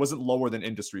outside, it wasn't lower than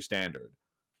industry standard.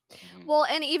 Mhm. Well,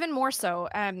 and even more so,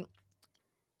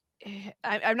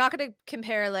 I'm not going to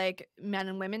compare like men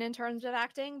and women in terms of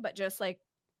acting, but just like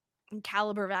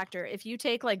caliber of actor. If you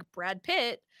take like Brad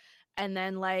Pitt and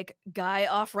then like guy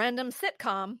off random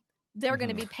sitcom, they're going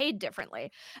to be paid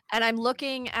differently. And I'm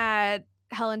looking at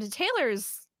Helen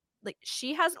Taylor's, like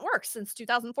she hasn't worked since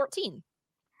 2014.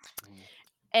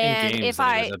 And games, if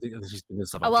I think she's been doing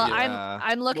stuff well, on TV. Yeah.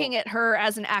 I'm looking Well- at her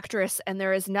as an actress, and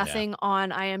there is nothing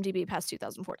on IMDb past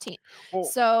 2014. Well,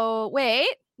 So wait,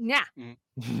 yeah,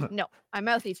 Mhm. no, I'm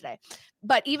mouthy today.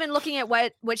 But even looking at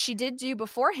what she did do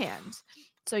beforehand,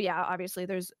 so yeah, obviously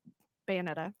there's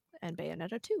Bayonetta and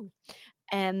Bayonetta 2,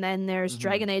 and then there's Mhm.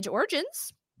 Dragon Age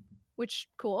Origins, which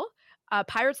cool.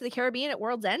 Pirates of the Caribbean at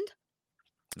World's End.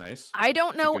 Nice. I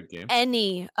don't It's a know good game.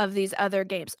 any of these other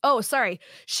games. Oh, sorry.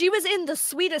 She was in The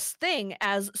Sweetest Thing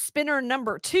as Spinner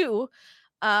number 2.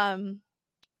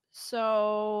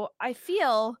 So I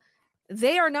feel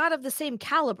they are not of the same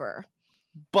caliber.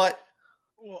 But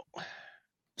well,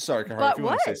 sorry, Kahar, But if you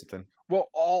want to say what? something. well,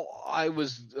 all I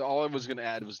was going to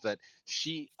add was that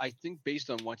I think based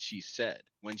on what she said,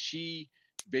 when she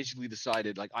basically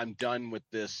decided like I'm done with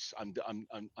this, I'm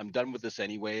done with this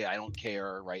anyway. I don't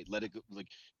care, right? Let it go, like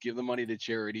give the money to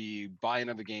charity, buy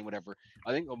another game, whatever.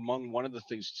 I think among one of the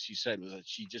things she said was that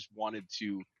she just wanted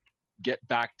to get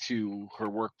back to her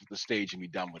work with the stage and be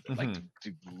done with it, like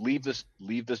to leave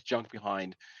this junk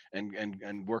behind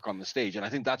and work on the stage. And I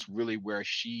think that's really where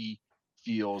she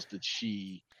feels that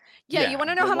she Yeah, you want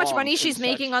to know how much belongs money and she's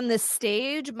making such. on this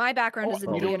stage? My background Oh, is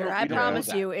in we don't theater. know- I we don't know promise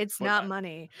that, you, it's but not I-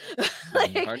 money.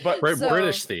 Pardon? But So-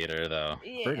 British theater, though.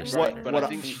 Yeah, British what- theater. But what I I-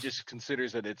 think she just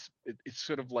considers that it's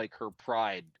sort of like her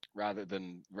pride rather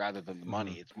than the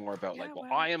money. It's more about Yeah, like, well,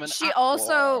 well, I am an she actor.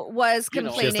 also was you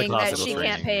know. She has the complaining that classical she can't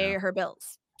training, pay yeah. her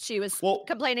bills. She was Well-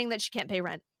 complaining that she can't pay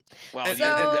rent. Well, And-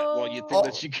 you think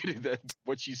that so- she could that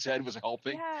what she said was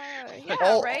helping? Yeah,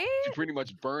 Oh, right? She pretty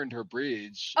much burned her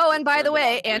bridge. Oh, and by the burned a lot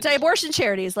way, of bridges. anti-abortion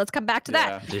charities. Let's come back to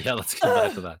that. Yeah. Yeah, let's get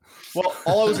back to that. Well,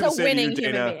 all I was She's going a to say to you, winning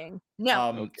human Dana, being. No,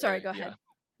 um, sorry, Okay, go yeah. ahead.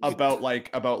 about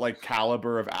like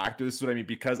caliber of actors. Is what I mean,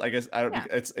 because I guess I don't. Yeah.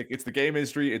 It's the game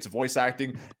industry. It's voice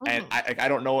acting, and Mhm. I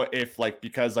don't know if like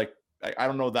because like I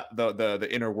don't know that the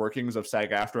inner workings of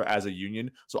SAG-AFTRA as a union.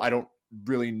 So I don't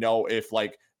really know if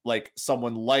like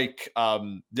someone like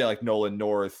like Nolan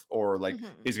North or like Mhm.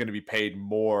 is going to be paid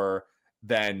more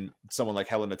than someone like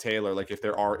Helena Taylor. Like if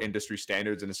there are industry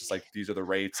standards and it's just like these are the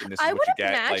rates and this is I what would you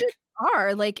get. imagine Like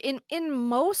are like in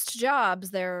most jobs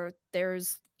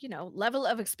there's level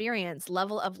of experience,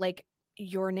 level of like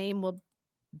your name will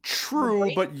true,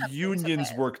 bring but something to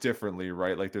unions it. work differently,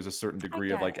 right? Like there's a certain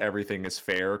degree of like get it. everything is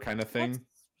fair kind of thing.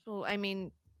 well, I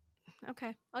mean,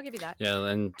 okay, I'll give you that. Yeah,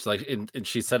 and it's like and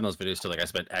she said in those videos too, like I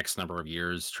spent X number of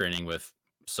years training with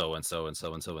so and so and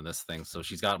so and so in this thing. So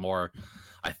she's got more,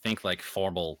 I think, like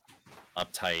formal,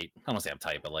 uptight. I don't want to say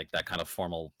uptight, but like that kind of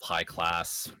formal, high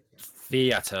class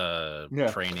theater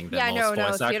Yeah. training than Yeah, most no,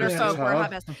 voice theater actors. folk do. are a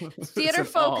hot mess. Theater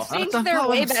It's folk all- think That's they're not what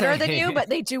way I'm better than you, saying. but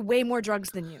they do way more drugs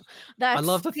than you. That's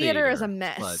love the theater is a theater,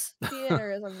 mess.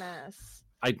 Theater is a mess.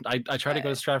 I try to go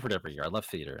to Stratford every year. I love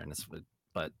theater, and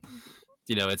but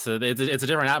it's a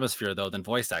different atmosphere though than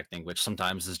voice acting, which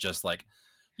sometimes is just like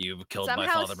you've killed my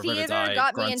Somehow father, prepare to theater die,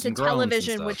 got me grunts into and groans and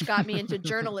television, stuff, which got me into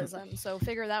journalism. So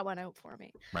figure that one out for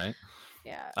me. right?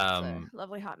 Yeah, it's a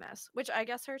lovely hot mess. Which I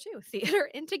guess her too. Theater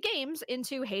into games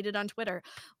into hated on Twitter.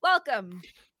 Welcome.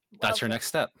 That's your Welcome. next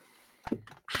step.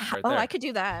 right Oh, I there. could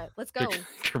do that. Let's go.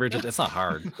 It's not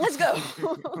hard. Let's go.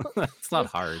 It's not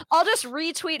hard. I'll just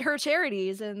retweet her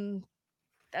charities and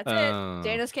that's it.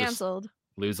 Dana's Just canceled.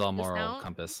 Lose all Just moral don't-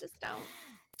 compass. Just don't.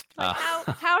 Like,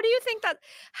 Uh, how do you think that?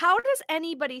 How does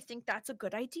anybody think that's a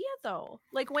good idea though?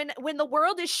 Like when the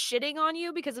world is shitting on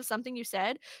you because of something you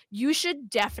said, you should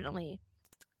definitely,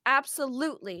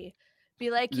 absolutely,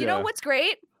 be like, you know Yeah. what's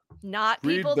great? Not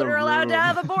Read people that the are allowed to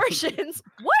have room. abortions.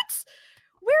 What?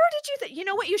 Where did you think? You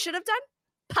know what you should have done?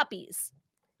 Puppies.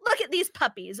 Look at these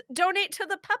puppies. Donate to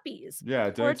the puppies. Yeah,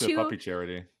 donate to a to- puppy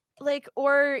charity. Like,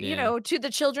 or you Yeah. know, to the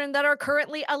children that are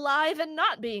currently alive and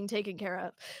not being taken care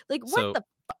of. Like, what So- the?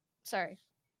 Sorry.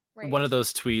 One of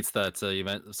those tweets that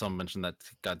someone mentioned that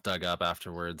got dug up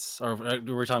afterwards, or we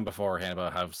were talking beforehand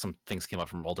about how some things came up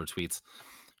from older tweets.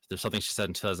 There's something she said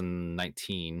in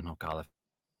 2019. Oh god,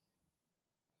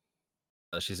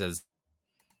 she says,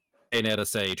 "Bayonetta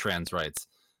say trans rights,"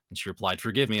 and she replied,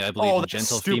 "Forgive me, I believe Oh, in that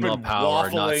gentle female stupid power,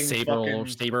 not waffling fucking-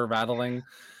 saber rattling.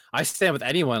 I stand with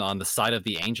anyone on the side of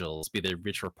the angels, be they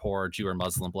rich or poor, Jew or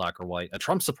Muslim, black or white, a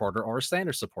Trump supporter or a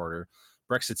Sanders supporter,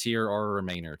 Brexiteer or a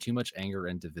Remainer. Too much anger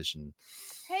and division."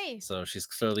 Hey, So she's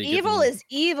clearly evil given is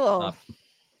evil. up.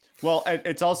 Well, and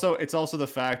it's also the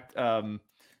fact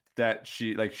that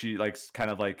she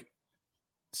kind of like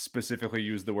specifically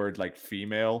used the word like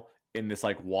female in this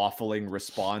like waffling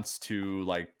response to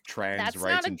like trans That's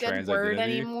rights not a and good trans word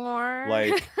identity. anymore.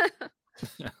 Like,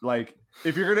 like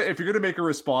if you're gonna make a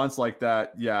response like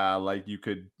that, yeah, like you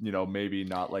could, maybe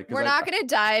not like. 'Cause we're not gonna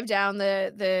dive down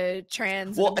the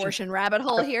trans and Well, abortion rabbit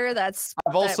hole here. That's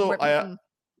I've also I've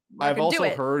I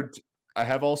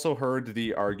have also heard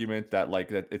the argument that like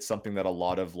that it's something that a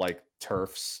lot of like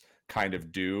TERFs kind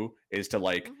of do, is to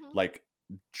like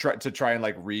try and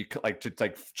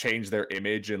like change their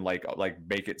image and like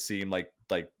make it seem like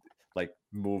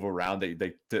move around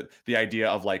the idea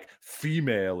of like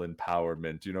female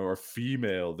empowerment, or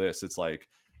female this. It's like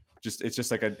it's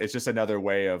just another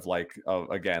way of like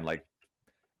again like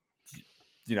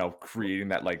creating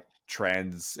that like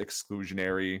trans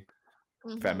exclusionary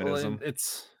feminism. Well,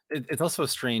 it's also a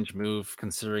strange move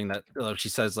considering that she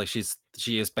says like she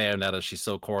is Bayonetta, she's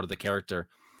so core to the character,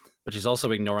 but she's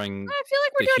also ignoring. I feel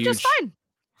like we're doing just fine.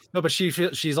 No, but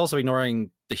she's also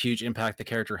ignoring the huge impact the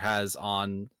character has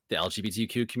on the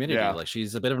LGBTQ community. Yeah. Like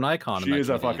she's a bit of an icon. She is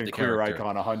a community, fucking queer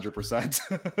icon,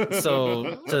 100%.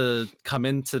 So to come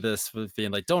into this with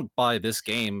being like, don't buy this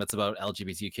game that's about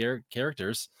LGBT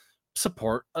characters,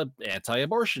 support an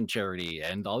anti-abortion charity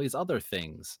and all these other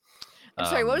things. I'm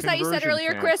sorry, what was that you said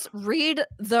earlier, Chris? Read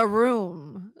the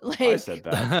room. Like, I said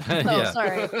that. Oh,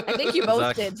 sorry. I think you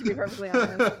both did, to be perfectly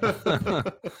honest.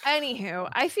 Anywho,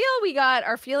 I feel we got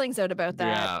our feelings out about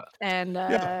that. Yeah. And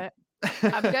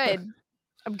I'm good.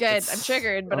 I'm good. I'm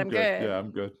triggered, but I'm good. Yeah,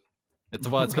 I'm good. It's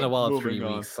been a while, 3 Moving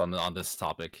on. weeks on this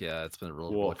topic. Yeah, it's been a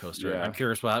real roller Wolf, coaster. yeah. I'm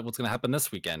curious what's going to happen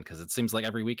this weekend, because it seems like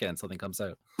every weekend something comes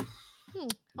out. Don't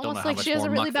know Almost how like much she has more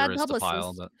a really muck there bad is to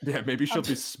pile, publicist. but- Yeah, maybe she'll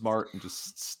be smart and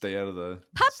just stay out of the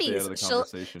Puppies.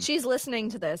 conversation. She's listening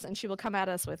to this and she will come at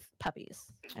us with puppies.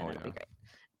 And it'll be great.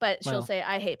 But she'll Well. say,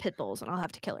 I hate pit bulls, and I'll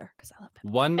have to kill her because I love pit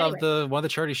bulls. One Anyway. of the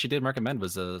charities she did recommend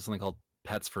was something called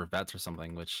Pets for Vets or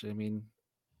something, which, I mean,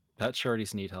 pet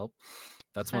charities need help.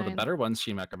 That's one of the Fine. better ones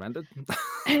she recommended.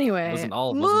 Anyway, wasn't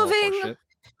all moving horseshit.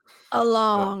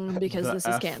 along because The this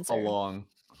is F cancer. Along.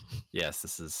 Yes,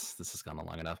 this has gone on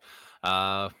long enough.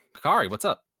 Kakari, what's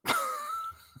up?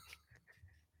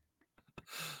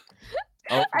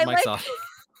 Oh, I mic's like- off.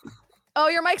 Oh,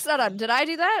 your mic's not on. Did I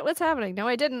do that? What's happening? No,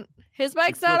 I didn't. His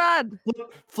mic's not on.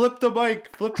 Flip the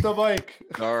mic. Flip the mic.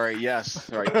 All right. Yes.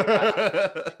 All right.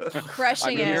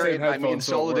 Crushing I'm it. here. I'm in Headphones don't work.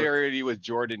 solidarity with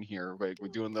Jordan here. Like we're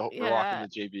doing we're rocking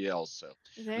the JBLs, so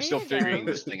There we're still you figuring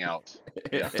go. this thing out.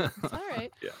 Yeah. It's all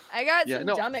right. Yeah. I got Yeah, some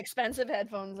no. dumb expensive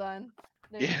headphones on.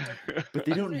 They're- Yeah. But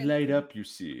they don't light up, you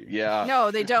see. Yeah.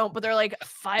 No, they don't, but they're like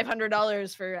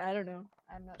 $500 for, I don't know.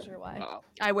 I'm not sure why. Wow.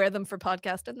 I wear them for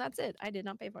podcast and that's it. I did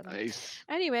not pay for them. Nice.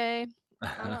 Anyway,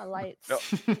 lights.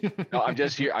 No, I'm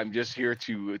just here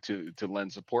to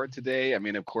lend support today. I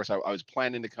mean, of course, I was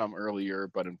planning to come earlier,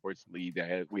 but unfortunately,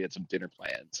 we had some dinner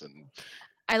plans, and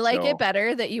I like So- it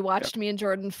better that you watched me and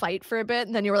Jordan fight for a bit,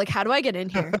 and then you were like, "How do I get in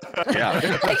here?" yeah.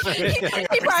 Like,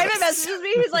 he private messages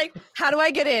me. He's like, "How do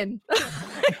I get in?"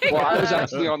 Well, I was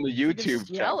actually on the can YouTube just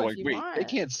chat yell if going, you wait, want. they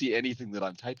can't see anything that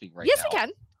I'm typing right Yes, now. we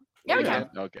can. Yeah, we can.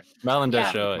 Okay. Melon does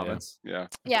Yeah. show it. Yeah. Comments. Yeah.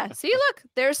 Yeah. See, look,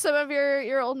 there's some of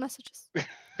your old messages.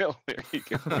 Well, there you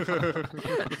go.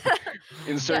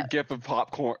 Insert gif of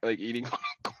popcorn, like eating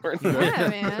popcorn. Yeah,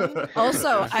 man.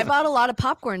 Also, I bought a lot of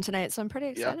popcorn tonight, so I'm pretty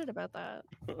Yeah. excited about that.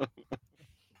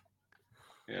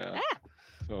 Yeah. Yeah.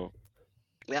 So.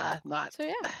 Yeah, not. So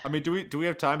yeah. I mean, do we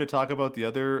have time to talk about the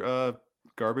other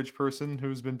garbage person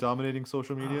who's been dominating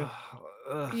social media?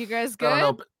 You guys I don't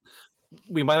know, good? but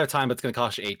we might have time, but it's going to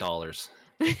cost you $8.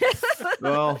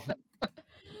 Well,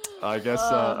 I guess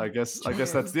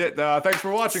that's it. Thanks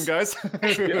for watching, guys.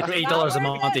 $8 a worth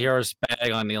month it. to hear us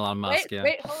bag on Elon Musk. Wait,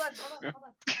 Yeah. hold on. I gotta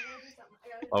do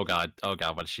something. Oh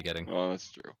God, what is she getting? Oh, that's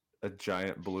true. A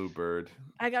giant blue bird.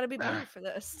 I gotta be better for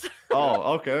this.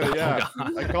 Oh, okay, yeah.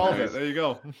 God. I called it. There you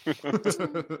go.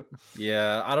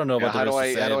 Yeah, I don't know Yeah, what how there do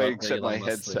is to I say about accept my Elon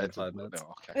Musk leaving headset? 5 minutes.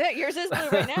 No, okay. Yeah, yours is blue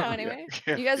right now, anyway.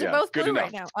 You guys are Yeah, both good blue enough,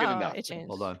 right now. good Oh, enough. it changed.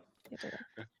 Hold on.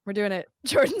 We're doing it.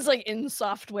 Jordan's like in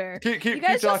software. Keep You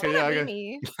guys just talking. want Yeah, to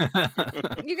be okay.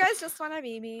 me. You guys just want to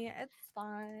be me. It's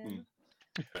fine.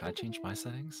 Can I change my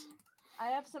settings? I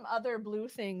have some other blue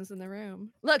things in the room.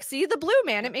 Look, see the blue,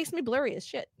 man. It makes me blurry as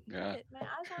shit. Yeah. My eyes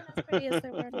aren't as pretty as they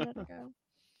were a minute ago.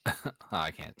 Oh, I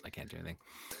can't do anything.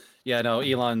 Yeah, no,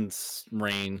 Elon's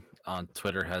reign on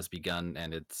Twitter has begun,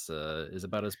 and it's is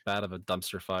about as bad of a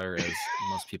dumpster fire as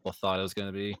most people thought it was going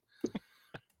to be.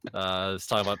 It's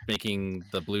talking about making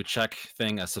the blue check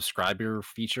thing a subscriber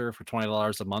feature for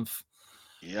 $20 a month.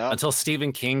 Yeah. Until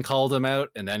Stephen King called him out,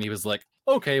 and then he was like,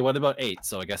 "Okay, what about 8?"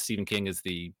 So I guess Stephen King is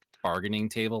the bargaining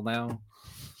table now.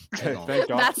 Thank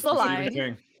God. That's the for Stephen line.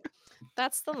 King.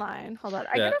 That's the line. Hold on.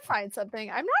 I Yeah. gotta find something.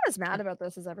 I'm not as mad about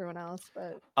this as everyone else,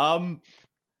 but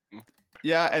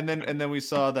Yeah, and then we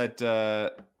saw that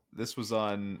this was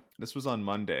on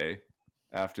Monday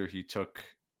after he took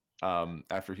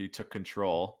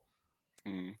control.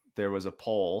 Mm. There was a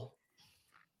poll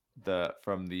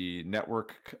from the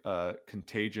Network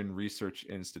Contagion Research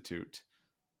Institute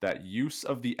that use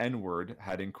of the N-word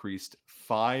had increased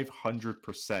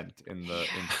 500% in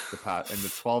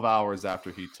the 12 hours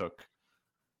after he took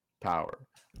power.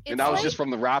 And that was just from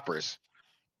the rappers.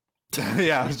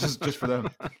 Yeah, it was just for them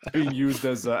being used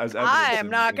as evidence. I am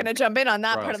not going to jump in on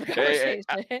that part of the Hey,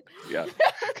 conversation. Yeah.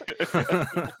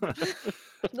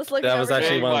 Just looking That was over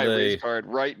actually here. one of my the- race card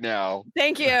right now.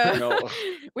 Thank you. No.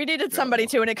 We needed somebody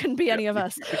to, and it couldn't be any of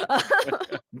us.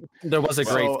 There was a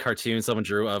great So- cartoon someone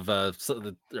drew of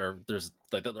there's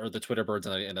like the Twitter birds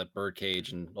in a bird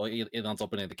cage, and Elon's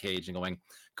opening the cage and going,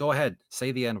 "Go ahead,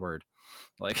 say the N-word."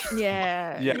 Like,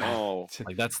 Yeah. Yeah. Oh,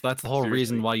 like that's the whole Seriously.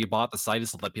 reason why you bought the site,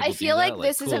 is to let people. I do feel that. like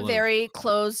this is a cool, very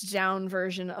closed down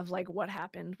version of like what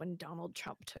happened when Donald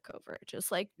Trump took over.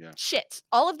 Just like Yeah. shit.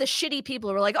 All of the shitty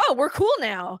people were like, "Oh, we're cool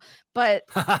now," but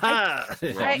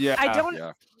Yeah. Yeah.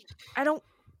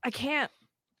 I can't.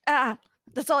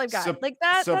 That's all I've got. Sup- like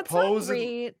that. That's not supposed-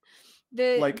 great.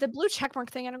 The like- the blue checkmark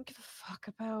thing, I don't give a fuck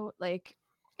about. Like,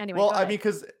 anyway. Well, go I ahead. mean,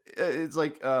 because it's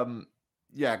like,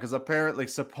 yeah, because apparently,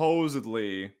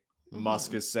 supposedly,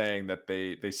 Musk Mhm. is saying that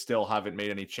they still haven't made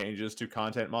any changes to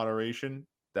content moderation.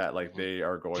 That like Mhm. they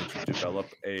are going to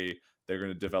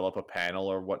develop a panel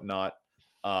or whatnot.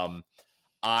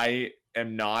 I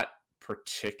am not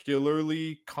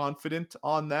particularly confident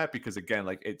on that because again,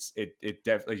 like it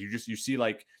definitely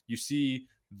you see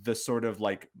the sort of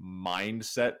like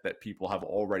mindset that people have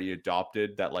already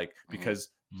adopted that like Mhm. because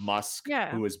Musk,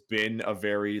 Yeah. who has been a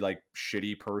very like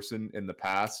shitty person in the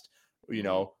past, you Mhm.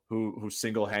 know, who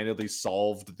single-handedly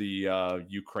solved the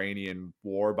Ukrainian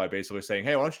war by basically saying,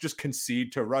 "Hey, why don't you just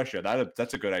concede to Russia?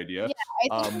 That's a good idea." Yeah,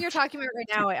 I think what you're talking about right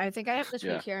now, I think I have the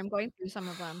tweet Yeah. here. I'm going through some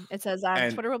of them. It says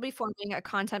And- Twitter will be forming a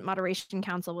content moderation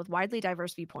council with widely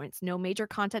diverse viewpoints. No major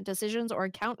content decisions or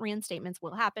account reinstatements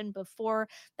will happen before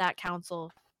that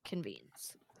council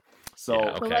convenes. So,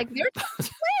 Yeah, So okay. like they're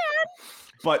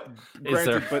but Is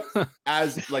there- granted, but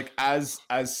as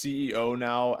CEO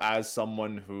now, as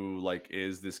someone who like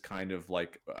is this kind of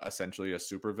like essentially a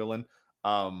supervillain,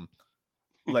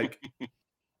 like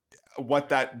what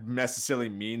that necessarily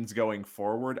means going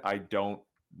forward, I don't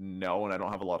know, and I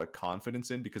don't have a lot of confidence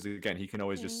in because again, he can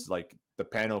always just like the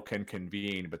panel can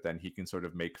convene, but then he can sort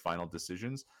of make final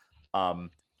decisions.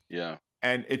 yeah.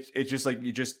 And it's just like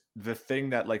the thing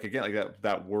that like again like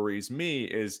that worries me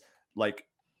is like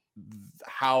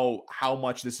how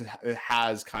much this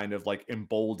has kind of like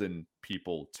emboldened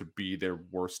people to be their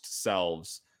worst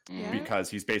selves Yeah. because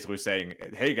he's basically saying,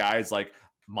 hey guys, like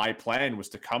my plan was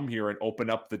to come here and open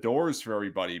up the doors for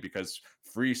everybody because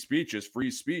free speech is free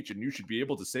speech and you should be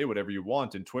able to say whatever you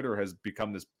want, and Twitter has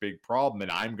become this big problem and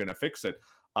I'm gonna fix it.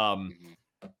 Mhm.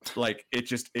 Like it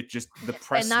just the and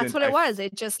precedent. that's what it was.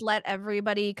 It just let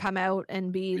everybody come out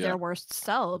and be Yeah. their worst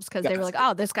selves because they were like,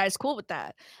 That's- "Oh, this guy's cool with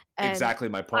that." And exactly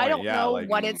my point. I don't yeah, know like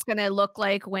what it's gonna look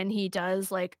like when he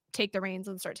does like take the reins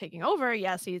and start taking over.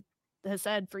 Yes, he has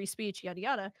said free speech, yada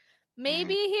yada.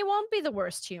 Maybe he won't be the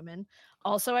worst human.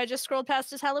 Also, I just scrolled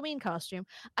past his Halloween costume.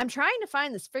 I'm trying to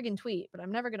find this friggin' tweet, but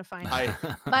I'm never gonna find it.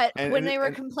 But And- when and- they were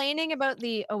and- complaining about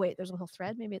the there's a whole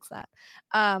thread, maybe it's that.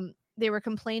 They were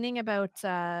complaining about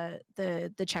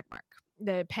the check mark,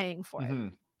 the paying for it.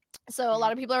 Mhm. So a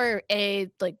lot of people are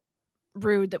like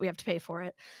rude that we have to pay for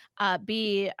it.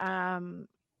 B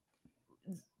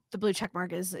the blue check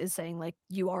mark is saying like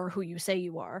you are who you say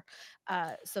you are.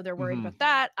 So they're worried Mhm. about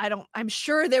that. I'm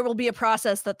sure there will be a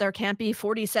process that there can't be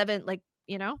 47 like,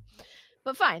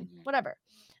 but fine, Mhm. whatever.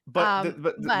 But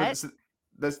but- that's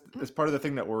part of the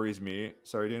thing that worries me.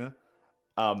 Sorry, Dina.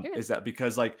 You're good. Is that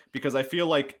because I feel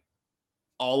like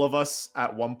all of us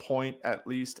at one point at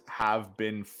least have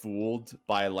been fooled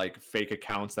by like fake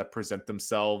accounts that present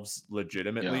themselves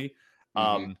legitimately.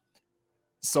 Mhm.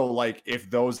 So like if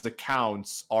those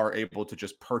accounts are able to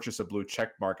just purchase a blue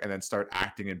check mark and then start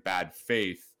acting in bad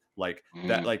faith, like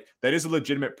that, Mhm. like that is a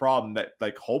legitimate problem that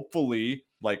like hopefully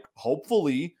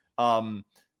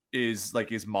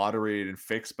is moderated and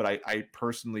fixed, but I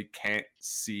personally can't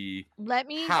see Let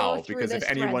me how, go through because if this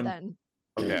thread anyone- then.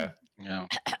 okay. Yeah.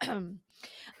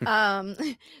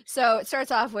 So it starts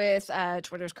off with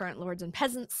Twitter's current lords and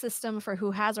peasants system for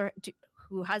who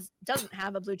doesn't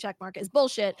have a blue check mark is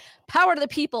bullshit. Power to the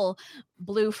people.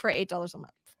 Blue for $8 a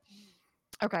month.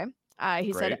 Okay.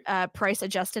 He said price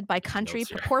adjusted by country Notes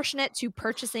here. proportionate to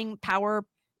purchasing power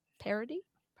parity.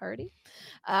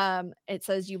 It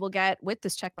says you will get, with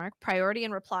this check mark, priority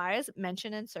in replies,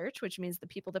 mention, and search, which means the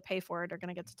people that pay for it are going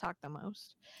to get to talk the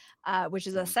most, which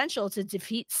is essential to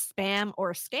defeat spam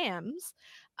or scams.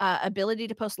 Ability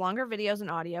to post longer videos and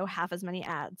audio, half as many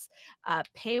ads.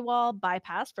 Paywall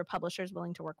bypass for publishers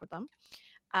willing to work with them.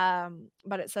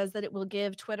 But it says that it will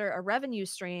give Twitter a revenue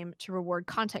stream to reward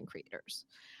content creators.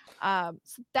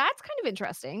 So that's kind of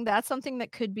interesting. That's something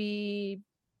that could be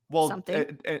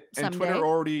something and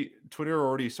someday. Twitter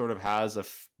already sort of has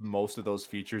most of those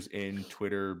features in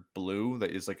Twitter Blue.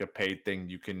 That is like a paid thing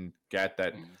you can get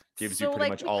that gives you pretty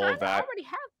much all of that. Already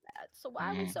have that, so why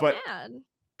are we so But- mad?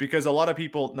 Because a lot of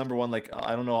people, number one, like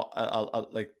I don't know,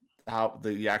 like how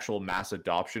the actual mass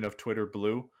adoption of Twitter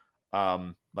Blue,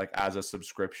 like as a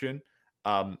subscription,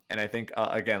 and I think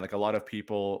again, like a lot of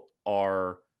people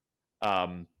are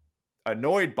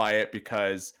annoyed by it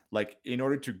because like in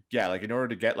order to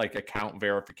get like account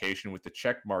verification with the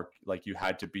check mark, like you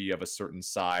had to be of a certain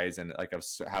size and like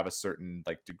have a certain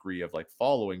like degree of like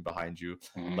following behind you,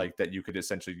 like that you could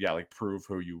essentially like prove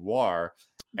who you are.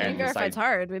 Being verified's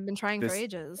hard. We've been trying for this-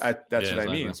 ages. That's Yeah, what I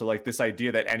mean. exactly. So like this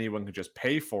idea that anyone can just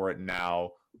pay for it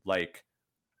now, like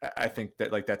I think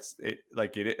that like that's it.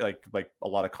 Like a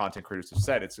lot of content creators have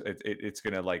said, it's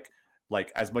gonna like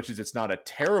as much as it's not a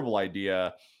terrible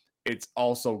idea, it's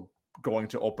also going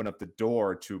to open up the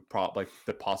door to like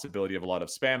the possibility of a lot of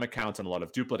spam accounts and a lot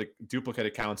of duplicate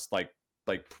accounts,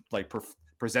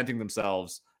 presenting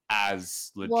themselves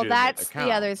as legitimate Well, that's accounts.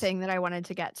 the other thing that I wanted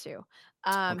to get to.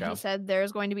 Okay. He said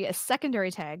there's going to be a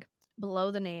secondary tag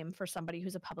below the name for somebody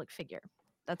who's a public figure.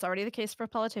 That's already the case for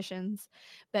politicians.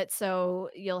 But so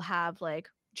you'll have like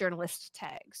journalist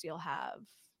tags, you'll have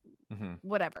Mhm.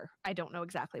 whatever. I don't know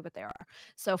exactly what they are.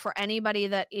 So for anybody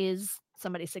that is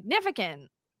somebody significant,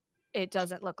 it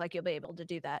doesn't look like you'll be able to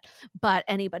do that. But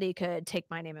anybody could take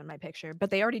my name and my picture. But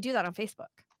they already do that on Facebook.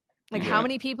 Like, how Yeah.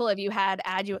 many people have you had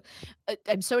add you?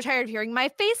 I'm so tired of hearing my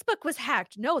Facebook was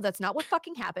hacked. No, that's not what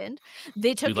fucking happened.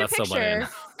 They took You your let someone in.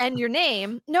 picture and your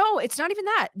name. No, it's not even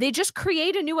that. They just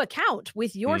create a new account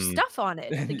with your Mm. stuff on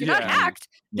it. Like, you're not Yeah. hacked.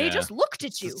 They Yeah. just looked at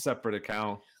It's you. a separate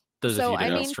account. There's So, a few I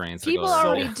different mean, strains. that go People around.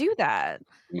 already do that.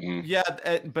 Yeah,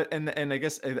 and I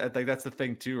guess like that's the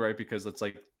thing too, right? Because it's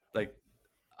like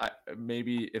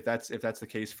maybe if that's the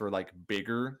case for like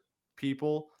bigger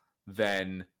people,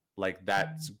 then like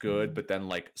that's good. But then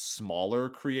like smaller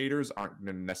creators aren't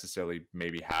gonna necessarily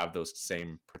maybe have those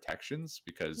same protections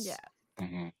because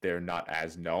Yeah. they're not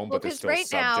as known, Well, but they're 'cause still right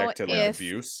now, subject to like if-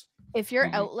 abuse. If your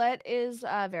Mhm. outlet is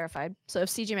verified, so if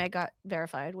CGMag got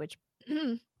verified, which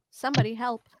somebody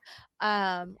help,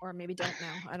 or maybe don't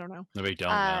now, I don't know. No, we don't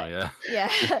now. Yeah. Yeah,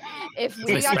 if It's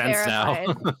we got expense now.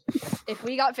 verified, if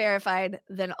we got verified,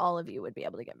 then all of you would be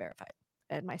able to get verified,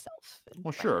 and myself. and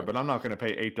Well, sure, Brendan. but I'm not going to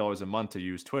pay $8 a month to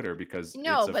use Twitter because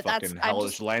No, it's a but that's- fucking I'm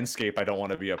hellish just- landscape I don't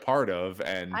want to be a part of.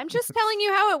 And I'm just telling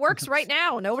you how it works right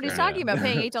now. Nobody's Sure, talking yeah. about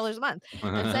paying $8 a month.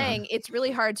 I'm saying it's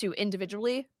really hard to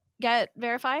individually get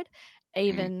verified.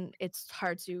 Even it's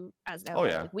hard to as an Oh,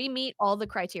 outlet. yeah. Like, we meet all the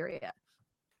criteria,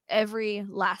 every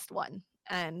last one,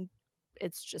 and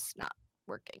it's just not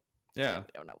working. yeah, I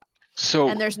don't know why. So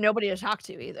And there's nobody to talk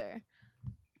to either.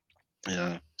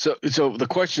 yeah. So the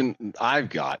question I've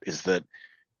got is that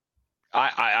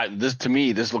I this to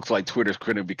me this looks like Twitter's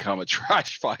going to become a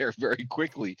trash fire very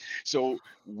quickly. So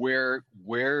where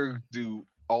do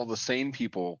all the sane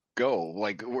people go?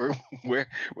 Like where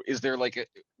is there like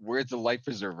where's the life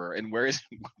preserver and where is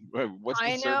what's the I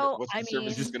service know, what's the I service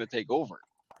mean- just going to take over?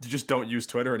 you just don't use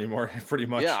Twitter anymore, pretty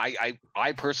much. Yeah,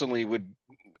 I personally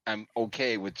I'm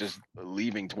okay with just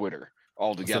leaving Twitter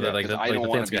altogether. like, 'cause I the don't thing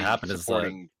want that's to gonna be happen is,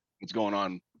 supporting what's going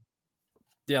on.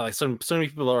 Yeah, like so many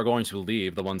people are going to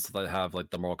leave. The ones that have like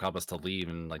the moral compass to leave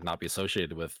and like not be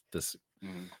associated with this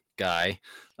Mhm. guy.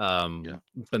 Yeah.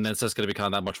 But then it's just going to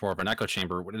become that much more of an echo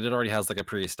chamber. When it already has like a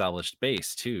pre-established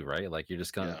base too, right? Like you're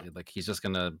just gonna like he's just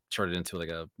gonna turn it into like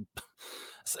a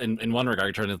in one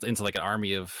regard, turn it into like an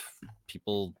army of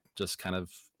people just kind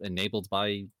of enabled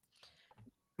by.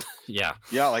 Yeah,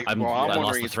 Yeah, like I I'm lost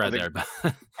wondering the is, thread there, but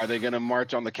are they going to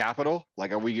march on the Capitol?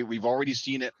 Like, we've already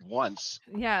seen it once.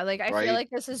 Yeah, like I Right? feel like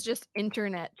this is just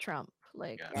internet Trump,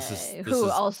 like Yeah. This who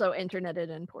is- also interneted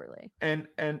in poorly. And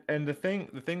the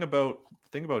thing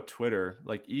about Twitter,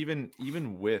 like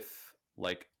even with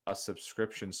like a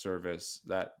subscription service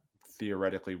that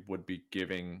theoretically would be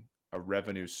giving a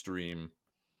revenue stream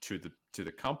to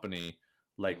the company,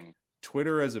 like Mhm.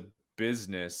 Twitter as a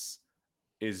business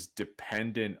is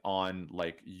dependent on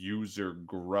like user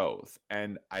growth.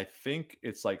 And I think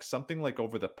it's like something like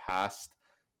over the past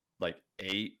like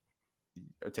 8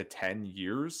 to 10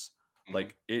 years. Mhm.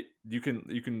 Like you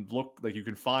can look, like you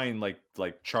can find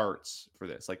like charts for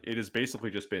this. Like it has basically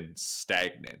just been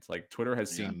stagnant. Like Twitter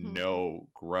has Yeah. seen no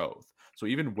growth. So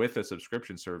even with a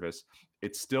subscription service,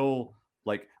 it's still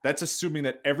like, that's assuming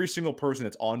that every single person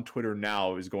that's on Twitter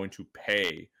now is going to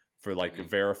pay for like a Mhm.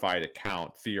 verified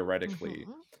account theoretically.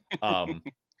 Um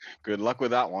Good luck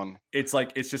with that one. it's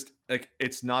like, it's just like,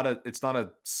 it's not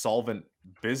a solvent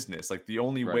business. Like the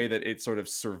only way Right. that it sort of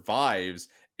survives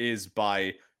is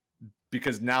by,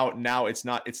 because now it's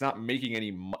not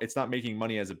making it's not making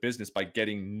money as a business by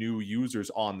getting new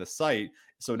users on the site.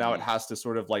 So now it Mhm. has to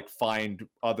sort of like find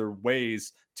other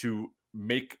ways to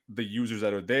make the users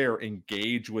that are there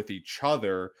engage with each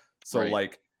other. So Right.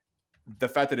 like the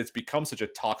fact that it's become such a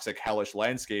toxic, hellish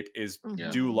landscape is Yeah.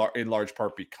 due in large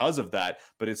part because of that.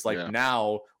 But it's like Yeah.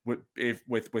 now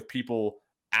with people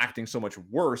acting so much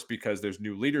worse because there's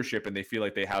new leadership and they feel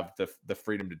like they have the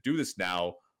freedom to do this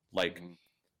now. Like Mhm.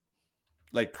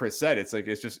 like Chris said, it's like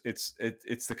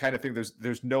it's the kind of thing.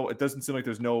 There's no, it doesn't seem like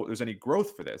there's any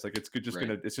growth for this. Like it's just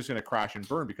Right. gonna crash and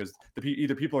burn because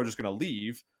either people are just gonna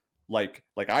leave, like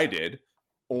I did,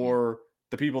 or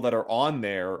the people that are on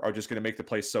there are just gonna make the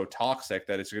place so toxic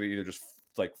that it's gonna either just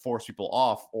like force people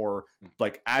off, or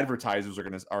like advertisers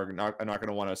are not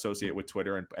gonna want to associate with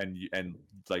Twitter and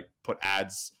like put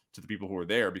ads to the people who are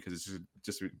there because it's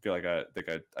just like a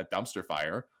dumpster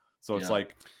fire. So it's Yeah.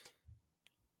 like,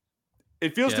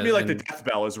 it feels to Yeah, me like the and- death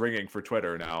bell is ringing for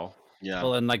Twitter now. Yeah.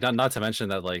 Well, and like not to mention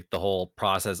that like the whole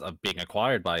process of being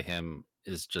acquired by him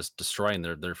is just destroying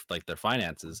their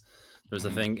finances. There's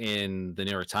Mhm. a thing in the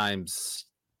New York Times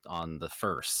on the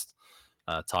 1st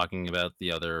talking about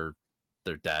their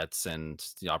debts and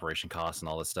the operation costs and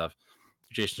all this stuff.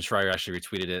 Jason Schreier actually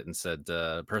retweeted it and said,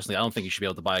 personally, I don't think you should be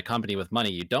able to buy a company with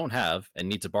money you don't have and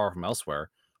need to borrow from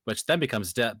elsewhere, which then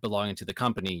becomes debt belonging to the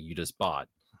company you just bought.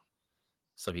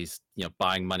 So he's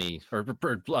buying money or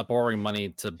borrowing money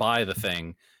to buy the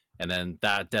thing, and then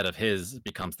that debt of his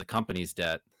becomes the company's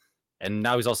debt. And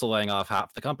now he's also laying off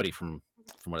half the company from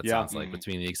what it Yeah. sounds like, Mhm.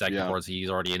 between the executive Yeah. boards he's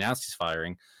already announced he's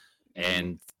firing,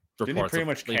 and Didn't he reports pretty of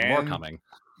much even more can coming.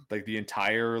 like the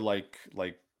entire like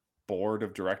board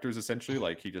of directors essentially?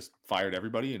 Like he just fired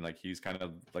everybody and like he's kind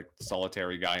of like the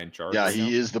solitary guy in charge. Yeah, right now?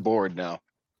 he is the board now.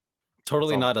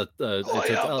 Totally So- not a the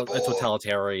board.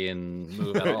 totalitarian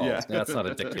move at all. Yeah. That's not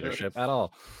a dictatorship at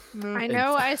all. I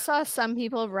know I saw some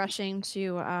people rushing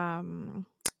to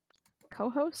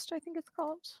co-host, I think it's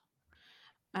called.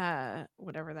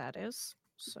 Whatever that is.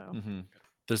 So Mhm.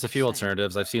 There's a few Same.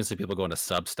 alternatives. I've seen some people go into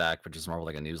Substack, which is more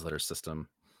like a newsletter system.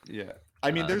 Yeah.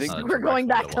 I mean, I there's think we're going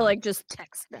direct back to one. like just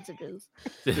text messages.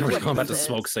 We're what going back to this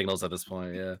smoke is. signals at this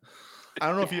point. Yeah. I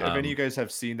don't know if any of you Um, guys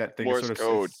have seen that thing. Morse Sort of,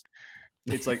 code.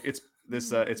 It's like it's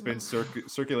been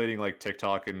circulating like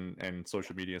TikTok and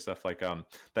social media stuff. Like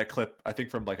that clip I think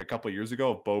from like a couple of years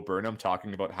ago of Bo Burnham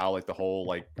talking about how like the whole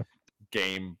like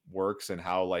game works and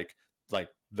how like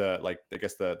the I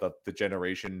guess the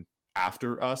generation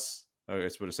after us,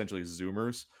 it's what essentially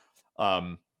Zoomers,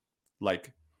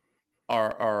 like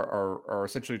are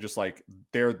essentially just like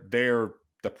they're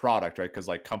the product, right? Because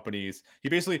like companies, he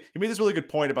made this really good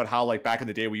point about how like back in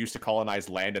the day we used to colonize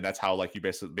land, and that's how like you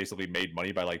basically made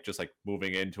money by like just like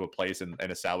moving into a place and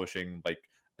establishing like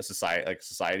a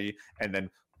society, and then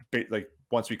like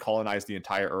once we colonized the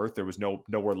entire earth, there was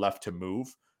nowhere left to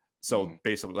move. So Mhm.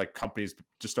 basically, like companies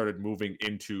just started moving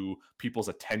into people's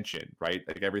attention, right?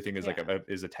 Like everything is like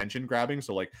is attention grabbing.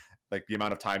 So like the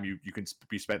amount of time you can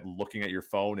be spent looking at your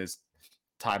phone is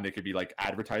time they could be like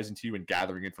advertising to you and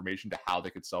gathering information to how they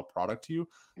could sell product to you.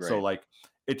 So Right. like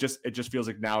it just feels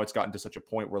like now it's gotten to such a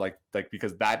point where like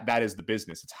because that is the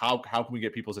business. It's how can we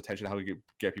get people's attention, how we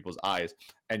get people's eyes,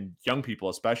 and young people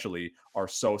especially are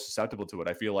so susceptible to it.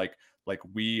 I feel like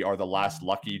we are the last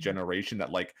lucky generation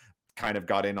that like kind of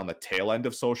got in on the tail end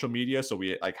of social media, so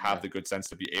we like have Yeah. the good sense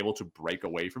to be able to break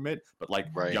away from it, but like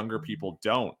Right. younger people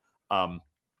don't. And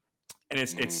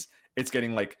Mhm.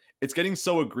 it's getting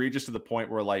so egregious to the point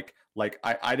where like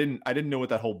I didn't know what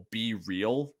that whole Be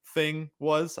Real thing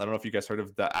was. I don't know if you guys heard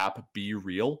of the app Be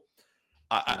Real.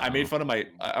 I made No. fun of my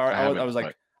I I haven't, was like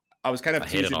but- I was kind of I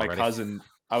hate it teasing my already. cousin.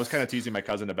 I was kind of teasing my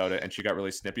cousin about it, and she got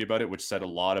really snippy about it, which said a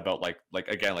lot about like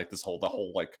again like the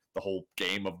whole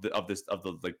game of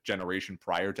the like generation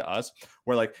prior to us,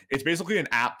 where like it's basically an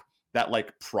app that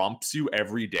like prompts you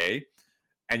every day,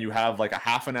 and you have like a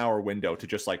half an hour window to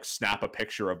just like snap a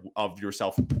picture of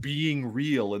yourself being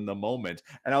real in the moment.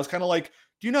 And I was kind of like,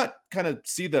 do you not kind of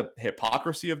see the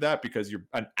hypocrisy of that, because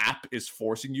an app is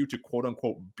forcing you to quote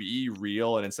unquote be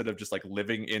real, and instead of just like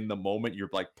living in the moment, you're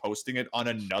like posting it on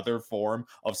another form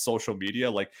of social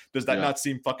media? Like, does that not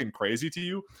seem fucking crazy to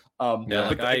you? Yeah,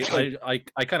 like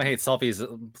I kind of hate selfies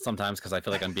sometimes because I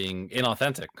feel like I'm being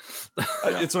inauthentic.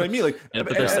 It's what I mean. Like, but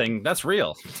they're saying that's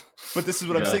real. But this is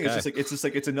what I'm saying.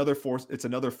 It's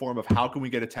another form of how can we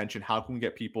get attention? How can we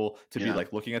get people to be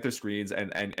like looking at their screens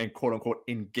and quote unquote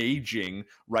engaging,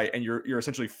 right? And you're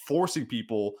essentially forcing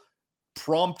people,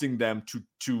 prompting them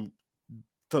to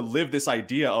live this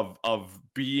idea of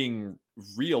being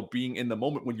real, being in the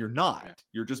moment, when you're not.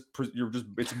 You're just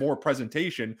it's more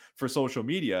presentation for social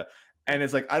media. And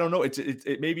it's like, I don't know,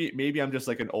 it maybe I'm just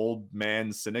like an old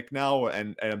man cynic now,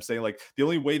 and I'm saying like the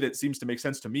only way that seems to make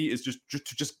sense to me is just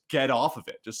to get off of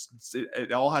it.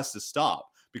 It all has to stop,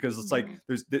 because it's like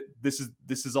this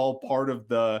is all part of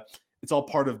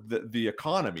the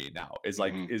economy now. Is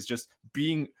like is just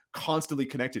being constantly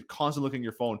connected, constantly looking at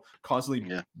your phone,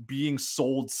 constantly being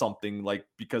sold something, like,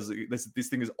 because this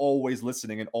thing is always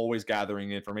listening and always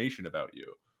gathering information about you.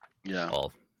 Yeah.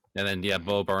 Well, and then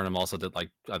Bo Burnham also did, like,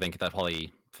 I think that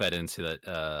probably fed into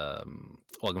that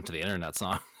Welcome to the Internet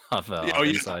song off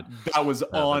Inside. That was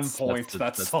on point.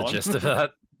 That's the gist of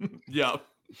that. Yeah.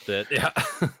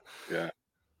 Yeah.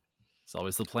 It's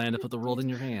always the plan to put the world in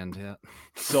your hand. Yeah.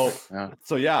 So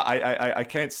I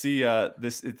can't see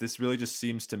this. This really just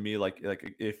seems to me like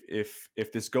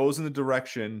if this goes in the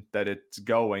direction that it's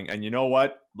going, and you know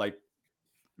what, like,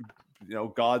 you know,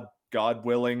 God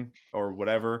willing or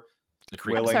whatever.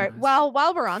 Sorry. While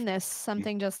we're on this,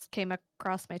 something just came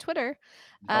across my Twitter.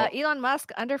 Elon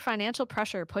Musk, under financial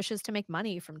pressure, pushes to make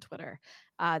money from Twitter.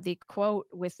 The quote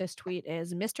with this tweet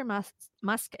is, "Mr.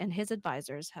 Musk and his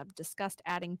advisors have discussed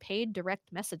adding paid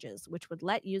direct messages, which would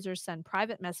let users send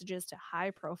private messages to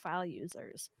high-profile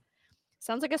users."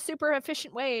 Sounds like a super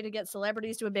efficient way to get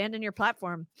celebrities to abandon your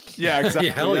platform. Yeah, exactly.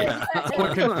 Hell yeah.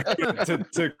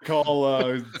 to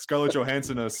call Scarlett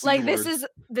Johansson a C like word.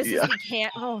 this is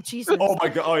oh Jesus. Oh my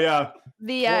god. Oh yeah.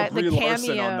 The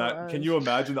cameo on that. Can you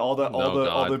imagine all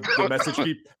the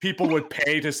message people would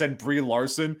pay to send Brie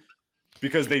Larson,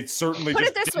 because they certainly Put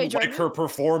just it this didn't way, like her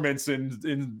performance in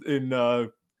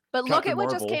But look at what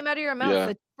just came out of your mouth. Yeah.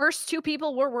 The first two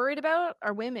people we're worried about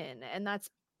are women, and that's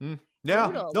brutal.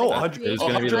 No, Like,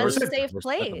 100%. Safe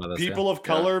place. People of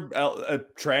color,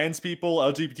 trans people,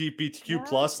 LGBTQ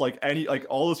plus, like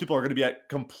all those people are going to be at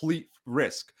complete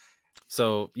risk.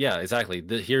 So yeah, exactly.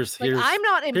 Here's I'm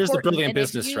not important, here's the brilliant and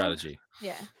business if you- strategy.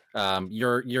 Yeah.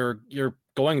 You're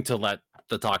going to let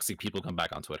the toxic people come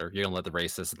back on Twitter. You're gonna let the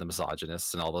racists and the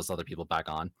misogynists and all those other people back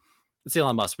on. It's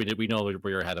Elon Musk. We know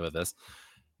we're ahead of this.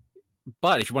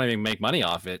 But if you want to make money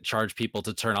off it, charge people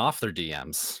to turn off their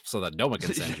DMs so that no one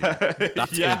can send you.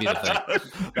 That's going to be the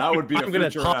thing. That would be. I'm going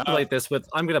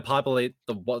to populate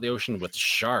the ocean with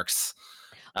sharks.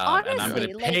 Honestly, and I'm going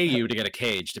to pay you to get a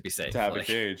cage to be safe. To have a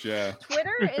cage, yeah.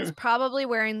 Twitter is probably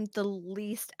wearing the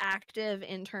least active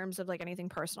in terms of like anything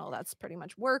personal. That's pretty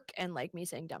much work and like me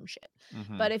saying dumb shit.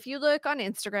 But if you look on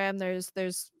Instagram,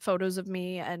 there's photos of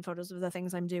me and photos of the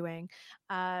things I'm doing.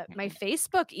 My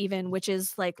Facebook even, which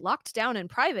is like locked down in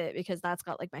private because that's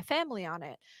got like my family on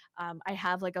it. I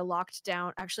have like a locked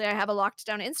down. Actually, I have a locked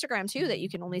down Instagram too that you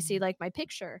can only see like my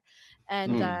picture,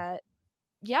 and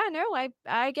yeah, no,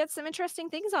 I get some interesting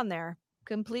things on there,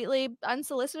 completely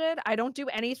unsolicited. I don't do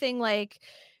anything like,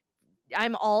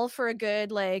 I'm all for a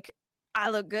good, like, I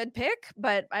look good pic,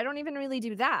 but I don't even really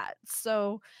do that.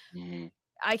 So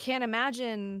I can't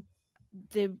imagine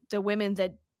the women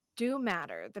that do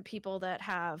matter, the people that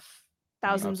have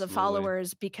thousands of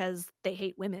followers because they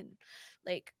hate women.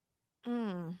 Like,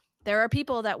 there are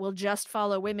people that will just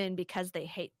follow women because they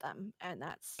hate them, and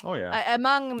that's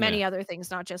among many other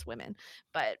things, not just women.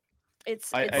 But it's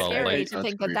scary to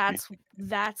think that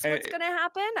that's what's going to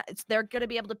happen. They're going to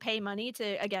be able to pay money to,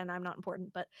 again, I'm not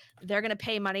important, but they're going to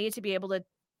pay money to be able to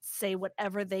say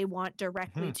whatever they want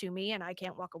directly to me, and I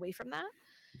can't walk away from that.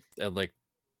 And like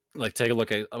take a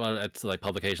look at like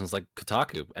publications like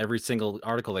Kotaku. Every single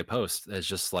article they post is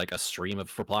just like a stream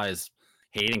of replies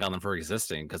hating on them for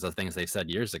existing because of things they said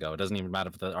years ago. It doesn't even matter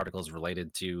if the article is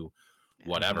related to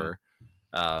whatever.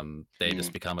 They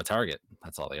just become a target.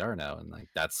 That's all they are now, and like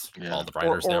that's all the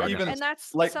writers there. And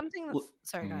that's like something that's,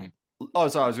 sorry, go ahead. Oh,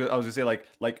 sorry. I was gonna say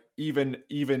like even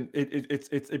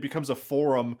it becomes a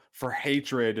forum for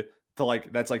hatred to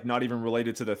like that's like not even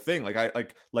related to the thing. Like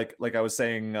I was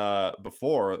saying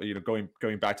before, you know,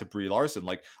 going back to Brie Larson.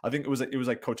 Like I think it was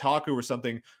like Kotaku or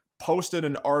something posted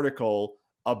an article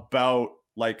about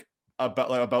like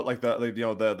about like the like,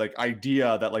 the like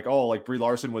idea that like, oh, like Brie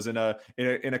Larson was in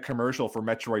a commercial for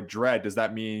Metroid Dread. Does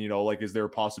that mean, like, is there a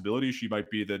possibility she might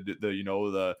be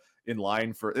the in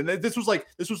line for? And this was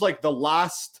like the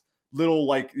last little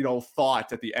like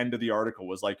thought at the end of the article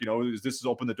was like, is this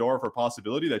open the door for a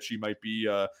possibility that she might be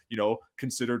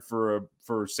considered for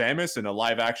Samus in a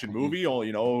live action movie, or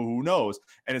who knows?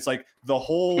 And it's like the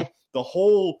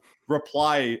whole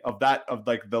reply of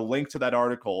like the link to that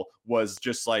article was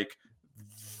just like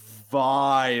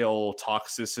vile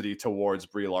toxicity towards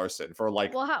Brie Larson for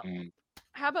like. Well,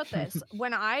 how about this?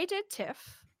 When I did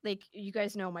TIFF, like, you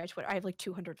guys know my Twitter, I have like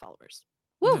 200 followers.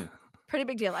 Woo! Pretty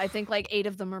big deal. I think like 8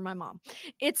 of them are my mom.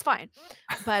 It's fine.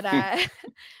 But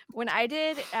when I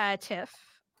did TIFF,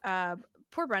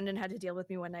 poor Brendan had to deal with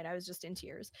me one night. I was just in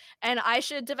tears. And I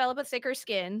should develop a thicker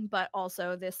skin, but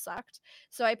also this sucked.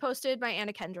 So I posted my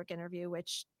Anna Kendrick interview,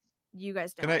 which you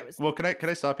guys know. Can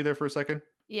I stop you there for a second?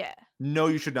 Yeah. No,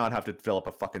 you should not have to develop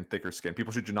a fucking thicker skin.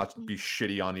 People should not be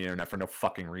shitty on the internet for no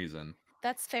fucking reason.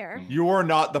 That's fair. You are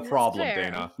not the problem, fair.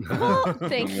 Dana. Well,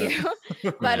 thank you.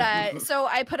 But so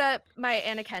I put up my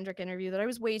Anna Kendrick interview that I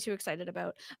was way too excited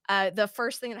about. The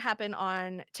first thing that happened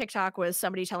on TikTok was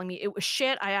somebody telling me it was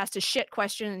shit. I asked a shit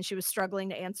question and she was struggling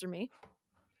to answer me.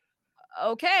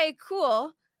 Okay,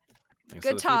 cool. Thanks for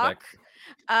Good the talk.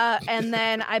 feedback. And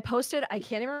then I posted, I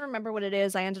can't even remember what it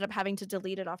is. I ended up having to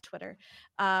delete it off Twitter.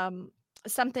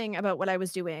 Something about what I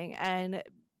was doing, and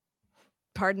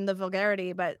pardon the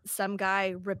vulgarity, but some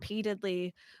guy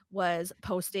repeatedly was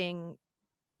posting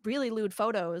really lewd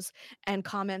photos and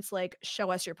comments like,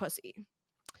 "Show us your pussy."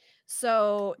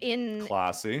 So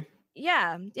classy.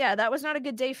 Yeah, that was not a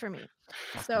good day for me.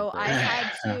 So I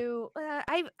had to.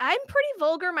 I'm pretty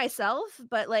vulgar myself,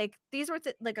 but like these were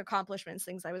like accomplishments,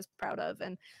 things I was proud of,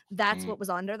 and that's what was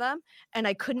under them. And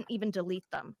I couldn't even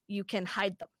delete them. You can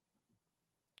hide them,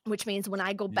 which means when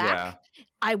I go back,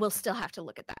 I will still have to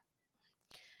look at that.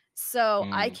 So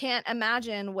I can't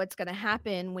imagine what's going to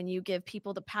happen when you give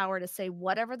people the power to say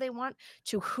whatever they want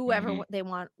to whoever they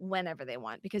want, whenever they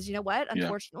want. Because you know what?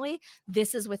 Unfortunately,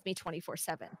 this is with me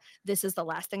 24/7. This is the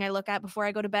last thing I look at before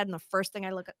I go to bed and the first thing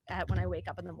I look at when I wake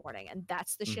up in the morning. And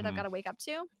that's the shit I've got to wake up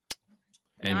to.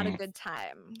 Not a good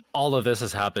time. All of this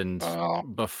has happened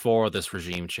before this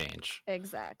regime change.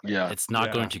 Exactly. Yeah. It's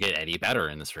not going to get any better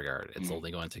in this regard. It's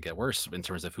only going to get worse in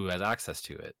terms of who has access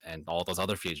to it and all those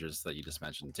other features that you just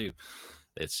mentioned too.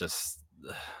 It's just.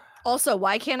 Also,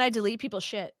 why can't I delete people's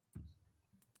shit?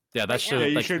 Yeah, that should. Yeah,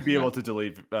 you should be able to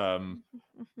delete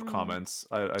comments.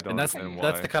 I don't understand why.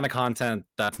 That's the kind of content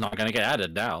that's not going to get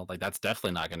added now. Like, that's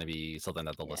definitely not going to be something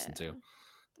that they'll listen to.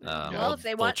 Well, if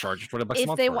they want, charge $20 a month.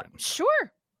 If they want,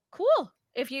 sure, cool.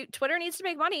 If Twitter needs to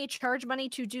make money, charge money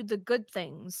to do the good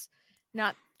things,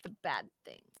 not the bad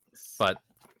things. But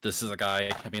this is a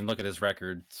guy. I mean, look at his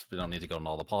record. We don't need to go into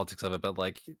all the politics of it, but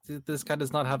like, this guy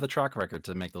does not have the track record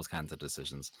to make those kinds of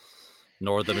decisions,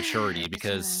 nor the maturity,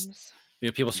 because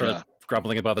people started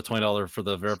grumbling about the $20 for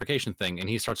the verification thing, and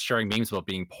he starts sharing memes about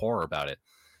being poor about it.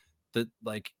 That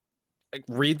like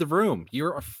read the room.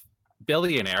 You're a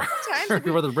billionaire. You're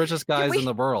one of the richest guys in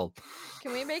the world.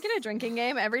 Can we make it a drinking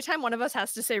game? Every time one of us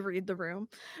has to say read the room.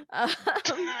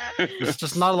 There's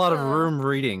just not a lot of room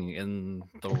reading in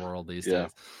the world these days.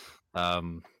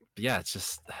 Yeah, it's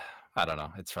just, I don't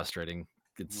know. It's frustrating.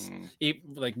 It's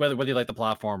like whether you like the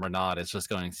platform or not, it's just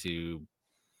going to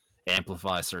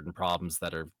amplify certain problems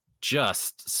that are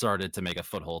just started to make a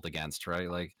foothold against,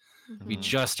 right? Like we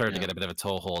just started to get a bit of a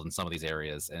toehold in some of these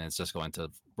areas, and it's just going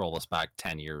to roll us back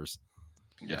 10 years.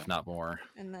 If not more.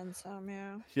 And then some,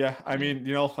 Yeah, I mean,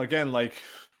 again, like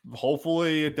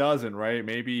hopefully it doesn't, right?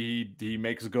 Maybe he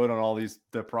makes good on all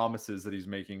the promises that he's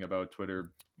making about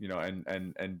Twitter,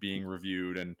 and being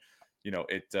reviewed, and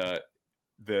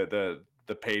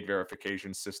the paid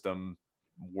verification system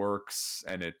works,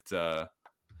 and it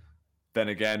then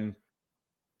again,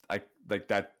 I like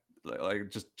that, like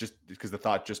just because the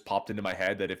thought just popped into my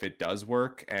head that if it does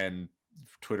work and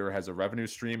Twitter has a revenue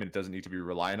stream and it doesn't need to be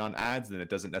reliant on ads, then it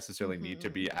doesn't necessarily need to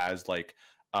be as like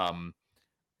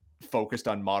focused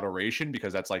on moderation,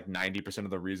 because that's like 90% of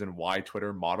the reason why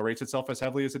Twitter moderates itself as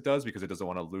heavily as it does, because it doesn't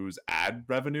want to lose ad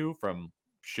revenue from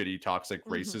shitty, toxic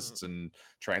racists and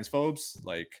transphobes.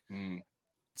 Like,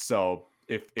 so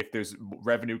if there's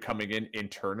revenue coming in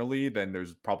internally, then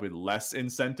there's probably less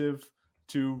incentive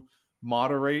to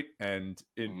moderate and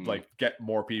like get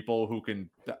more people who can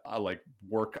like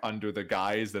work under the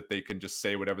guise that they can just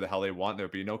say whatever the hell they want.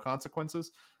 There'll be no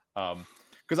consequences.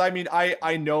 Because I mean,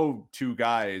 I know 2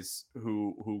 guys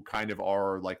who kind of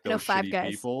are like those 5 shitty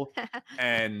guys. people,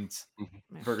 and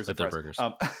burgers and fries. burgers.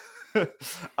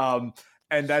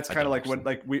 And that's I kind of don't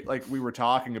like when we were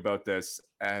talking about this,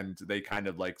 and they kind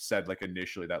of like said like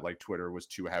initially that like Twitter was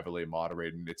too heavily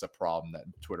moderated, and it's a problem that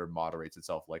Twitter moderates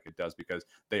itself like it does because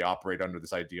they operate under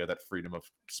this idea that freedom of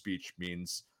speech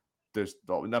means there's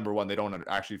number one, they don't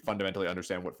actually fundamentally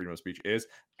understand what freedom of speech is,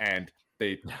 and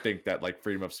they think that like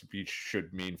freedom of speech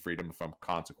should mean freedom from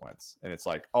consequence, and it's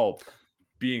like, oh,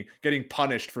 getting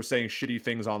punished for saying shitty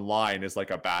things online is like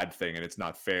a bad thing and it's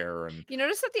not fair. And You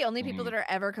notice that the only people that are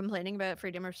ever complaining about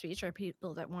freedom of speech are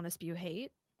people that want to spew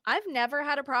hate. I've never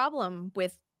had a problem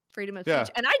with freedom of Yeah.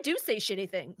 speech, and I do say shitty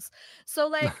things. So,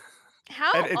 like,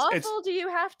 how And it's- awful do you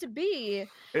have to be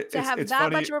to have it's that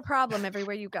funny. much of a problem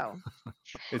everywhere you go?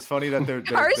 It's funny that they're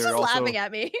Kari's they're just also laughing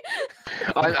at me.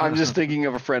 I'm just thinking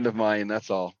of a friend of mine. That's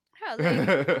all. Yeah,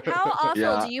 like, how awful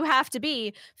Yeah. do you have to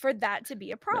be for that to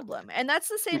be a problem? And that's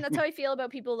the same. That's how I feel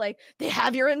about people like they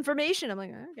have your information. I'm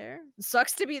like, I don't care. It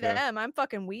sucks to be Yeah. them. I'm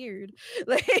fucking weird.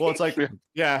 Like, well, it's like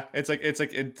Yeah. it's like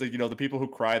you know, the people who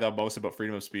cry the most about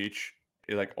freedom of speech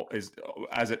is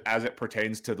as it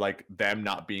pertains to like them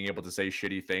not being able to say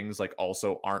shitty things, like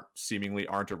also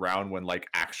aren't around when like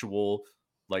actual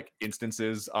like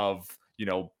instances of, you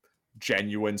know,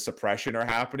 genuine suppression are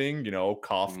happening, you know,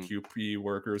 cough, QP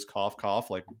workers, cough,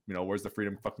 like, you know, where's the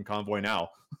freedom fucking convoy now?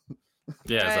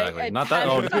 Yeah, exactly. I Not that. had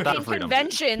Oh, not that fucking freedom.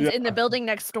 conventions in the building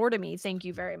next door to me. Thank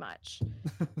you very much.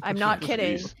 I'm not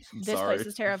kidding. Jeez. This Sorry. place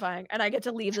is terrifying, and I get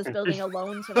to leave this building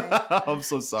alone tonight. I'm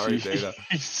so sorry, Data.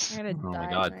 Jeez. I'm gonna Oh my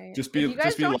die God. tonight. Just If be you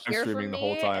guys don't live hear streaming from the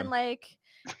whole me, time. and like,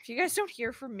 if you guys don't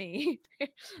hear from me,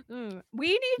 we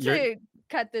need You're- to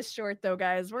cut this short, though,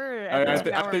 guys. We're I, at I, the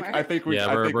thi- I 2 think hour I mark. think we Yeah,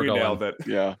 I we're- think we're we going. nailed it.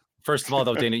 Yeah. First of all,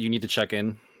 though, Dana, you need to check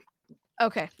in.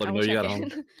 Okay, Let I me will know you check got in.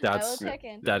 home. I will That's check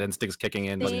in. that instinct's kicking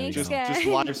in. Let me know you Thanks, got home. Just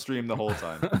guys. live stream the whole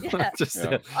time. Yeah. Just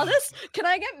Yeah. I'll just. Can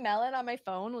I get Melon on my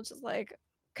phone, which is like,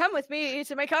 come with me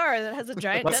to my car that has a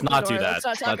giant. Let's dent in the not do door. that. Let's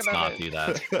not talk Let's about not it. do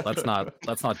that.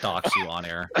 Let's not dox you on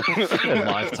air in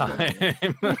live time.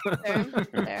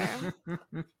 There.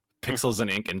 Pixels and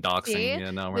ink and doxing. See?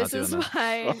 Yeah, no, we're This not is doing that.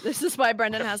 why. This is why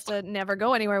Brendan has to never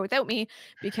go anywhere without me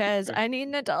because I need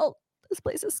an adult. This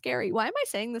place is scary. Why am I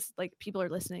saying this? Like people are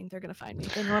listening. They're gonna find me.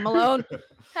 They know I'm alone.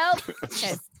 Help.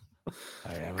 Okay.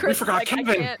 Chris is forgot like, I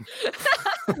Kevin.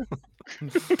 can't.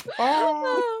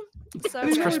 Oh, so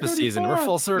It's good. Christmas season. We're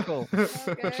full circle.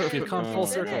 Okay. We've come full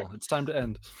Did it. circle. It's time to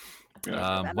end.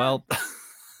 Yeah. Well,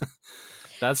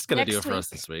 that's gonna do Next it for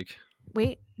us week. this week.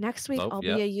 Wait, next week Oh, I'll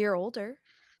yeah. be a year older.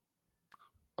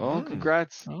 Oh,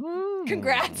 congrats.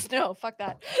 Congrats. No, fuck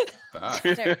that. That.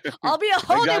 Sorry. I'll be a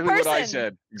whole exactly new person. what I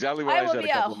said. Exactly what I I, will said be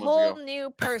a a couple of whole months ago. new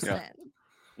person.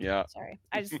 Yeah. Sorry.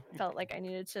 I just felt like I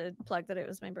needed to plug that it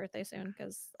was my birthday soon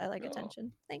because I like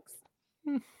attention. Thanks.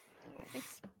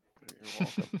 Thanks. You're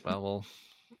welcome. Well,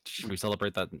 should we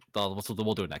celebrate that?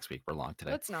 We'll do it next week. We're long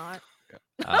today. Let's not.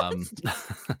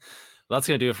 That's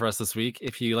going to do it for us this week.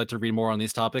 If you'd like to read more on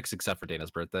these topics, except for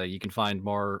Dana's birthday, you can find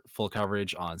more full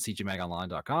coverage on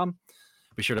cgmagonline.com.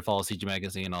 Be sure to follow CG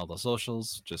Magazine on all the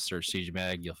socials. Just search CG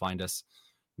Mag. You'll find us.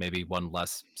 Maybe one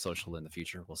less social in the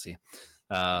future. We'll see.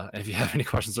 If you have any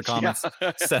questions or comments,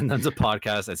 send them to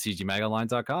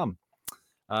podcast@cgmagonline.com.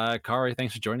 Kari,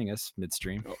 thanks for joining us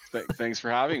midstream. Oh, thanks for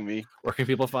having me. Where can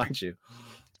people find you?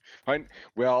 Fine.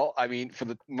 Well, I mean, for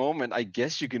the moment, I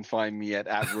guess you can find me at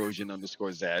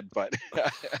 @Rosian_Z, but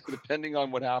depending on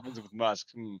what happens with Musk.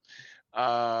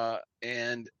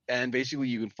 And basically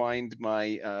you can find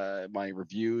my my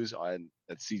reviews on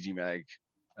at CG Mag.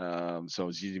 So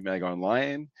CG Mag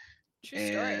Online. True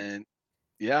story. And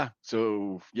yeah,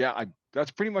 so yeah, that's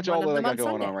pretty much One all of that I them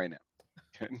got on going on Sunday. right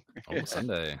now. Oh,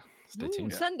 Sunday. Stay Ooh,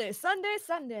 tuned. Sunday.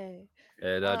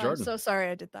 And I'm Jordan. so sorry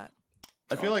I did that.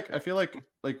 I feel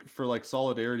like for like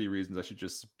solidarity reasons, I should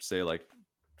just say like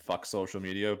fuck social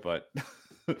media, but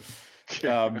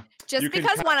Just you can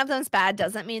because one of them's bad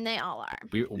doesn't mean they all are.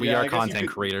 We Yeah, I are guess you content could-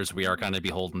 creators. We are kind of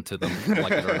beholden to them,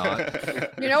 like it or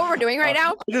not. You know what we're doing right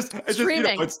now? It's just you know,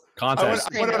 Streaming. it's Content.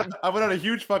 I went on a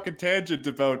huge fucking tangent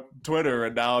about Twitter,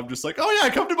 and now I'm just like, oh yeah,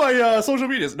 come to my social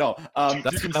medias. No, you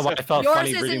That's can kind of why I felt Yours funny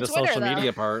isn't reading the Twitter, social though.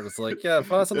 media part. It's like, yeah,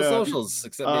 follow us on the Yeah. socials,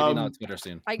 except maybe not Um, Twitter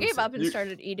soon. I We'll gave see. up and You-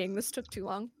 started eating. This took too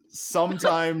long.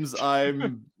 sometimes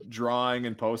I'm drawing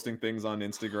and posting things on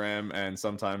Instagram, and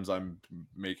sometimes I'm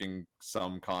making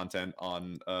some content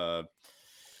on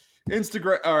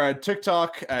Instagram or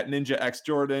TikTok at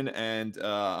NinjaXJordan, and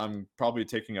I'm probably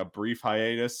taking a brief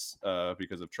hiatus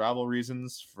because of travel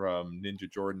reasons from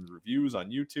Ninja Jordan reviews on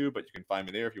YouTube, but you can find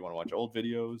me there if you want to watch old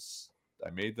videos. I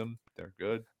made them. They're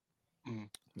good.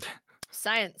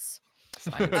 Science.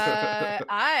 Science.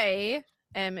 I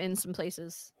am in some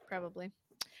places, probably.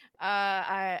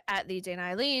 I at the Dana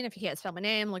Eileen. If you can't spell my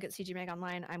name, look at CG Meg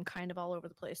online. I'm kind of all over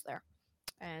the place there,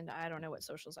 and I don't know what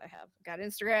socials I have. I got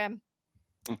Instagram.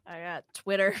 I got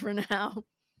Twitter for now.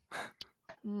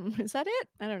 Is that it?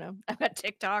 I don't know. I've got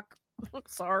TikTok.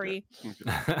 Sorry.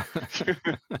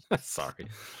 Sorry.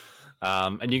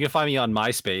 And you can find me on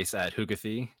MySpace at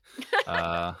Hugathy,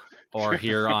 or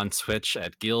here on Twitch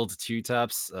at Guild 2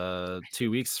 Taps.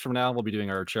 2 weeks from now, we'll be doing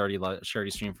our charity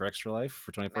stream for Extra Life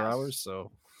for 24 Yes. hours.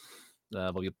 So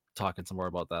we'll be talking some more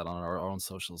about that on our own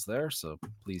socials there. So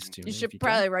please tune You in. should if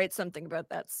probably write something about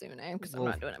that soon, Because I'm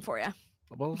Well, not doing it for you.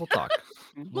 We'll talk.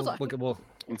 We'll talk. We'll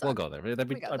talk. go there. We I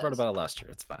got wrote this. about it last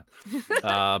year. It's fine.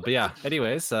 But yeah.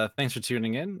 Anyways, thanks for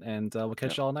tuning in, and we'll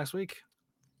catch y'all next week.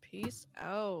 Peace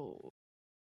out.